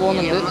പോലെ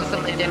പോകുന്നുണ്ട്.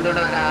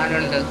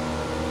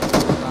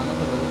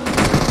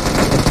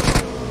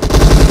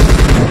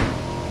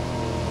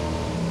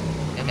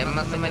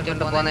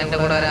 എന്റെ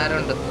കൂടെ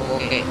ആരുണ്ട്?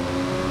 ഓക്കെ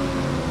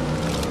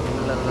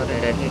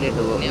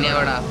ഇനി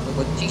എവിടാ?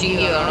 കൊച്ചിക്ക്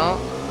വേണോ?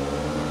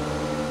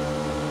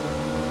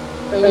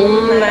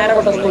 നേരെ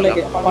പോട്ടെ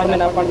സ്കൂളിലേക്ക്.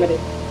 അപ്പാർട്ട്മെന്റ്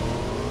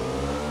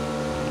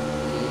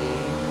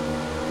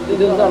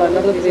ഇതെന്താണ്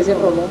എല്ലായിടത്തും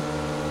സീസീറ്റർ ഉള്ളൂ?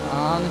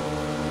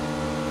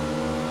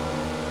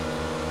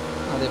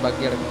 അതെ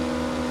ബാക്കി കിടക്കും.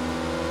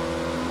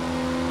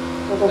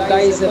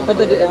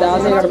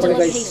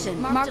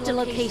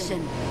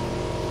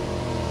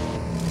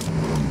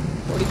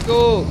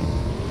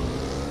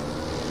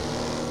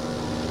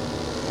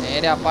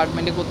 നേരെ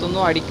അപ്പാർട്ട്മെന്റ് കുത്തുന്നു,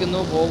 അടിക്കുന്നു,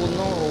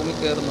 പോകുന്നു, റൂമിൽ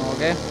കയറുന്നു.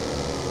 ഓക്കെ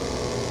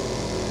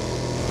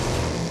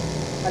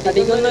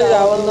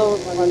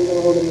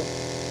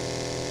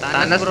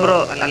ബ്രോ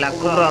അല്ല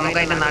ബ്രോ നമുക്ക്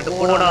അതിന്റെ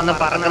നടുക്കൂടെ വന്ന്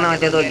പറക്കുന്ന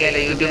മറ്റേത് നോക്കിയാലോ?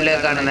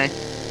 യൂട്യൂബിലേക്ക് കാണുന്നേ.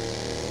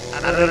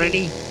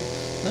 റെഡി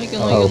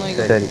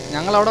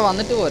ഞങ്ങൾ അവിടെ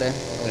വന്നിട്ട് പോരെ?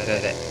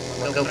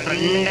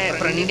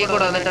 ഫ്രണ്ടിൽ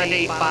കൂടെ വന്നിട്ട് അല്ലെ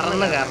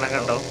പറന്ന് കയറണം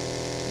കേട്ടോ.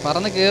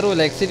 പറന്ന്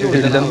കേറൂല, എക്സിറ്റ്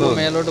കൊടുക്കണം,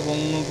 മേലോട്ട്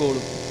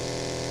പൊങ്ങോളും.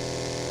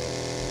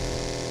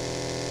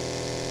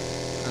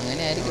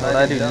 അങ്ങനെ ആയിരിക്കും.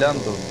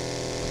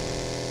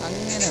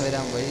 അങ്ങനെ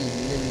വരാൻ വഴി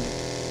ഇല്ലല്ലോ.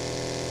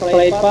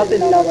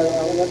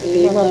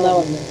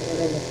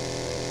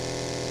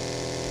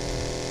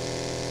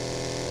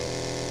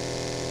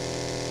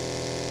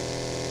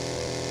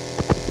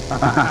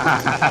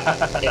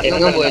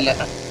 പോയില്ല.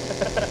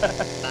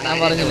 ഞാൻ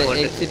പറഞ്ഞില്ലേ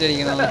എക്സിറ്റ്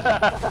അടിക്കണം.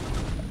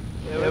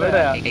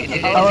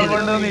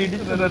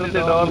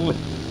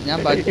 ഞാൻ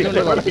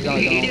ബൈക്കിലോട്ട്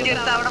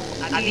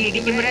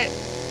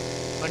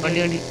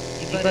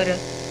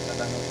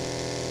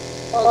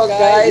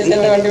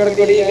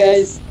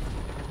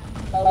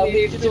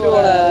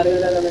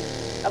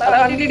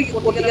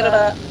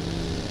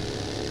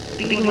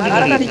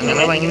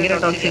ഭയങ്കര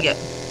ടോക്സിക്കാ.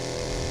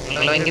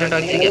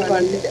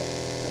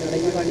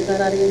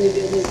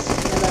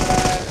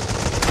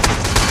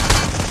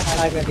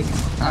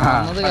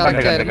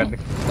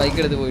 ബൈക്ക്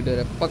എടുത്ത് പോയിട്ട്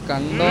വരാം. ഇപ്പൊ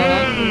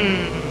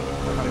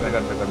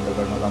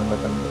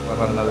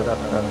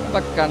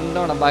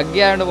കണ്ടോണം ബഗ്ഗി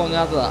ആയോണ്ട്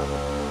പൊങ്ങാത്തതാ.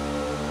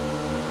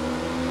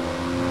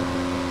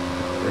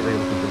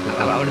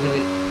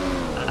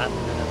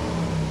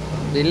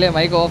 ഇല്ലേ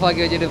മൈക്ക് ഓഫ്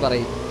ആക്കി വെച്ചിട്ട്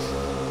പറയും.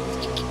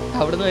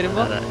 അവിടുന്ന്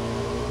വരുമ്പോ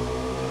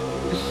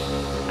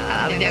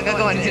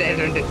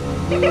മനസ്സിലായിട്ടുണ്ട്.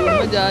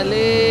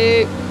 ജാലേ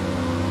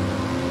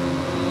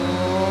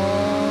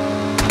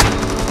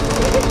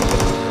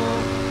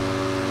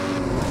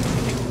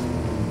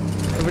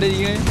എവിടെ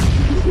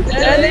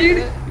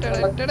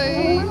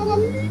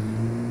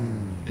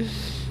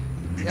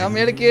ഞാൻ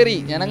മേളിൽ കേറി.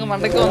 ഞാനങ്ങ്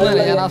മണ്ടയ്ക്ക്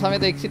വന്നല്ലേ. ഞാൻ ആ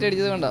സമയത്ത് എക്സിറ്റ്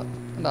അടിച്ചത് കണ്ടോ?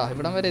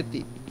 ഇവിടം വരെ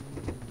എത്തി.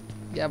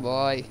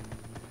 Boy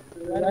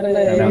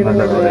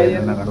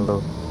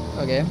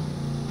okay.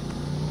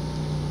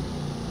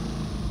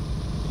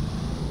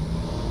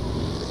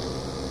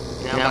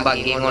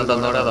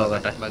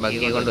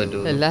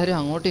 എല്ലാരും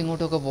അങ്ങോട്ടും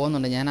ഇങ്ങോട്ടും ഒക്കെ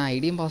പോകുന്നുണ്ട്. ഞാൻ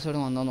ഐഡിയും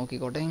പാസ്വേഡും വന്നോ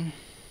നോക്കിക്കോട്ടെ.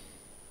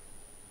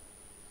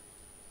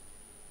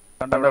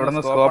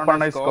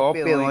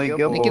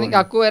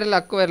 അക്കു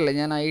വരല്ലേ.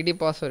 ഞാൻ ഐഡി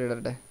പാസ്വേഡ്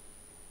ഇടട്ടെ.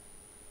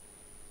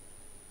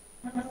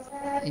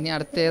 ഇനി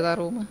അടുത്ത ഏതാ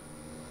റൂം?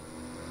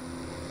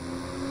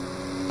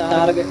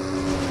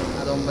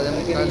 അത്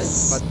 9:45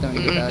 10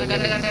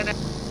 മിനിറ്റ്.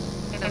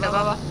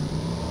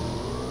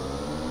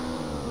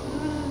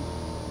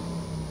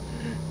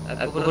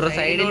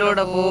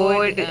 സൈഡിലൂടെ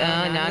പോയിട്ട്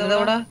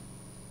ഞാനിതോടാ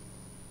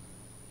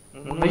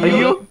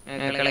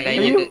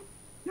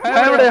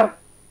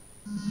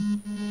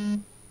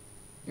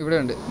ഇവിടെ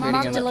ഉണ്ട്.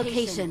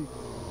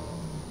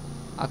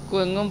 അക്കു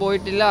എങ്ങും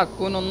പോയിട്ടില്ല.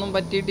 അക്കുവിനൊന്നും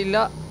പറ്റിയിട്ടില്ല.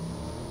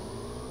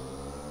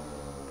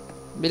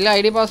 ബില്ല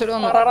ഐഡി പാസ്വേഡ്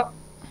വന്നു.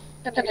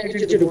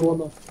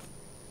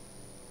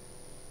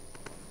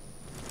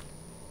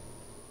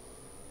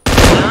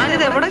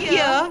 ഞാനിത്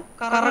എവിടേക്കാ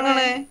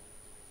കറങ്ങണേ?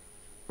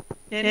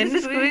 എന്റെ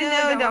സ്ക്രീൻ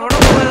അവിടെ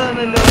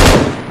പോയതാണല്ലോ.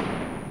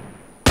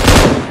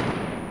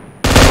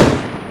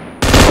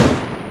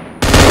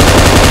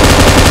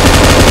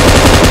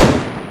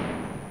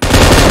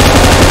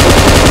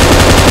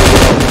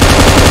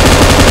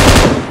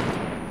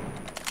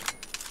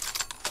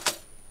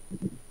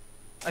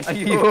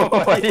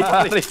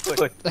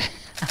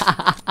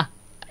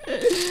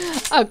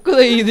 അക്കു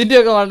ഇതിന്റെ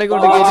ഒക്കെ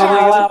മണ്ടക്കൊണ്ട്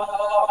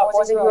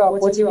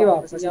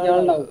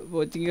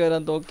കോച്ചിങ്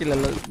വരാൻ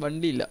തോക്കില്ലല്ലോ.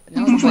 വണ്ടിയില്ല.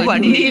 ഞാൻ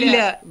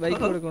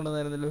ബൈക്ക് കൂടെ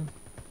കൊണ്ടുവന്നായിരുന്നല്ലോ.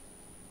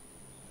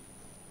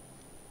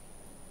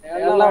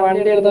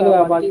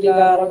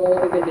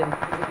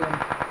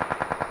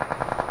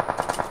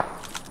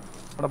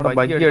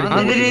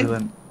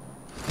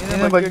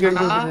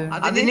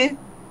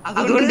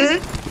 അതുകൊണ്ട്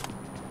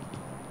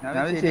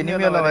ഞാൻ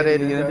സിനിമയുള്ള വരെ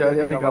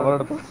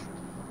കവറെടുത്തു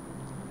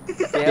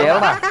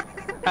കേരള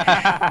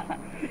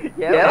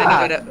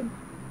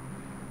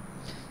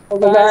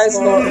Guys,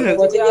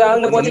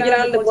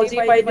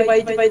 fight,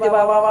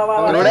 വാ.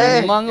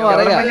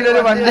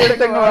 ഒരു വണ്ടി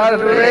എടുത്തങ്ങ് വാ.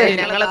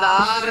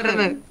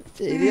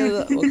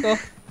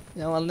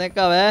 ഞാൻ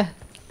വന്നേക്കാവേ.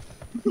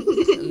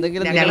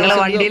 എന്തെങ്കിലും ഞങ്ങള്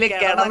വണ്ടിയില്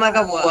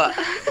കിടന്നൊക്കെ പോവാ.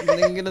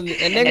 എന്തെങ്കിലും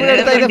എന്നെ കൂടെ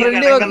എടുത്ത് അതിന്റെ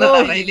ഫ്രണ്ട് വെക്കോ.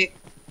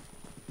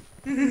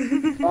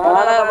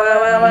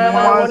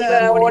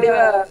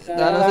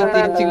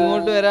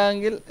 തിരിച്ചിങ്ങോട്ട്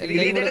വരാമെങ്കിൽ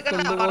എനിക്ക്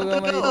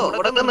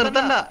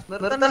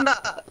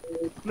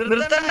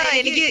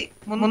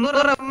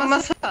 300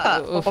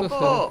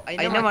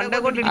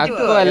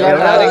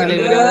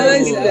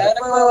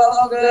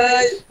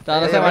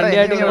 താനസ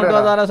വണ്ടിയായിട്ട് ഇങ്ങോട്ട്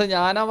പോവാ. താനസ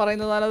ഞാനാ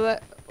പറയുന്നത്. താനസ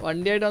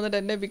വണ്ടിയായിട്ട് വന്നിട്ട്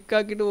എന്നെ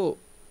പിക്കാക്കിട്ട് പോവും.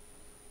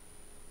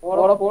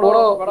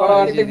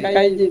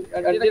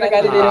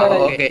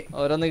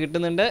 ഓരോന്ന്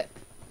കിട്ടുന്നുണ്ട്.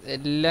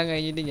 എല്ലാം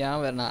കഴിഞ്ഞിട്ട് ഞാൻ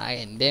വരണം.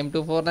 എന്റെ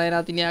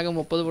M249 ഇനി ആകെ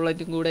 30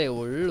 ബുള്ളറ്റും കൂടെ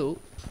ഉള്ളൂ.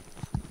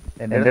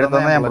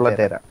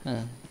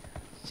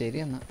 ശരി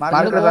എന്നാ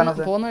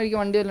പോകുന്ന വഴിക്ക്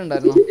വണ്ടി വല്ലതും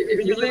ഉണ്ടായിരുന്നോ?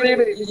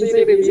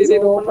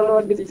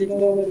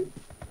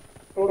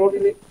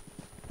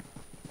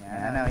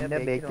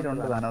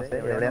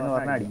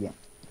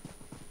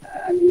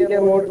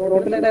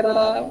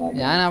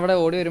 ഞാൻ അവിടെ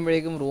ഓടി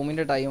വരുമ്പോഴേക്കും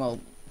റൂമിന്റെ ടൈം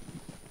ആവും.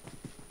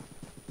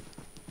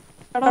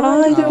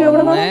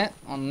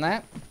 1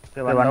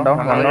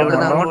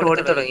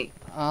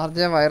 RJ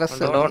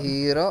virus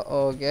hero.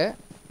 Okay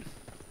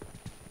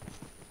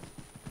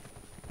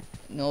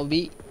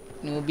Noby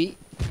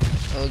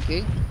okay.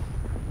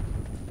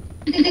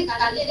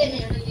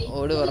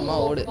 ഓട് വർമ്മ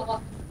ഓട്.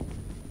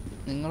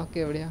 നിങ്ങളൊക്കെ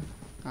എവിടെയാ?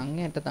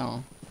 അങ്ങേറ്റത്താണോ?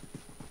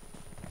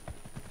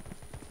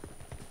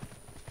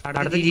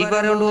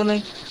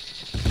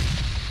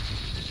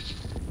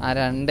 ആ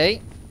 2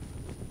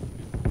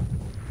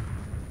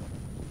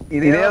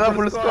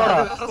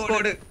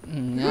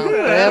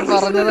 ഞാൻ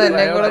പറഞ്ഞത്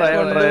എന്നെ കൂടെ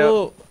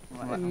കൊണ്ടുപോകും.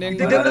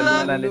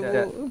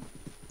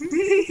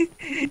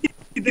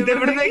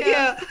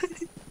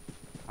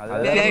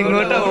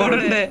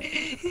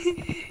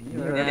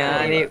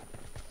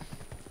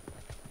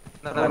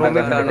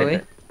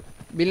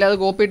 ബില്ല് അത്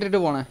കോപ്പി ഇട്ടിട്ട്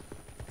പോണേ.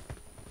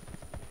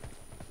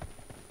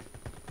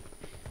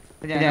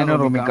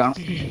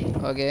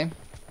 ഓക്കെ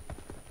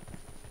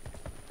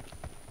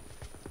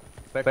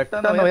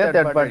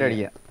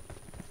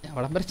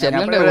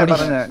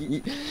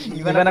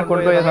ഇവനെ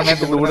കൊണ്ടുപോയ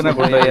സമയത്ത് കൂടുതനെ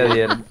കൊണ്ടുപോയാൽ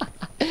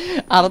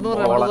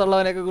 600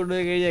 ഉള്ളവനൊക്കെ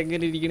കൊണ്ടുപോയി കഴിഞ്ഞാൽ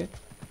എങ്ങനെ ഇരിക്കണേ?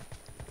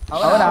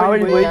 അവൻ ആ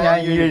വഴി പോയി, ഞാൻ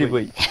ഈ വഴി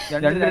പോയി.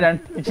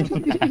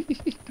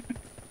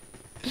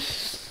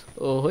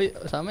 ഓഹോ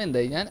സമയം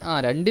എന്തായി? ഞാൻ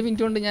 2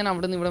 മിനിറ്റ് കൊണ്ട് ഞാൻ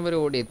അവിടെ നിന്ന് ഇവിടം വരെ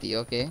ഓടിയെത്തി.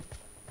 ഓക്കെ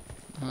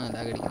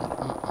അതാ കടിക്കുന്നത്.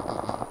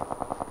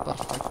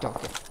 പെർഫെക്റ്റ്.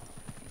 ഓക്കെ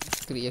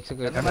 3x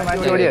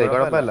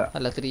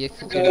അല്ല 3x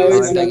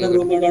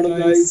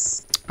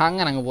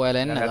അങ്ങനെ അങ്ങ് പോയാലോ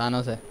എന്നെ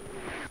താനോസേ?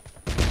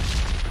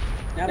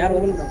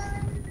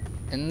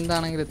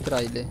 എന്താണെങ്കിലും ഇത്ര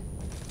ആയില്ലേ?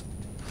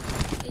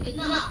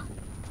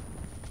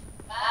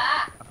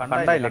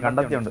 കണ്ടായില്ലേ?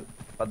 കണ്ടെത്തിയുണ്ട്.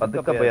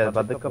 പതുക്കെ പോയാൽ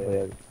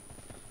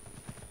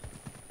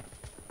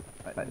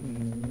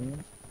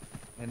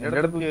എന്റെ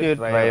അടുത്ത്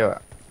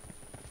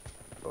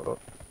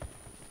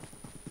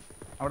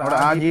അവിടെ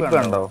ആ ജീപ്പ്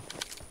കണ്ടോ?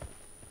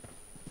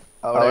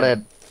 അവിടെ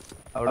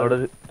ഒരു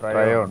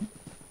ട്രയോ ഉണ്ട്.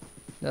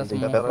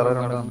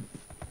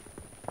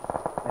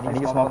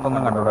 എനിക്ക്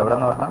സ്മോക്കൊന്നും കണ്ടോ? എവിടെ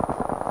നിന്ന് പറഞ്ഞാ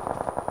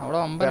അവിടെ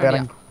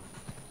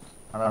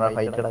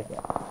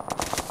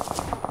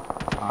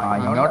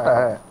ഇങ്ങോട്ടാ.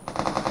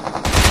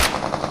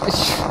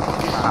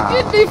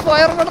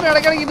 ഫയർ ബട്ടൺ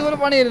ഇടയ്ക്കിടയ്ക്ക് ഇതുപോലെ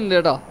പണി വരുന്നുണ്ട്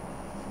കേട്ടോ.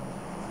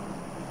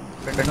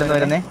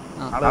 വരുന്നേ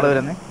ആള്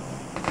വരുന്നേ.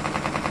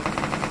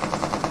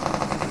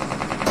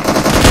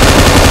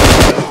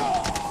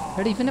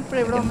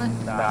 ഇവനെപ്പോഴും എവിടെ വന്നേ?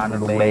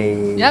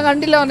 ഞാൻ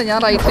കണ്ടില്ല അവനെ. ഞാൻ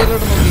റൈറ്റ്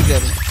സൈഡിലോട്ട്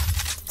നോക്കിയിട്ടായിരുന്നു.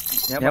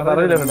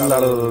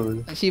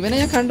 ശിവനെ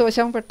ഞാൻ കണ്ടു.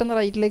 പക്ഷെ അവൻ പെട്ടെന്ന്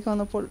റൈറ്റിലേക്ക്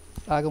വന്നപ്പോൾ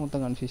ആകെ മൊത്തം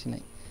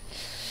കൺഫ്യൂഷനായി.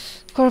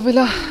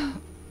 കുഴപ്പമില്ല.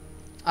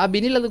 ആ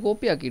ബിനിൽ അത്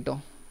കോപ്പി ആക്കിട്ടോ.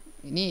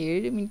 ഇനി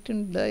 7 മിനിറ്റ്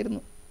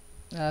ഉണ്ടായിരുന്നു.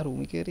 ആ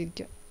റൂമിൽ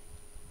കയറിയിരിക്കാം.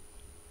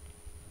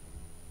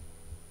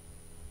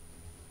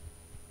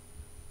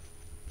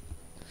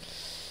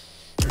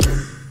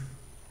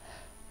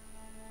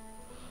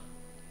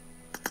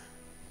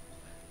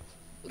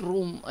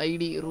 Room I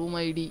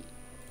D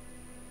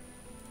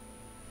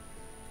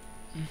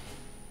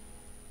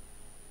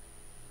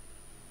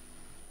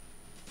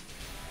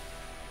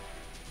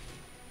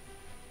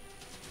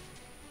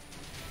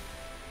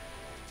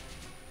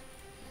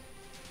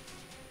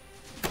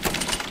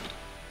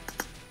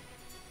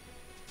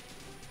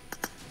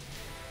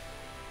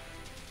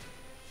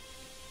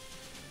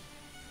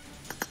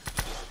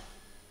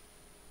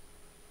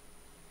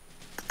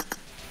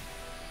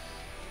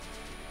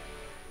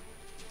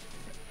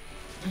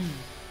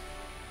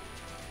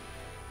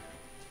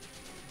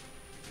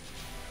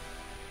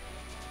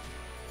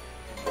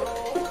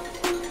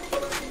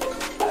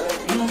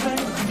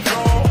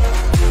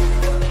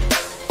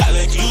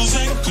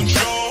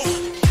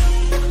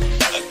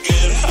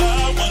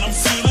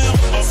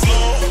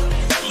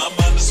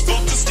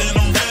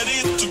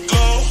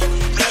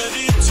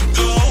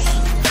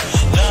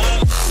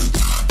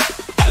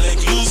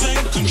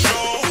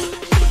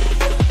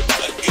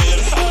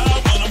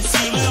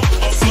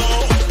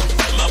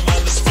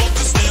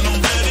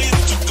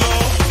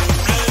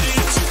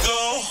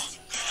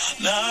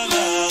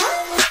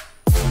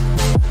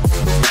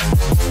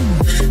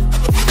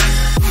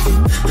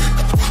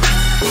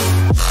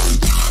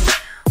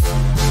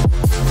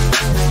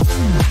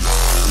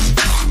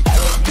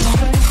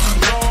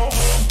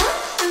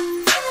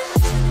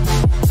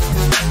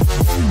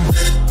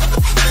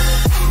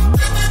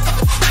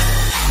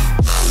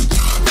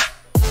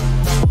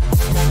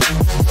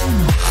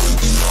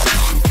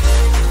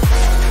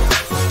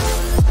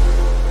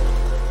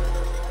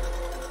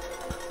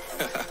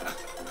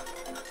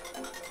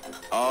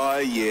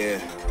Oh yeah.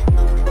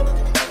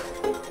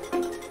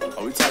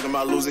 Are we talking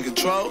about losing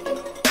control?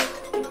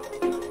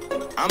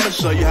 I'm gonna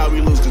show you how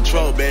we lose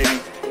control, baby.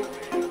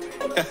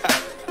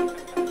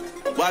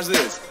 Watch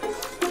this.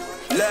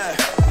 Look,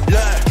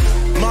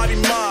 Marty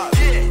Mark.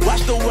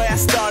 Watch the way I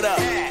start up.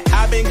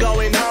 I've been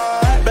going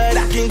hard, but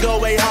I can go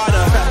way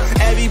harder.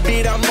 Every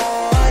beat I'm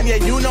on, yeah,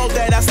 you know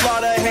that I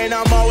slaughter. And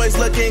I'm always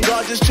looking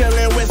gorgeous,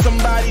 chilling with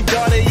somebody's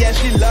daughter. Yeah,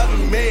 she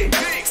loving me.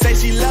 Say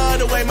she love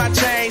the way my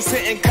chain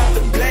sit and cut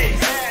the blade.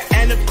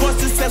 And of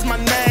course it says my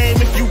name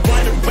if you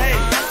run away.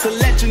 To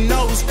let you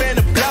know who's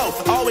finna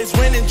blow. Always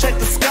win and check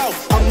the scope.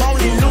 I'm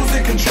only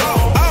losing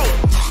control. Oh,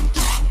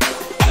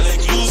 I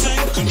like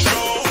losing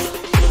control.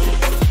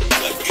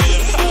 I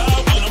get high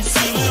when I'm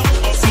feeling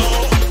my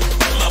flow.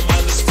 My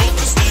mind is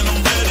focused and I'm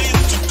ready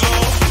to go.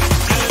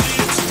 Ready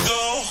to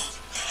go.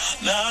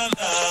 Nah,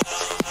 nah.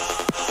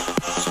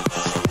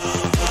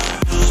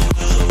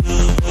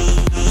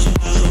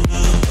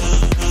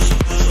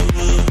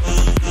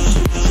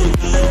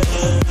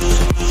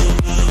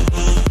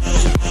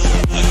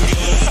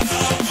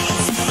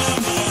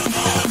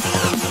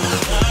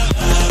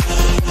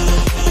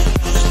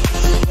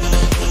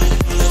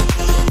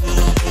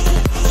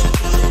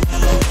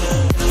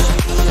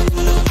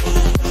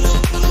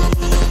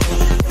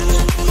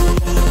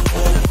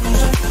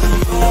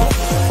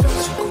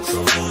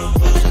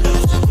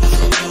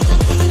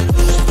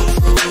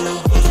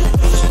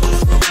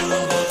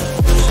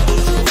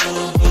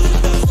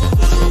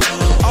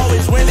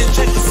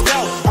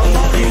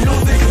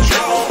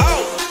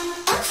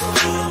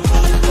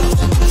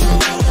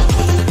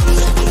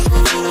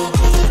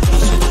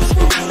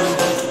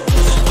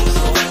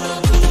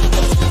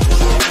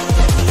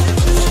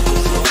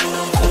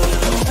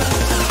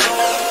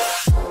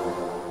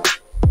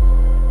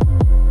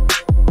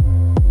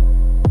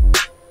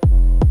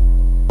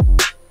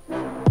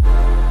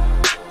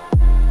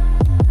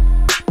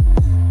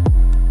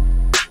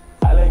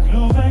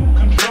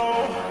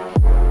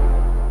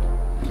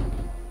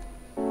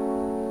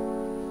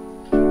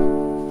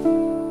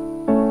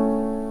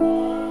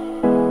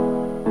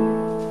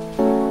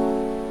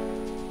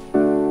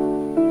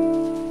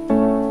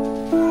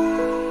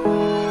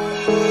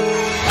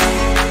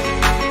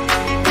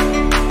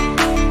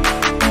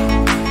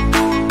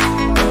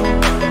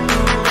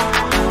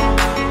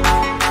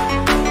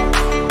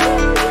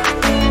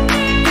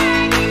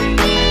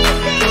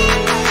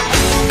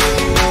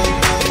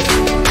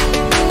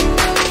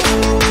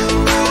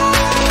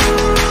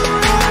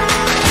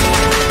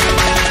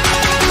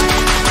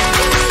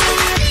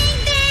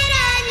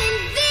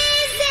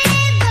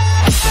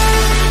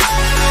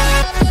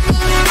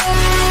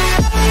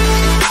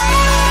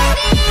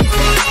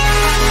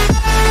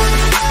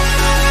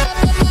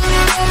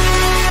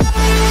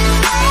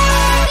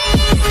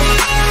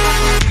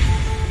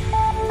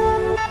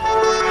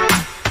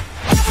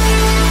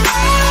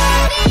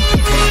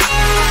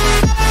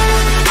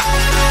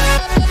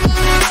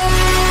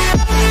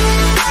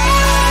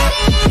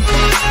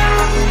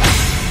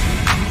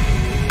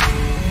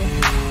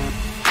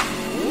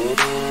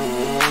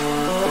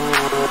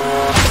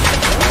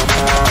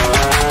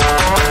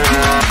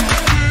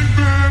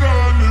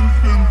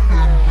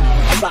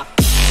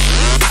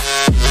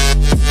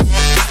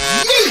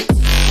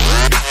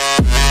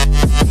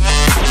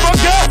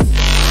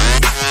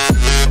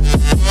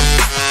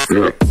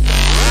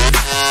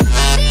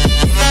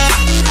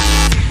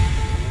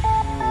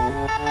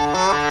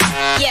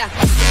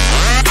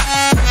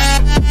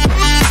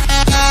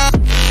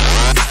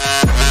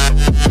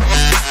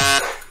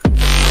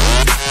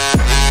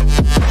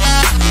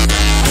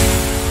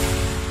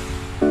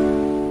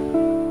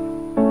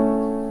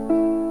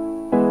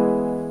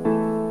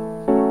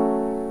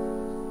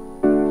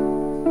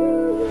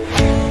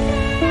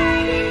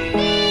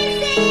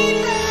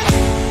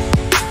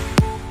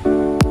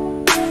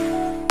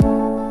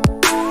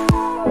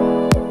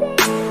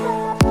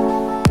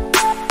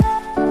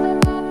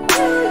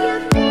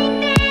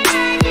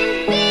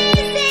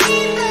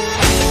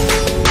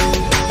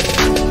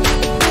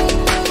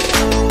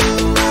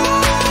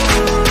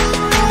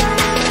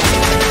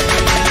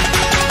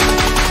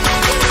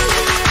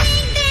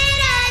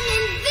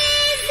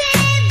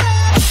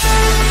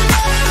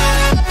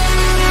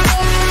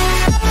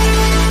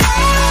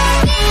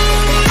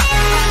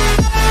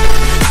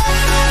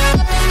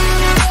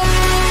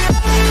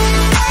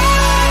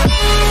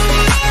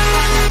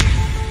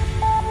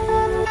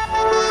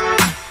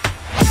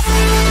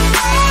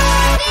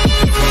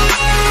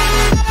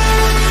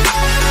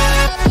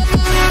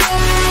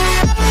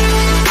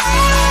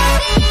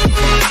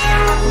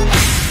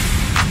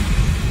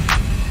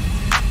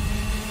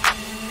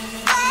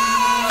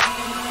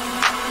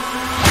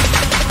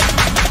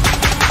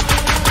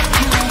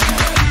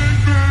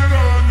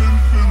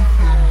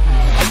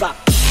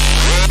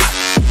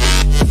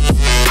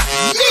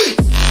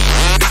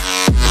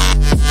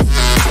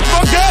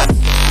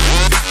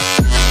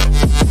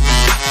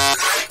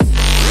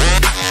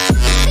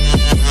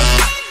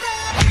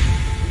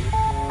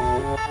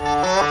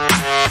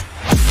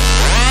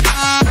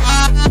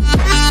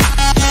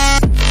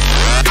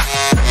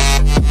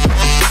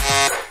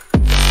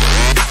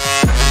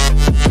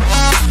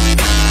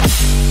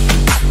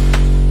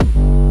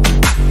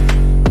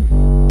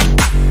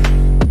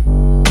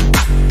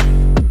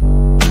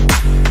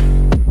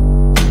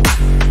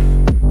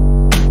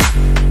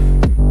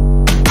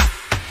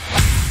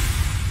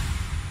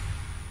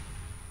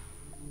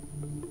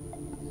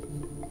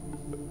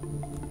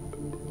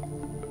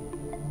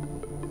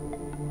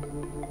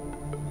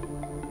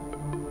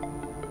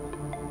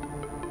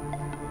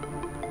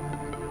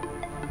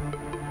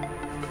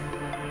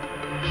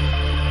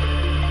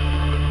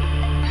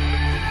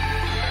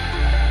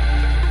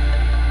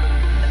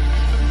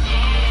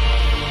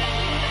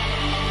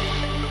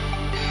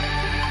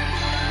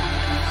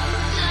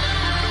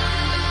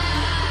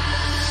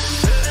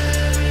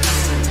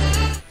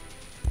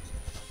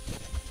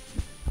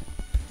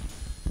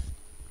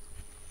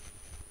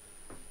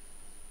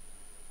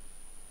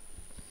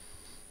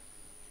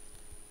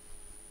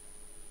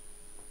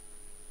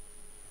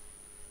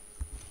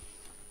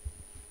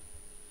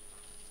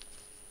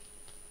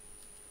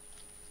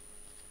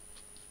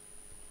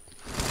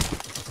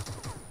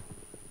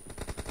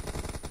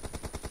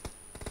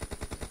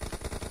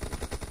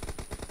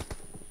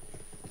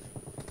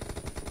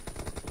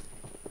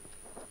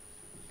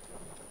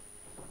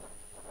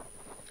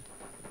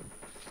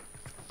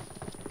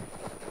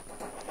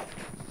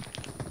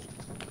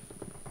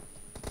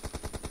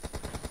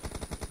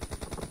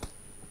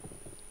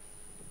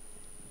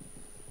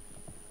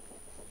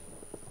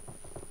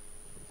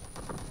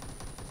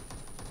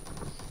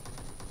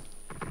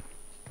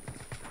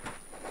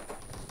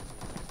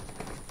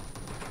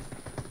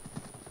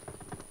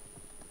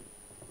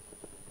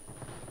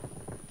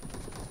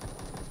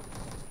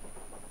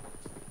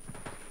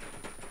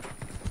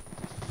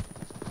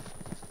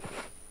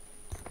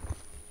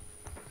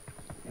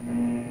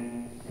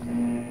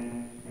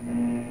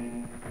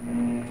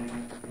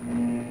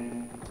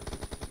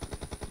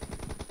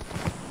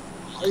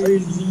 ചിന്ന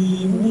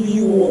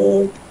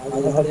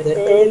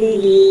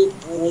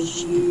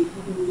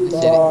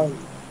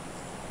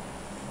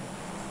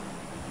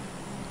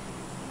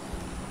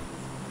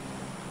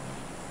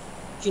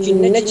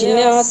ചിന്ന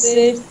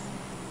ആസിഫ്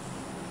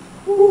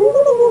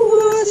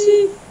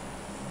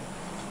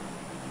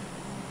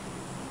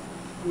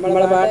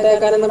നമ്മളെ പാട്ട്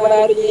കേൾക്കാനൊന്നും ഇവിടെ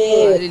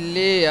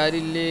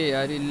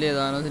ആരില്ലേ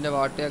ദാനോസിന്റെ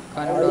പാട്ട്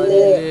കേൾക്കാൻ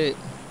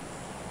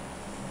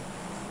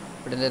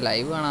ഇവിടെ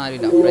live കാണാൻ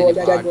ആരില്ല.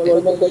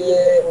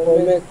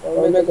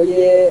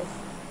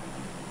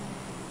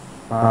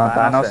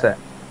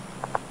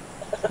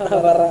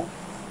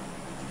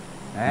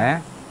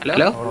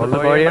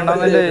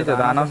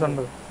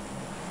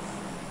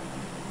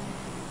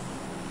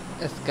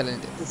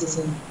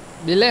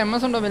 ബില്ലെ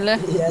MS ഉണ്ടോ ബില്ലെ?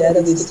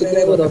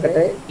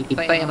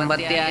 ഇപ്പൊ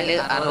 84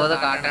 60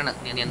 കാട്ടാണ്.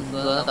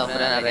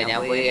 ഞാൻ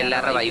പോയി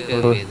എല്ലാവരുടെ വൈഫ്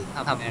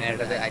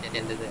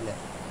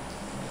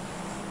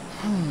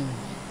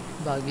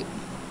ഭാഗ്യം.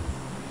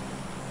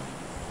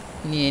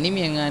 ഇനി എനിമി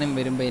എങ്ങാനും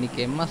വരുമ്പോ എനിക്ക്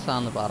MS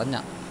ആന്ന് പറഞ്ഞ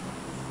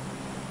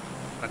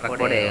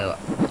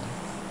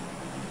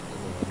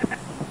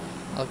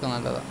അതൊക്കെ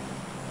നല്ലതാ.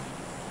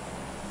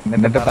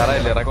 എന്നിട്ട്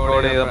പറയില്ലേ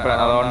റെക്കോർഡ് ചെയ്തപ്പോ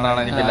അതുകൊണ്ടാണ്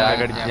എനിക്ക്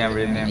ലാഗ് അടിച്ച് ഞാൻ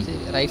വീഴുന്നത്.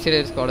 റൈറ്റ്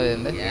സൈഡ് സ്കോഡ്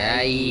ചെയ്തിട്ടുണ്ട്.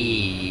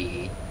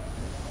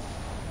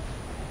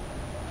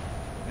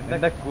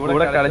 നിന്റെ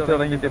കൂടെ കളിച്ചു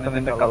തുടങ്ങിയിട്ട് ഇപ്പൊ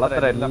നിന്റെ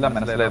കള്ളത്തരം എല്ലാം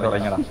മനസ്സിലായി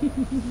തുടങ്ങിയതാ.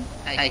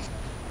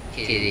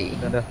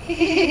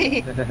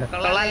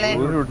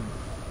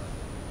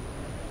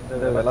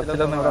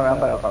 വെള്ളത്തിലൊന്നും ഇവിടെ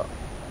വേണ്ട കേട്ടോ.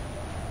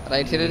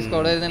 റൈറ്റ് സൈഡിൽ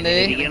സ്കോഡ് ചെയ്തിട്ടുണ്ട്.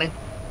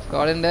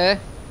 സ്കോഡിന്റെ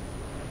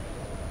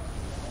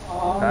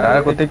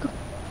കുത്തിക്കും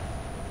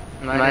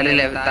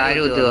താഴെ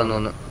കുത്തി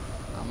വന്നു.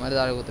 അമ്മര്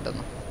താഴെ കുത്തിട്ടു.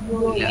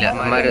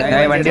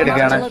 വണ്ടി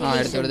എടുക്കാണ്.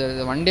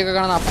 വണ്ടിയൊക്കെ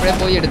കാണാൻ അപ്പഴേ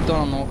പോയി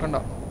എടുത്തോണം, നോക്കണ്ട.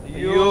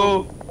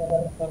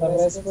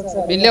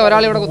 പിന്നെ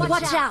ഒരാളിവിടെ കുത്തി.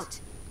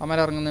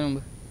 അമ്മര് ഇറങ്ങുന്നതിന്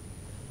മുമ്പ്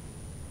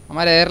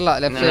അമ്മര് എയറില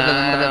ലെഫ്റ്റ് സൈഡിൽ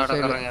നമ്മുടെ ലെഫ്റ്റ്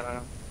സൈഡിൽ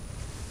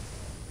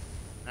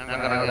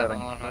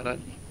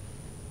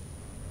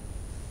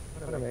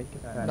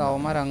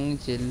അവന്മാർ അങ്ങ്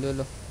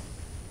ചെല്ലുമല്ലോ.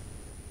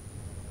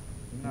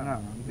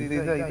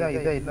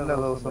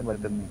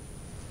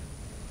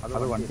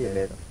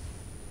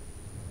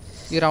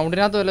 ഈ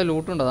റൗണ്ടിനകത്ത് വല്ല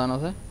ലൂട്ടുണ്ടോ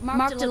താനോസെ?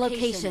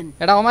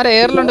 എടാ അവന്മാരെ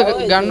എയറിലുണ്ട്.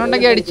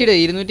 ഗണ്ണുണ്ടെങ്കിൽ അടിച്ചിടേ.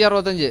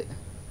 265.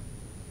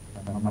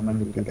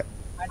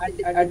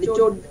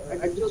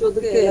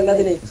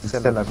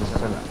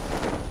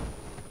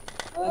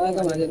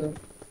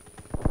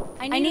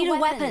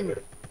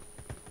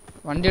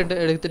 വണ്ടി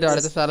എടുത്തിട്ട്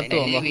അടുത്ത സ്ഥലത്ത്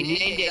പോകുമ്പോ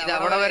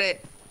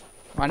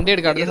വണ്ടി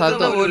എടുക്ക. അടുത്ത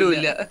സ്ഥലത്ത്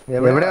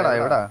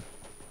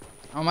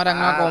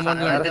അവന്മാരങ്ങ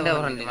കോമ്പൗണ്ടിലുണ്ട്.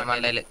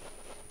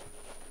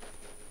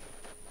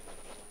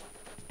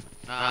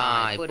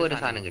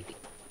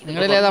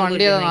 നിങ്ങളിലേതാ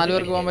വണ്ടി? ഏതാ 4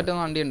 പേർക്ക് പോകാൻ പറ്റുന്ന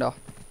വണ്ടി ഉണ്ടോ?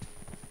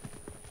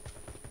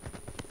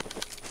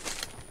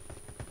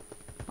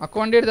 അക്കു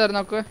വണ്ടി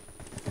എടുത്തായിരുന്നു. അക്കു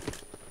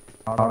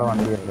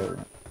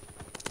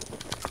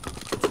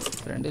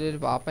ഫ്രണ്ടിലൊരു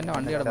പാപ്പന്റെ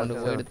വണ്ടി കിടപ്പുണ്ട്,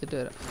 പോയി എടുത്തിട്ട്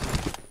വരാം.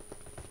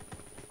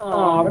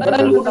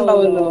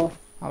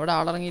 അവിടെ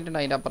ആളിറങ്ങിയിട്ടുണ്ട്.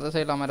 അതിന്റെ അപ്പുറത്തെ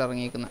സൈഡിൽ അമ്മ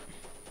ഇറങ്ങിയിരിക്കുന്നത്.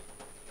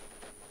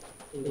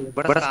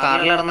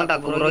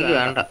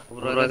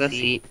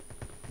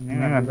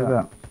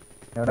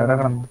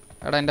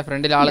 എടാ എന്റെ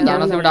ഫ്രണ്ടിൽ ആള്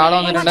താമസം. ഇവിടെ ആള്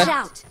വന്നിട്ടുണ്ട്.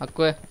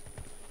 അക്കുവേ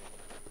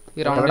ഈ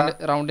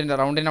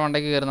റൗണ്ടിന്റെ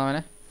മണ്ടയ്ക്ക്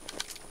കയറുന്നവനെ.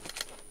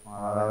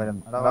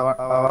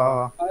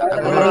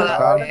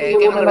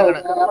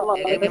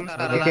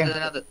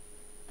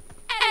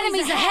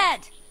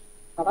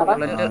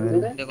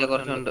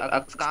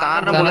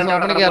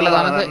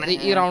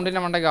 ഈ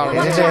റൗണ്ടിന്റെ മണ്ടയ്ക്ക് ആള്.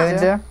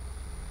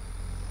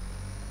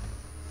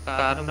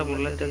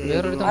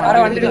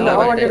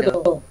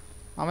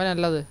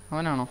 അവനല്ലത്.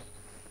 അവനാണോ?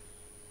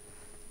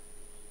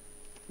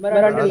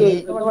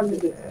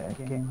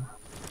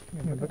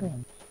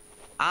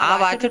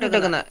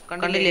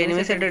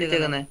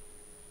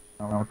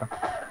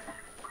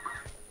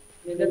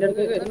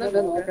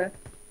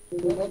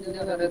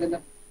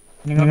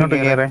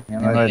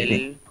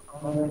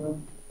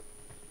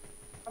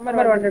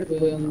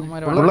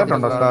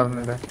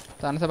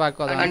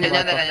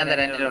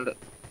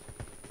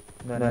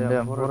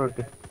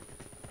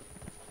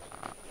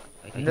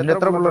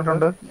 എത്ര ബുള്ളറ്റ്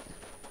ഉണ്ട്?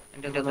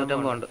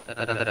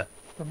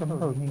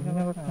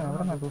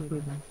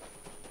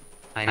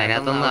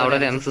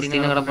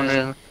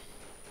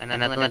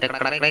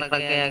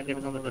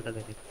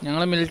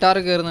 ഞങ്ങള് മിലിറ്റാർ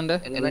കേറുന്നുണ്ട്.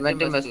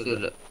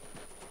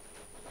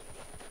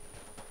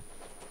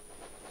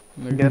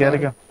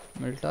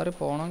 മിലിറ്റാർ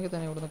പോണമെങ്കിൽ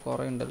തന്നെ ഇവിടുന്ന്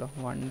കൊറേ ഉണ്ടല്ലോ.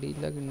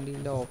 വണ്ടിയില്ല,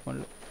 കിണ്ടിയില്ല,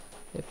 ഓപ്പണില്.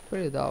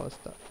 എപ്പോഴും ഇതാ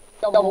അവസ്ഥ.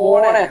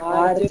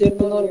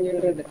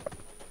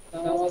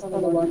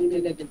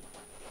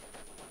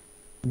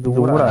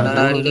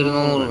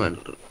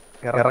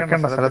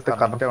 ഇറക്കേണ്ട സ്ഥലത്ത്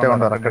കറക്റ്റ്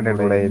കൊണ്ട്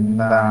ഇറക്കേണ്ടില്ല.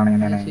 എന്താണ്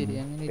ഇങ്ങനെ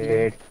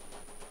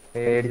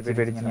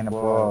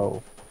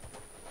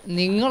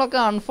നിങ്ങളൊക്കെ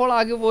അൺഫോളോ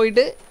ആക്കി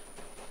പോയിട്ട്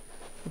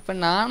ഇപ്പൊ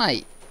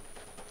നാണായി.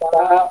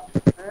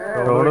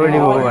 റോഡ് വഴി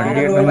പോകും. വണ്ടി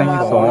കിട്ടണമെങ്കിൽ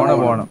സോണ്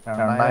പോണം.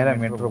 2000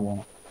 മീറ്റർ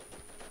പോണം.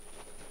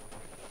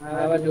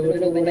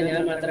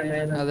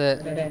 അതെ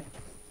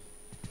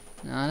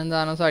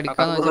ഞാനെന്താണോ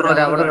അടിക്കാന്ന്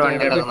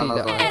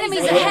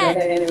Enemies ahead.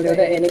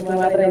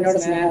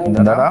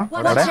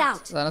 Watch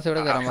out.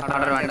 ഇവിടെ കയറാൻ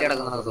വണ്ടി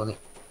കിടക്കുന്നത് തോന്നി.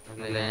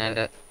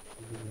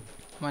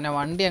 മോനെ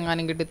വണ്ടി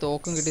എങ്ങാനും കിട്ടി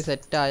തോക്കും കിട്ടി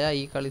സെറ്റായ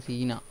ഈ കളി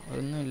സീന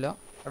ഒന്നുമില്ല.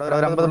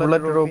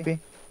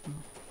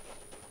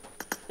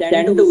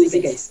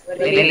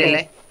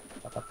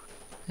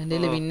 എൻ്റെ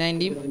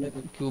വിൻ90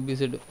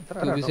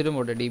 ക്യൂബിസിഡും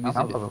പോട്ടെ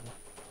DBസിഡ് 70.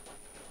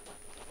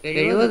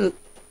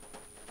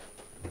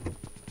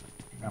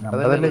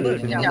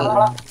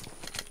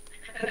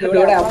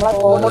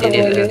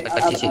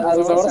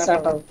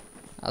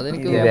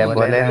 അതെനിക്ക്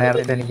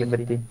നേരത്തെ എനിക്ക്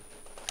പറ്റി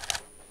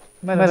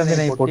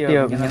പൊട്ടിയ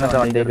ഇങ്ങനത്തെ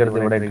വണ്ടിയൊക്കെ എടുത്ത്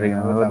ഇവിടെ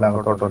ഇട്ടിരിക്കുന്നത്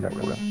ഫോട്ടോ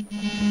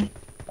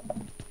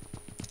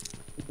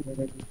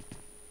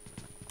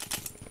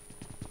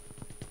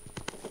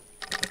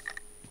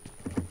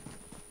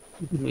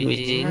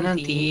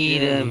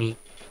തീരമി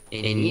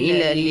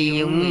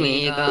എന്നിലലിയും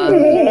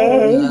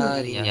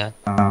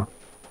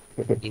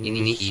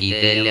ഇനി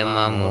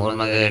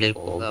ശീതലമോർമകളിൽ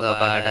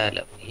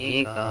പോകപാടലം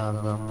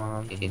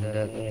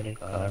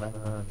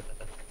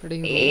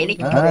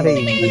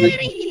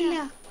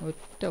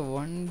ഒറ്റ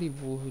വണ്ടി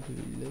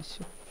പോലില്ല.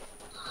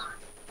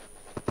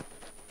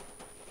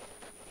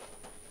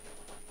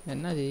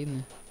 എന്നാ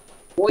ചെയ്യുന്നേ?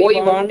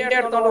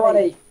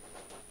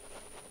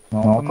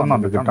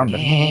 നോക്കുന്നുണ്ട് കിട്ടണ്ടേ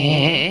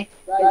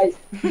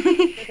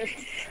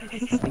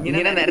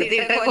ഇങ്ങനെ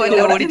നിരത്തിയിട്ട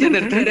ഓടിച്ചു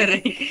നിർത്തുന്നവരെ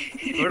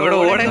ഇവിടെ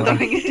ഓടാൻ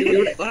തുടങ്ങി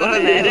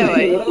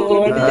നേരമായി.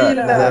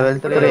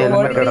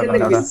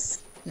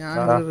 ഞാൻ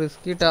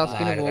റിസ്കി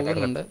ടാസ്കിന്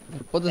പോകുന്നുണ്ട്.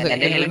 30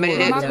 സെക്കൻഡ്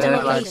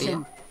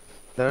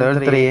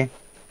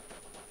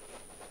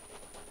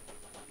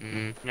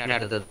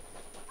അടുത്തത്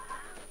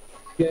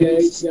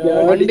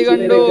വണ്ടി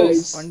കണ്ടു.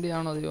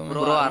 വണ്ടിയാണോ?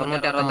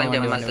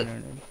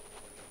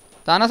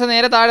 താനോസ്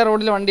നേരെ താഴെ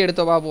റോഡിൽ വണ്ടി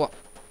എടുത്തോ ബാബുവാ.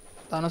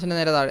 താനോസിന്റെ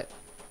നേരെ താഴെ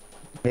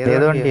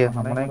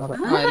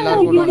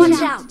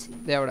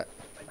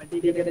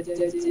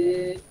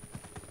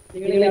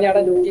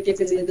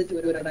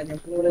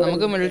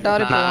നമുക്ക്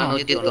മിലിറ്റാറി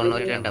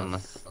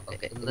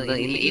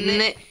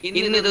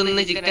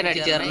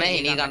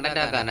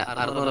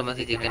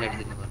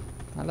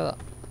നല്ലതാ.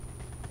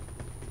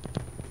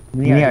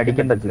 നീ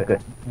അടിക്കണ്ട ചിക്കൻ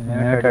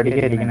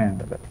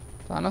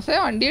താനോസേ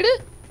വണ്ടിയിട്.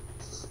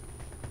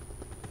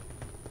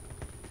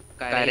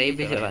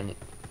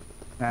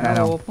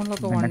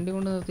 ഓപ്പണിലൊക്കെ വണ്ടി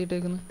കൊണ്ട്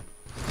നിർത്തിയിട്ടേക്കുന്നു.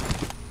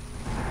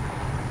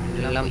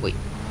 പോയി.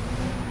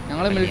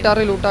 ഞങ്ങള്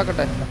മിലിറ്റാറി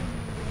ലൂട്ടാക്കട്ടെ.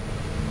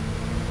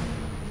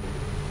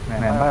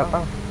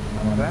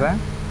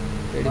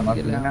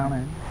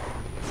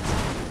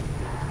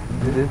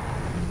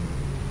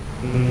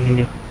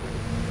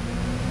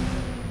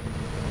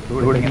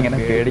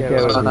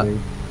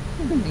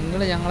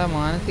 നിങ്ങള് ഞങ്ങളെ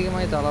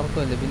മാനസികമായി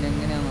തളർത്തുമല്ലേ, പിന്നെ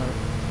എങ്ങനെയാന്ന്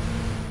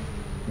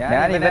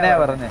ഞാൻ ഇവനെയാ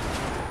പറഞ്ഞേ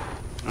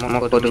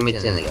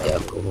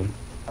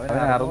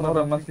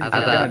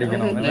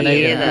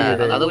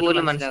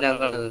അതുപോലും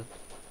മനസ്സിലാക്കുന്നത്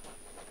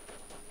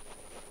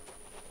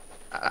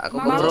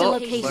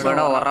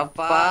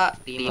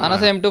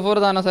M24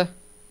 താനസേ.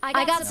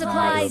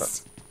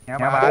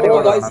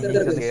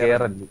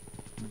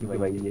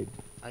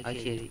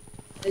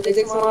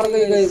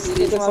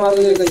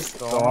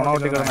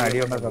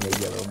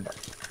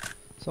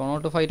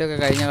 സോണോട്ട് ഫൈറ്റ് ഒക്കെ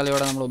കഴിഞ്ഞ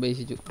കളിയോടെ നമ്മൾ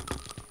ഉപേക്ഷിച്ചു.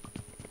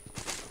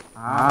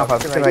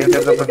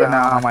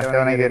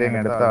 മറ്റവനെ കയറി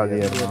എടുത്താൽ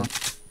മതിയായിരുന്നു.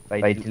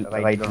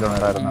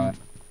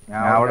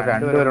 ഞാൻ അവിടെ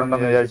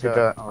രണ്ടുപേരുണ്ടെന്ന്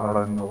വിചാരിച്ചിട്ട്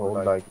അവിടെ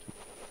ഹോൾഡാക്കി.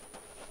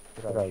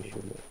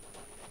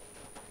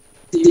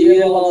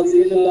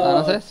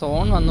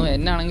 സോൺ വന്നു.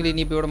 എന്നാണെങ്കിൽ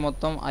ഇനിയിപ്പോ ഇവിടെ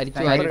മൊത്തം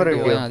അരിച്ചു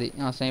പോയാൽ മതി.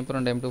 സ്നൈപ്പർ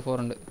ഉണ്ട്, M24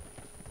 ഉണ്ട്.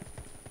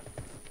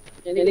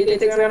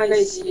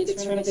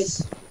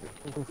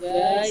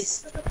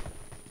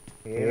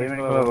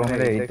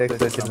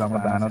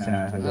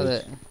 അതെ,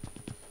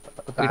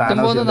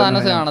 കിട്ടുമ്പോന്നും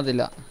താനോസ്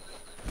കാണത്തില്ല.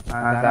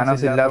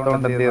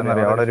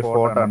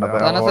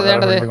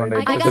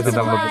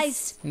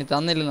 ഇനി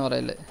തന്നില്ലെന്ന്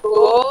പറയല്ലേ.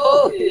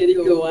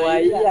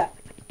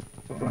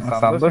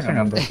 സന്തോഷം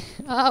കണ്ടു.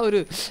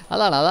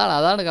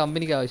 അതാണ്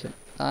കമ്പനിക്ക് ആവശ്യം.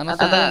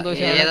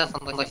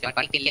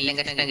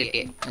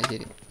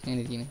 ശരി,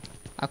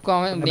 അക്കു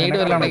അവൻ നീട്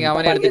വല്ല ഉണ്ടെങ്കിൽ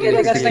അവനെ എടുത്തിട്ട്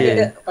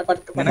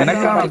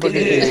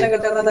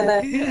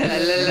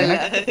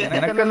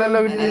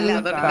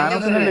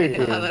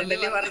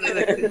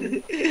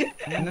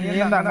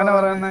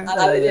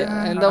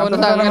എന്താ പോലെ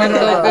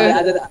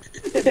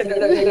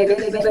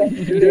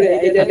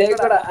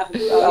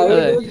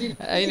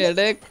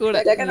അതിനിടെ കൂടെ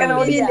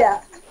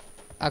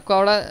അക്കു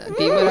അവിടെ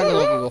ടീം വരാണ്ട്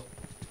നോക്കിക്കോ.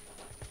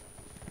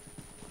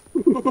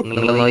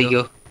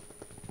 നോക്കിക്കോ,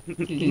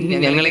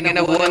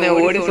 ഞങ്ങളിങ്ങനെ പോകുന്ന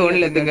ഓടി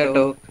സോണിലെത്തും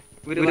കേട്ടോ.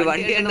 ഒരു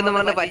വണ്ടി കണ്ടെന്ന്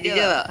പറഞ്ഞ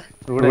പറ്റിച്ചതാ.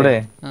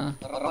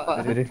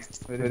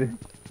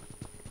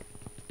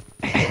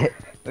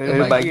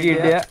 ബൈക്ക്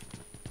കിട്ടിയ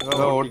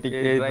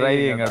ഡ്രൈവ്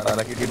ചെയ്യും കേട്ടോ.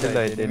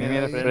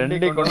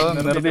 ഫ്രണ്ടിൽ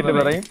കൊണ്ടുവന്ന് നിർത്തിയിട്ട്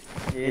പറയും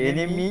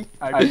എനിമി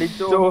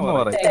അടിച്ചോന്ന്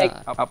പറയും.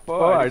 അപ്പൊ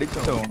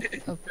അടിച്ചോ.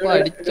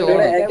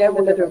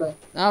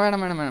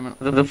 വേണം.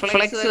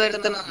 റിഫ്ലെക്സ്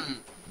വരുത്തണം.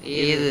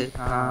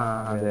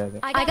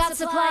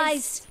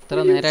 ഇത്ര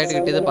നേരമായിട്ട്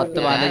കിട്ടിയത് 10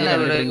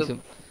 ബാൻഡേജും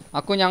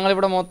അക്കു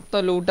ഞങ്ങളിവിടെ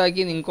മൊത്തം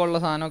ലൂട്ടാക്കി നിങ്ങൾക്കുള്ള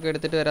സാധനമൊക്കെ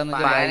എടുത്തിട്ട് വരാന്ന്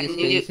വെച്ചാൽ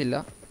സ്പേസ് ഇല്ല.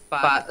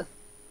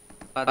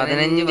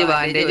 15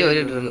 ബാൻഡേജ്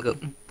ഒരു ഡ്രിങ്ക്.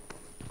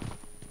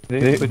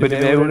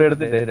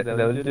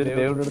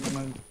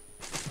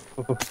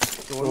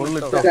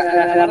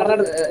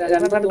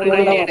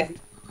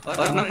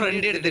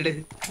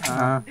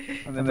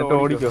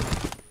 ഓടിക്കോ.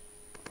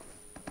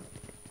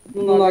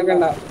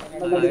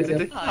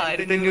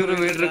 1500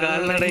 മീറ്റർ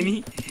കാൽനടനി.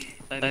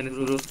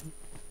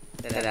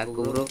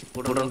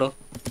 കൂടണ്ടോ?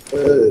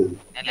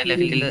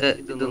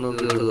 ഇത്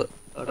നോക്കി ഓടുക.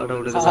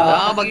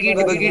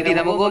 ബഗ്ഗിട്ടി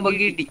നമുക്കോ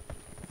ബഗ്ഗിട്ടി.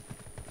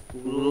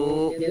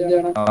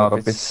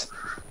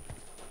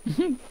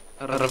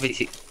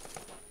 ഉറപ്പിച്ച്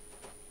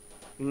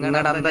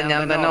നിങ്ങളുടെ അന്ത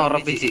ഞാൻ തന്നെ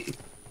ഉറപ്പിച്ച്.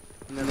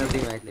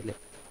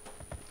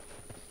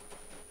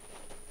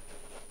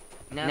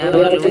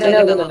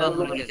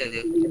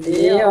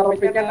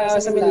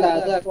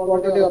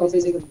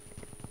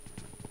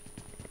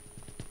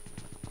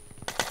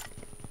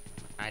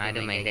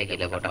 ആരും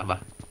മൈൻഡാക്കില്ല പോട്ടാ.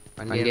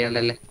 വണ്ടി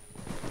ഉണ്ടല്ലേ.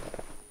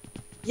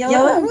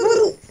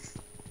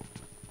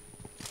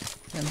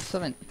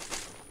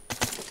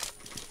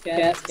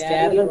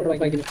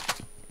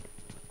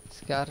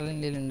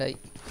 സ്കാർലൻഡിലുണ്ടായി.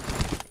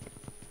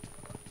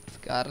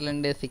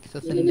 സ്കാർലൻഡ്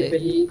 6ന്റെ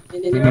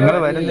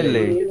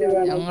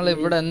ഞങ്ങൾ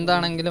ഇവിടെ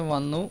എന്താണെങ്കിലും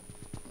വന്നു.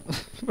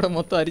 ഇവിടെ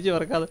മൊത്തം അരിച്ചു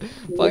പറക്കാതെ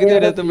പകുതി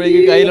വരെ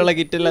എത്തുമ്പോഴേക്കും കയ്യിലുള്ള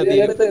കിറ്റെല്ലാം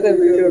തീരും.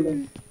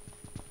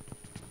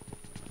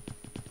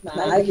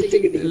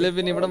 ഇല്ല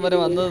പിന്നെ ഇവിടം വരെ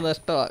വന്നത്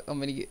നഷ്ടമാ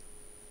കമ്പനിക്ക്.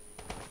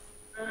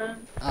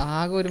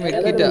 ആകെ ഒരു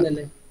മെഡ്കിറ്റാ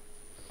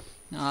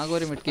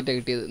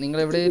കിട്ടിയത്. നിങ്ങൾ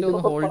എവിടെയെങ്കിലും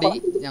ഒന്ന് ഹോൾഡ്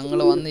ചെയ്യും, ഞങ്ങൾ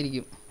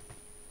വന്നിരിക്കും.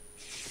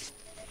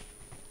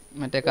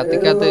 മറ്റേ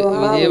കത്തിക്കാത്ത്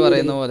വിജയ്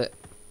പറയുന്ന പോലെ.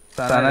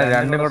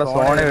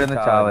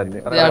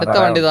 അടുത്ത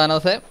വണ്ടി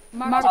താനോസേ.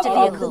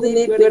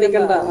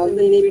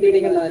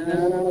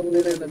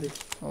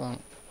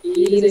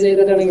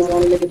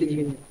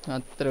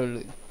 അത്രേ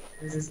ഉള്ളു.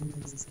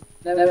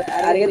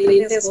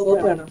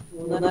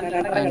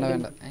 വേണ്ട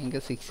എനിക്ക്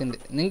 6 ഉണ്ട്.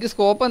 നിങ്ങക്ക്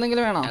സ്കോപ്പ്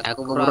എന്തെങ്കിലും വേണോ?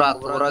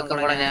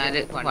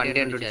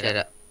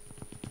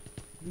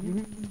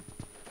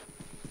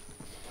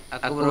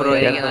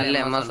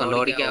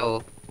 ഓടിക്കാവോ?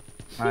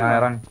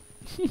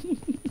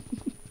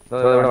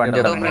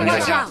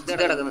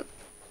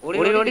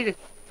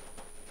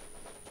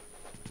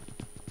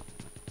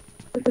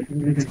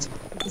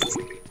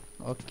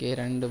 ഓക്കെ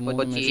 2 3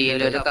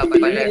 കൊച്ചിയിലൊരു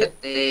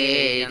കപ്പലെടുത്തേ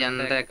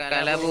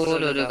ചന്ദ്രക്കല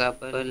പോലൊരു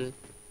കപ്പൽ.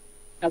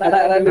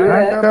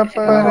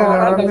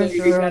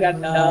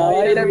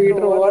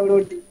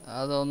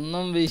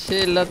 അതൊന്നും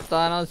വിഷയമില്ല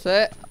താനോസേ,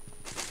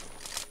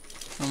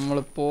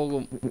 നമ്മള്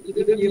പോകും.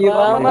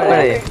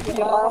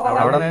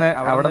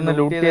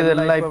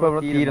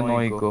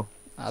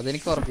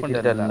 അതെനിക്ക് ഉറപ്പുണ്ട്.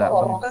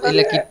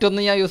 ഇല്ല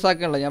കിറ്റൊന്നും ഞാൻ യൂസ്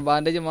ആക്കണില്ല, ഞാൻ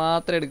ബാൻഡേജ്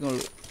മാത്രമേ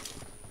എടുക്കുന്നുള്ളൂ.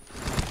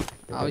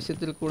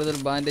 ആവശ്യത്തിൽ കൂടുതൽ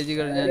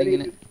ബാൻഡേജുകൾ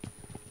ഞാനിങ്ങനെ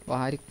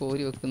വാരി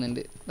കോരി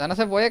വെക്കുന്നുണ്ട്.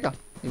 താനോസേ പോയേക്കാം.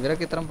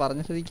 ഇവരൊക്കെ ഇത്രയും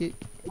പറഞ്ഞ സ്ഥിതിക്ക്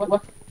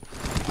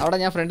അവിടെ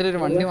ഞാൻ ഫ്രണ്ടിലൊരു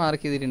വണ്ടി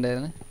മാർക്ക്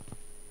ചെയ്തിട്ടുണ്ടായിരുന്നു.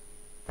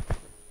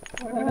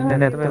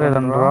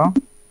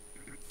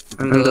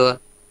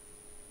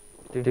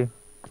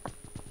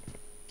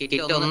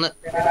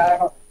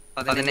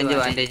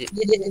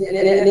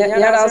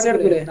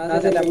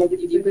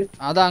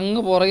 അത്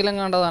അങ്ങ്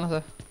പുറകിലെങ്ങാണ്ടോ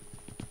താനോസേ.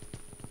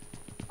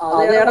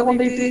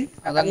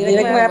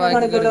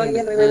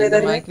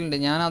 ബാക്കിലുണ്ട്.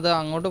 ഞാനത്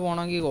അങ്ങോട്ട്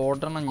പോണെങ്കിൽ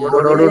ഓടണം. ഇങ്ങോട്ടോ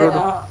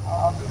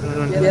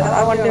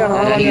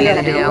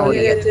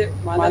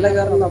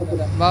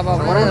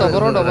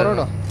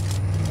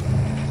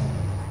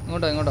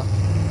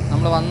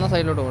നമ്മള് വന്ന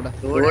സൈഡിലോട്ട് പോട്ടെ.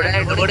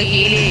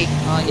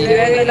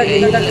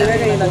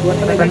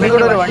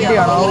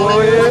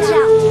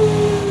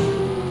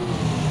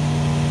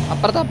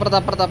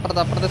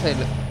 അപ്പുറത്തെ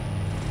സൈഡില്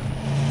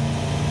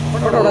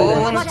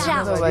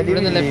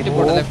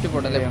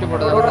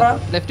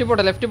ലെഫ്റ്റ്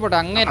പോട്ടെ.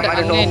 അങ്ങേ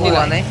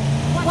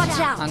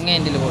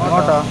എൻഡില് പോട്ടെ.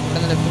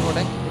 ലെഫ്റ്റ്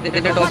പോട്ടെ.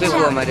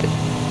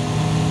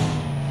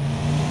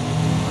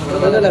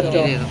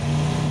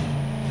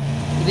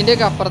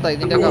 ഇതിന്റെയൊക്കെ അപ്പുറത്താ.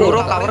 ഇതിനകത്ത്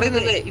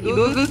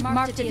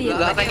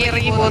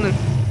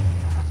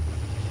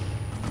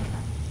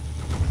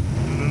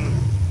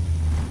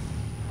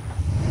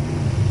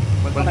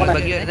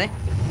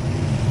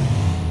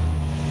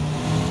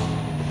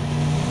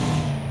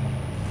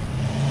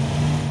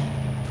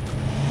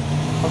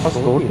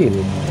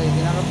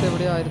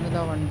എവിടെയോ ആയിരുന്നില്ല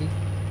വണ്ടി.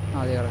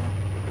 അതെ കിടക്കണം.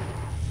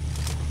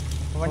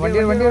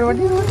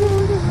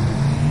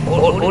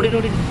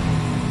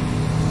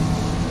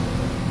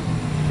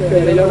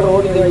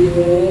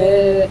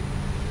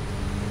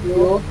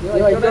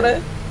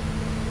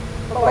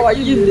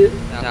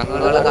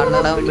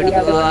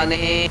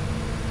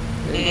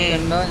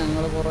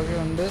 ഞങ്ങള് പുറകെ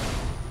ഉണ്ട്.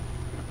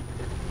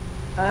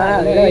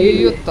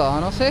 അയ്യോ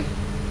താനോസേ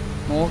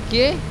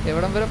നോക്കിയേ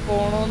എവിടം വരെ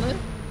പോണോന്ന്.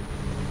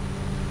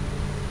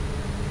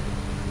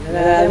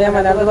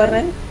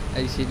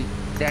 അത് ശരി.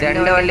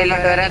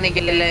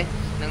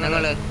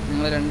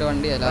 നിങ്ങള് 2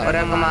 വണ്ടിയല്ല.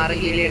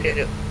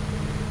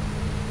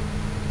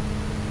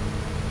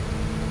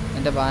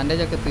 എന്റെ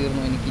ബാൻഡേജ് ഒക്കെ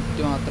തീർന്നു. എനിക്ക്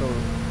കിറ്റ് മാത്രമേ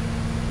ഉള്ളൂ.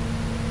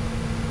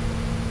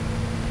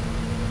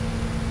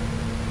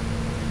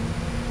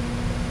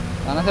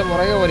 താനസെ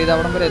പുറകെ പോലെ ഇത്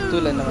അവിടം വരെ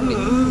എത്തൂല എന്റെ വണ്ടി.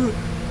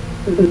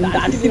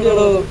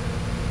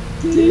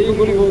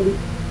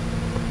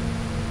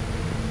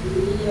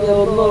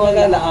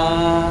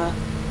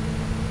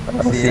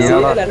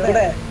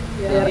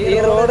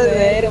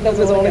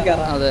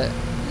 അതെ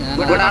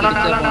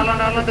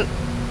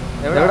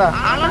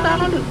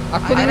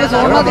അക്കു നിങ്ങൾ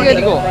സോണിനകത്ത്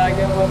കയറിക്കോ.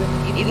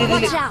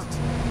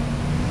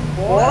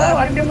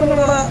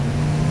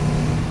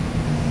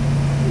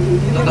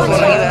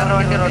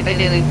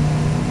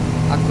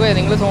 അക്കുവേ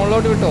നിങ്ങൾ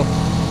സോണിലോട്ട് വിട്ടോ.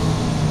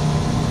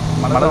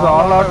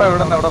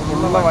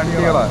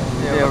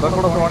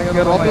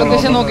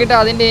 ലൊക്കേഷൻ നോക്കിട്ട്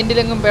അതിന്റെ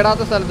എൻഡിലെങ്ങും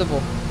പെടാത്ത സ്ഥലത്ത് പോ.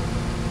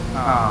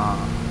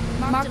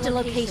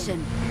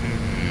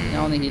 ഞാൻ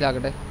ഒന്ന്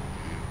ഹീലാക്കട്ടെ.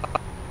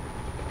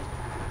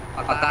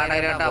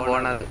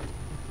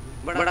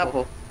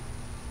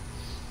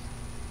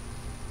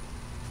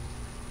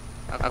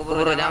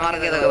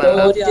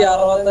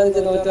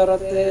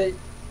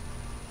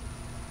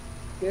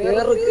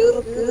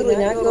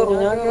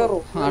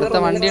 അടുത്ത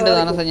വണ്ടി ഉണ്ട്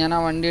താനസ, ഞാൻ ആ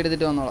വണ്ടി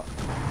എടുത്തിട്ട് വന്നോളാം.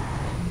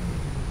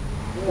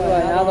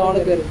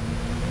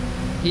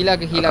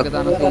 ഹീലാക്ക് ഹീലാക്ക്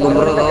താനസ.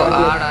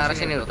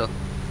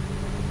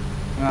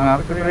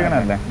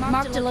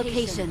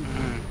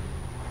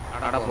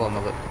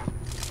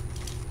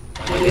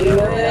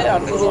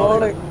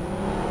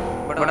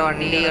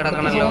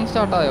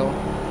 സ്റ്റാർട്ടായോ?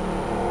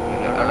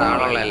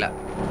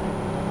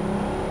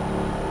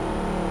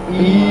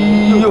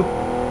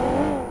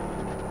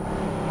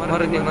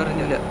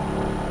 മറിഞ്ഞില്ല.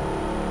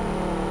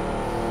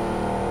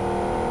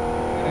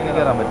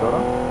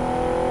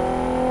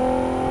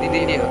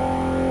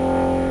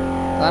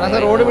 താനസ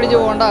റോഡ് പിടിച്ച്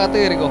പോകണ്ട, അകത്ത്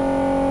കയറിക്കോ.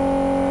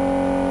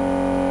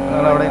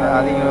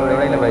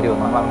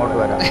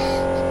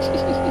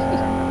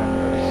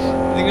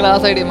 നിങ്ങൾ ആ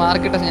സൈഡിൽ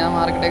മാർക്കറ്റ്, ഞാൻ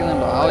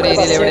മാർക്കറ്റേക്കുന്നുണ്ടോ ആ ഒരു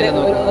ഏരിയയിൽ എവിടെയെങ്കിലും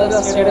നോക്കും.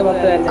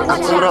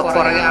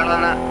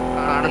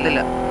 കാണത്തില്ല.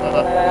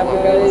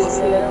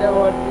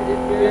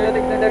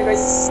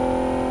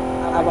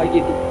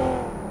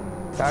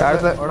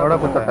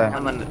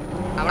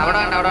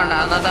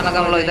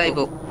 ഇതായി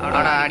പോകും,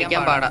 അവിടെ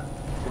അടിക്കാൻ പാടാ.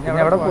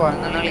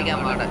 കളിക്കാൻ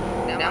പാടാ.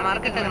 ഞാൻ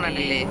മാർക്കറ്റ്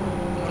കണ്ടില്ലേ?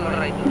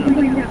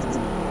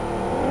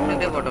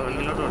 പോട്ടോ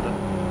ഉള്ളിലോട്ട് പോട്ടോ.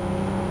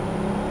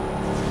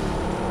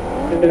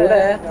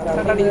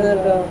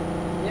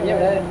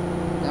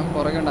 ഞാൻ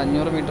പുറകെണ്ട്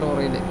 500 മീറ്റർ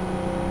പുറകില്.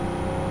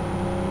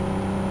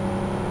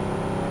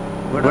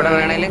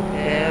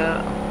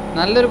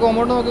 നല്ലൊരു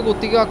കോമ്പൗണ്ട് നോക്കി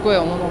കുത്തിക്കോ. ആക്കുവോ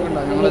ഒന്നും നോക്കണ്ട,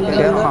 ഞങ്ങൾ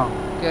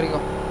കേറിക്കോ.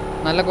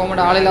 നല്ല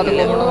കോമ്പൗണ്ട്, ആളില്ലാത്ത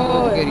കോമ്പൗണ്ട്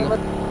നോക്കി കേറിക്കോ.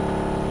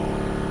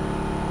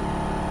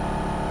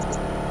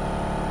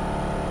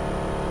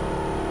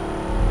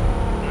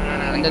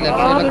 എന്റെ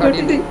ലെഫ്റ്റ് സൈഡിലൊക്കെ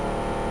അടിയുണ്ട്.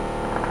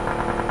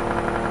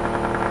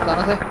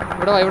 താനസേ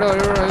ഇവിടെ വാ,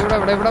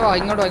 ഇവിടെ വാ,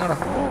 ഇങ്ങോട്ടോ ഇങ്ങോട്ടോ.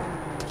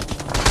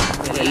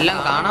 എല്ലാം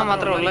കാണാൻ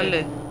മാത്രമേ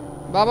ഉള്ളല്ലേ.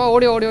 ബാബാ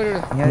ഓടി ഓടി ഓടി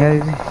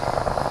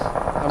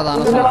അവിടെ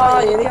താമസം.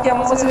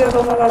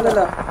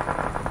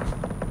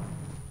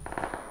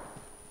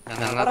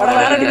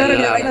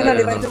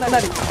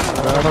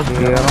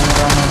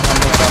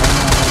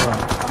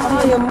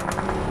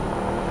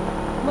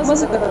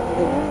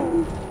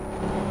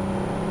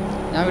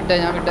 ഞാൻ വിട്ടേ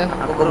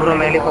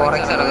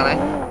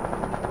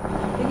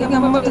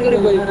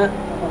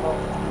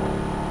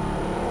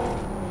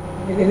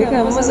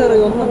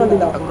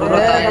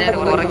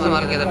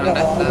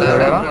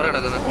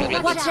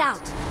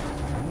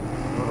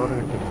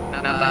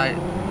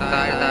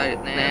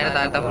നേരെ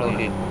താഴത്തെ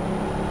ഫ്ലോറിൽ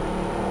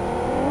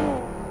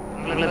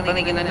നിങ്ങളിപ്പോ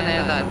നിൽക്കുന്നതിന്റെ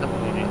നേരെ താഴത്തെ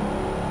ഫ്ലോറിൽ.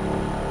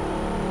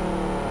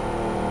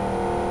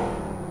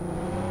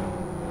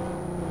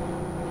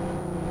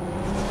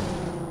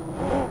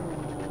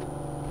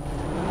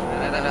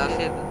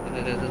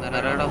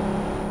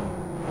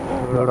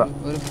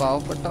 ഒരു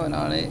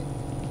പാവപ്പെട്ടവനാണ്.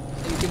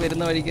 എനിക്ക്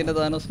വരുന്ന വഴിക്ക് എന്റെ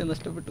താനോസിനെ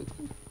നഷ്ടപ്പെട്ടു.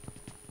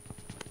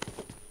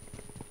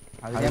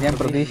 ഞാൻ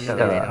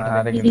പ്രതീക്ഷിച്ചത്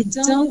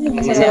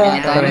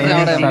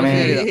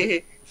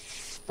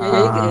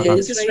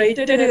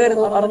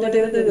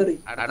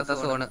അടുത്ത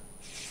സോണ്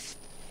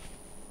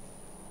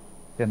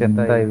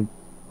എന്തായാലും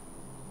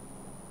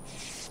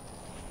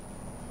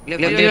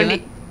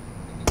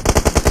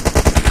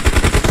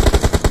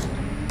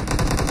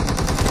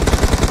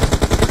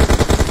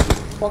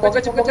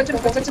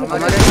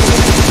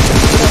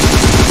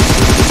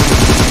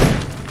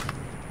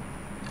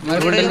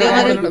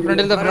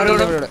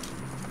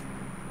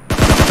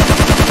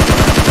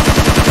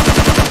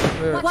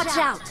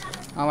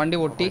ആ വണ്ടി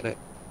പൊട്ടി.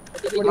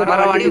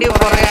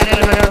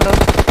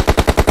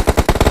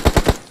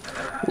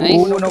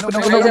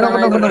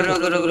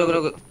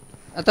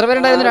 എത്ര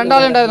പേരുണ്ടായിരുന്നു? 2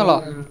 ആളെ ഉണ്ടായിരുന്നല്ലോ.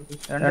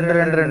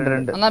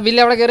 എന്നാ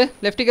ബില്ല് അവിടെ കയറി,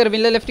 ലെഫ്റ്റ് കയറി,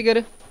 ബില്ല് ലെഫ്റ്റ്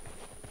കയറി.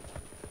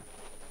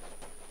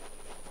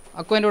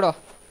 അക്കുവിൻ്റെ കൂടെ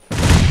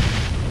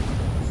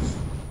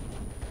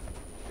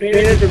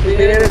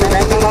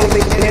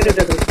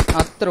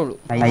അത്രേ ഉള്ളൂ.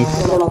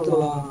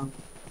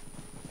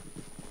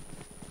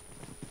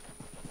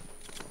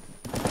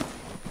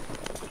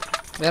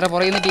 വേറെ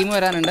പുറകിൽ നിന്ന് ടീം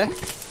വരാനുണ്ട്.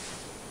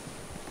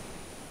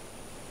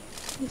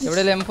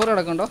 എവിടെ M4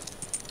 കിടക്കുന്നുണ്ടോ?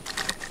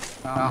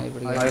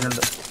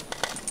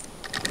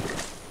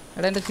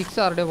 എടാ എൻ്റെ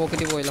 6 ആരുടെയോ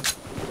പോക്കറ്റിൽ പോയല്ലോ.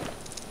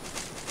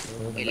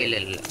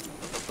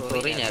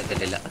 സോറി ഞാൻ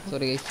എടുത്തിട്ടില്ല.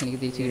 സോറി ഗൈസ്, എനിക്ക്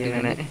തിരിച്ചു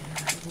കിട്ടിയാണ്.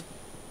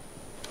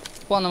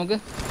 പോവാം നമുക്ക്.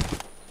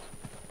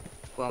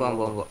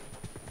 പോവാം.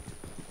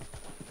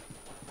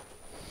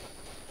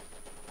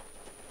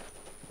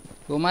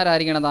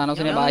 കുമാരായിരിക്കണം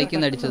താനോസിനെ ബൈക്കിൽ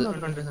നിന്ന് അടിച്ചത്.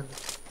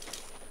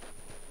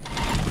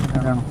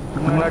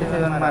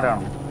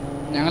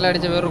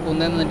 ഞങ്ങളടിച്ച വേറൊരു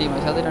കുന്നേന്ന് ടീം,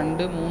 പക്ഷെ അത്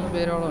 2-3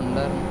 പേരോളം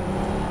ഉണ്ടായിരുന്നു.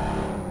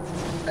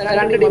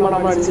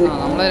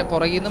 നമ്മളെ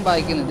പുറകിൽ നിന്നും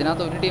ബൈക്കിൽ നിന്ന്.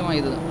 ഇതിനകത്ത് ഒരു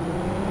ടീമായത്.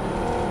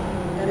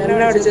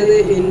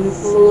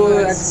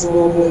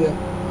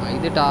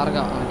 ഇത് ടാർഗ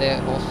മറ്റേ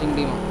ഹോസ്റ്റിംഗ്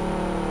ടീമാണ്.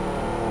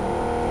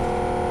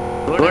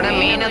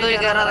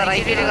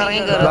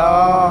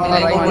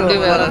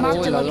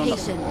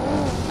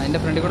 അതിന്റെ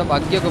ഫ്രണ്ടിൽ കൂടെ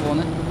ബഗ്ഗിയൊക്കെ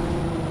പോന്നെ.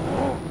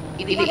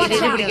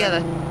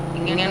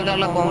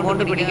 ഇങ്ങനത്തെ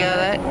കോമ്പൗണ്ട്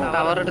പിടിക്കാതെ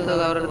കവർ എടുത്ത്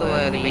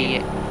പോയത്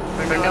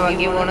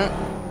ബഗ്ഗി പോണ്.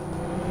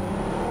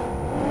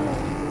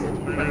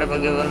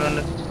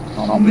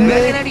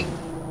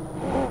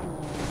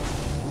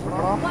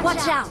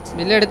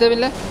 ബില്ല് എടുത്ത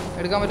ബില്ല്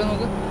എടുക്കാൻ പറ്റും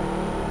നോക്ക്.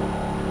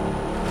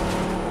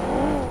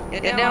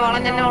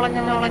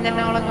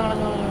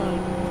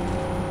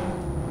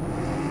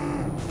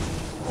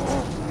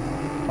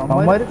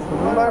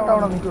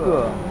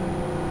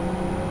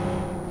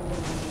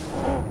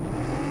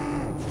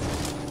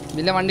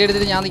 ബില്ല വണ്ടി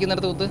എടുത്തിട്ട് ഞാൻ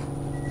നിൽക്കുന്നിടത്ത് കുത്ത്.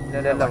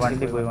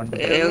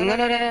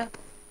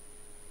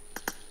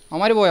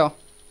 അവന്മാര് പോയോ?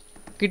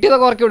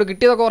 കിട്ടിയതൊക്കെ ഉറക്കി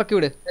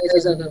വിട്.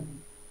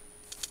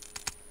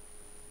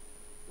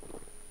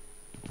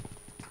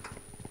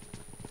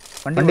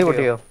 വണ്ടി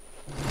പൊട്ടിയോ?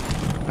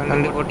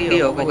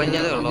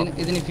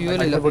 ഇതിന് ഫ്യൂൽ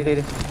ഇല്ല.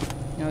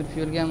 ഞാൻ ഒരു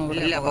ഫ്യൂൽ ക്യാൻ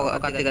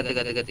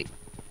നോക്കട്ടെ.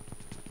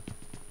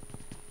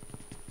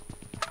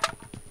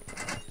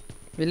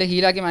 വലിയ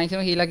ഹീലാക്കി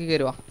മാക്സിമം ഹീലാക്കി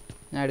കയറുവാ.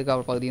 ഞാൻ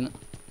എടുക്കാം പകുതിന്ന്.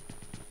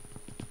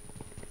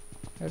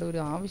 എടാ ഒരു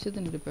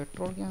ആവശ്യത്തിന് ഒരു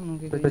പെട്രോൾ ക്യാൻ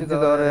നോക്കി.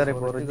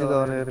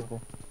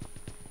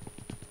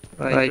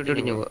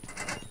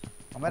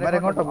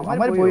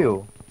 പോയോ?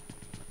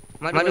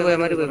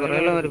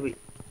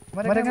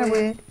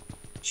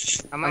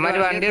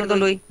 വണ്ടി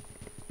എടുത്തോണ്ട് പോയി.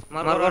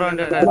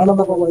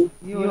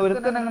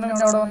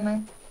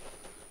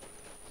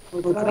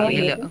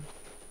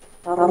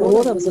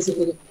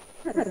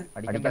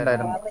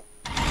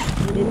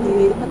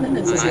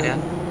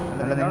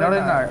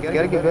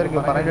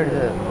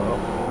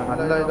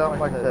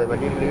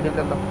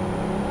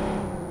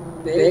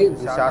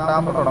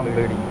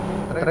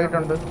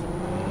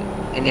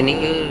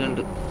 എനിക്ക്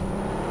ഉണ്ട്.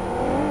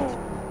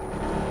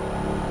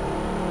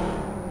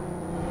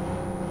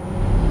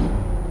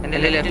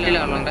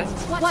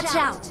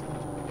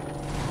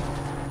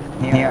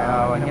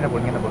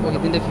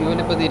 ഇതിന്റെ ഫ്യൂൽ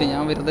ഇപ്പൊ തീരും.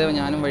 ഞാൻ വെറുതെ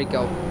ഞാനും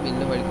വഴിക്കാവും.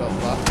 ബില്ലും വഴിക്കാവും.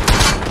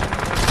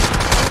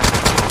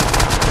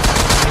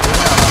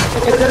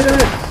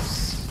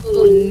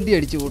 വണ്ടി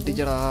അടിച്ചു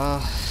പൊട്ടിച്ചടാ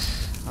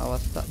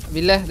അവസ്ഥ.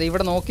 വില്ലേ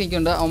ഇവിടെ നോക്കി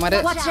നിൽക്കുന്നുണ്ട്. അവന്മാരെ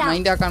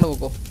മൈൻഡ് ആക്കാണ്ട്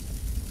പോക്കോ.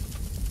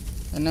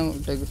 എന്നെ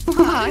ഇട്ടേക്ക്.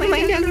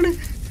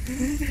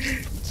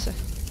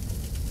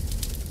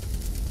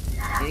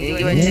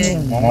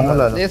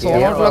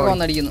 സോളോട്ടിലൊക്കെ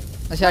വന്നടിക്കുന്നു.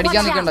 പക്ഷെ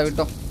അടിക്കാൻ നിൽക്കണ്ട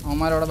വിട്ടോ.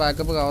 അവന്മാരവിടെ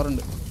ബാക്കപ്പ്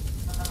കവറുണ്ട്.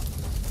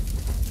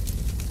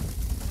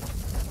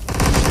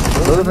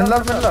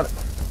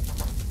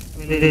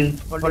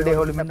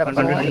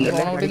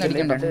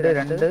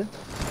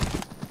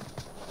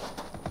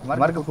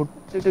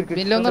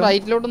 പിന്നെ ഒന്ന്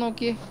റൈറ്റിലോട്ട്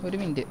നോക്കിയേ. ഒരു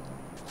മിനിറ്റ്.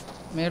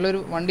 മേളൊരു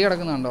വണ്ടി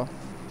കിടക്കുന്നുണ്ടോ?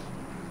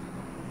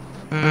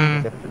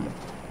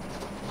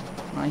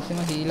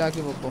 മാക്സിമം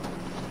ഹീലാക്കി പോക്കോ.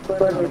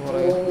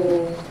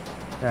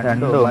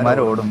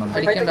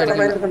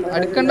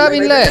 അടിക്കണ്ട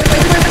പിന്നെ.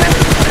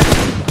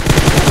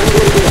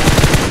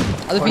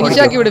 അത്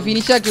ഫിനിഷാക്കി വിട്.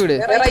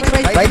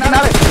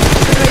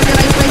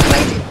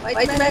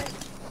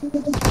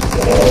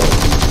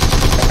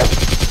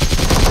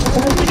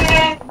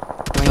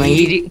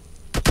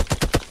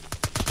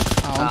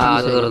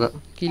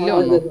 കില്ല്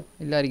വന്നോ?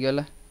 ഇല്ലായിരിക്കും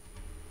അല്ലേ?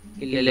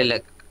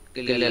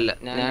 ഇല്ല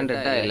ഞാൻ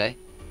ഡെഡായല്ലേ.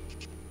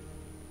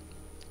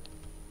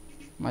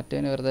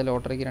 മറ്റേന് വെറുതെ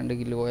ലോട്ടറിക്ക് 2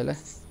 കില്ല് പോയല്ലേ.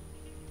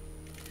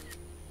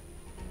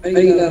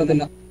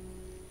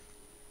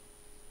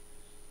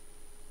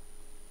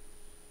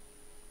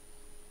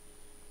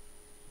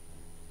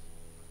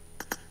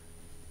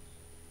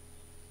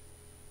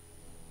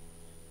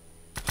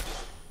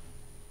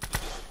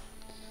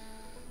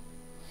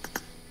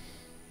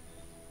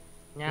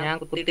 ഞാൻ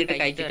കുത്തിയിട്ട്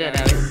കഴിച്ചിട്ട്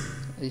വരാവേ.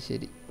 അത്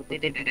ശരി.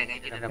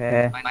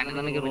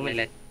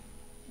 റൂമില്ലേ?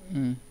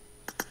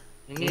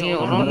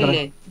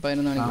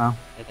 11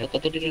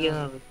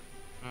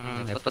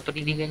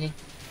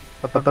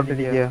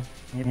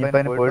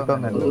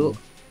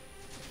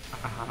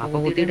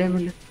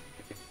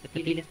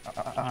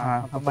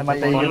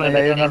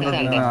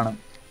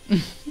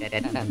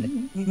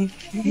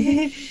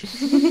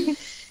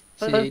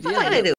 ശരി.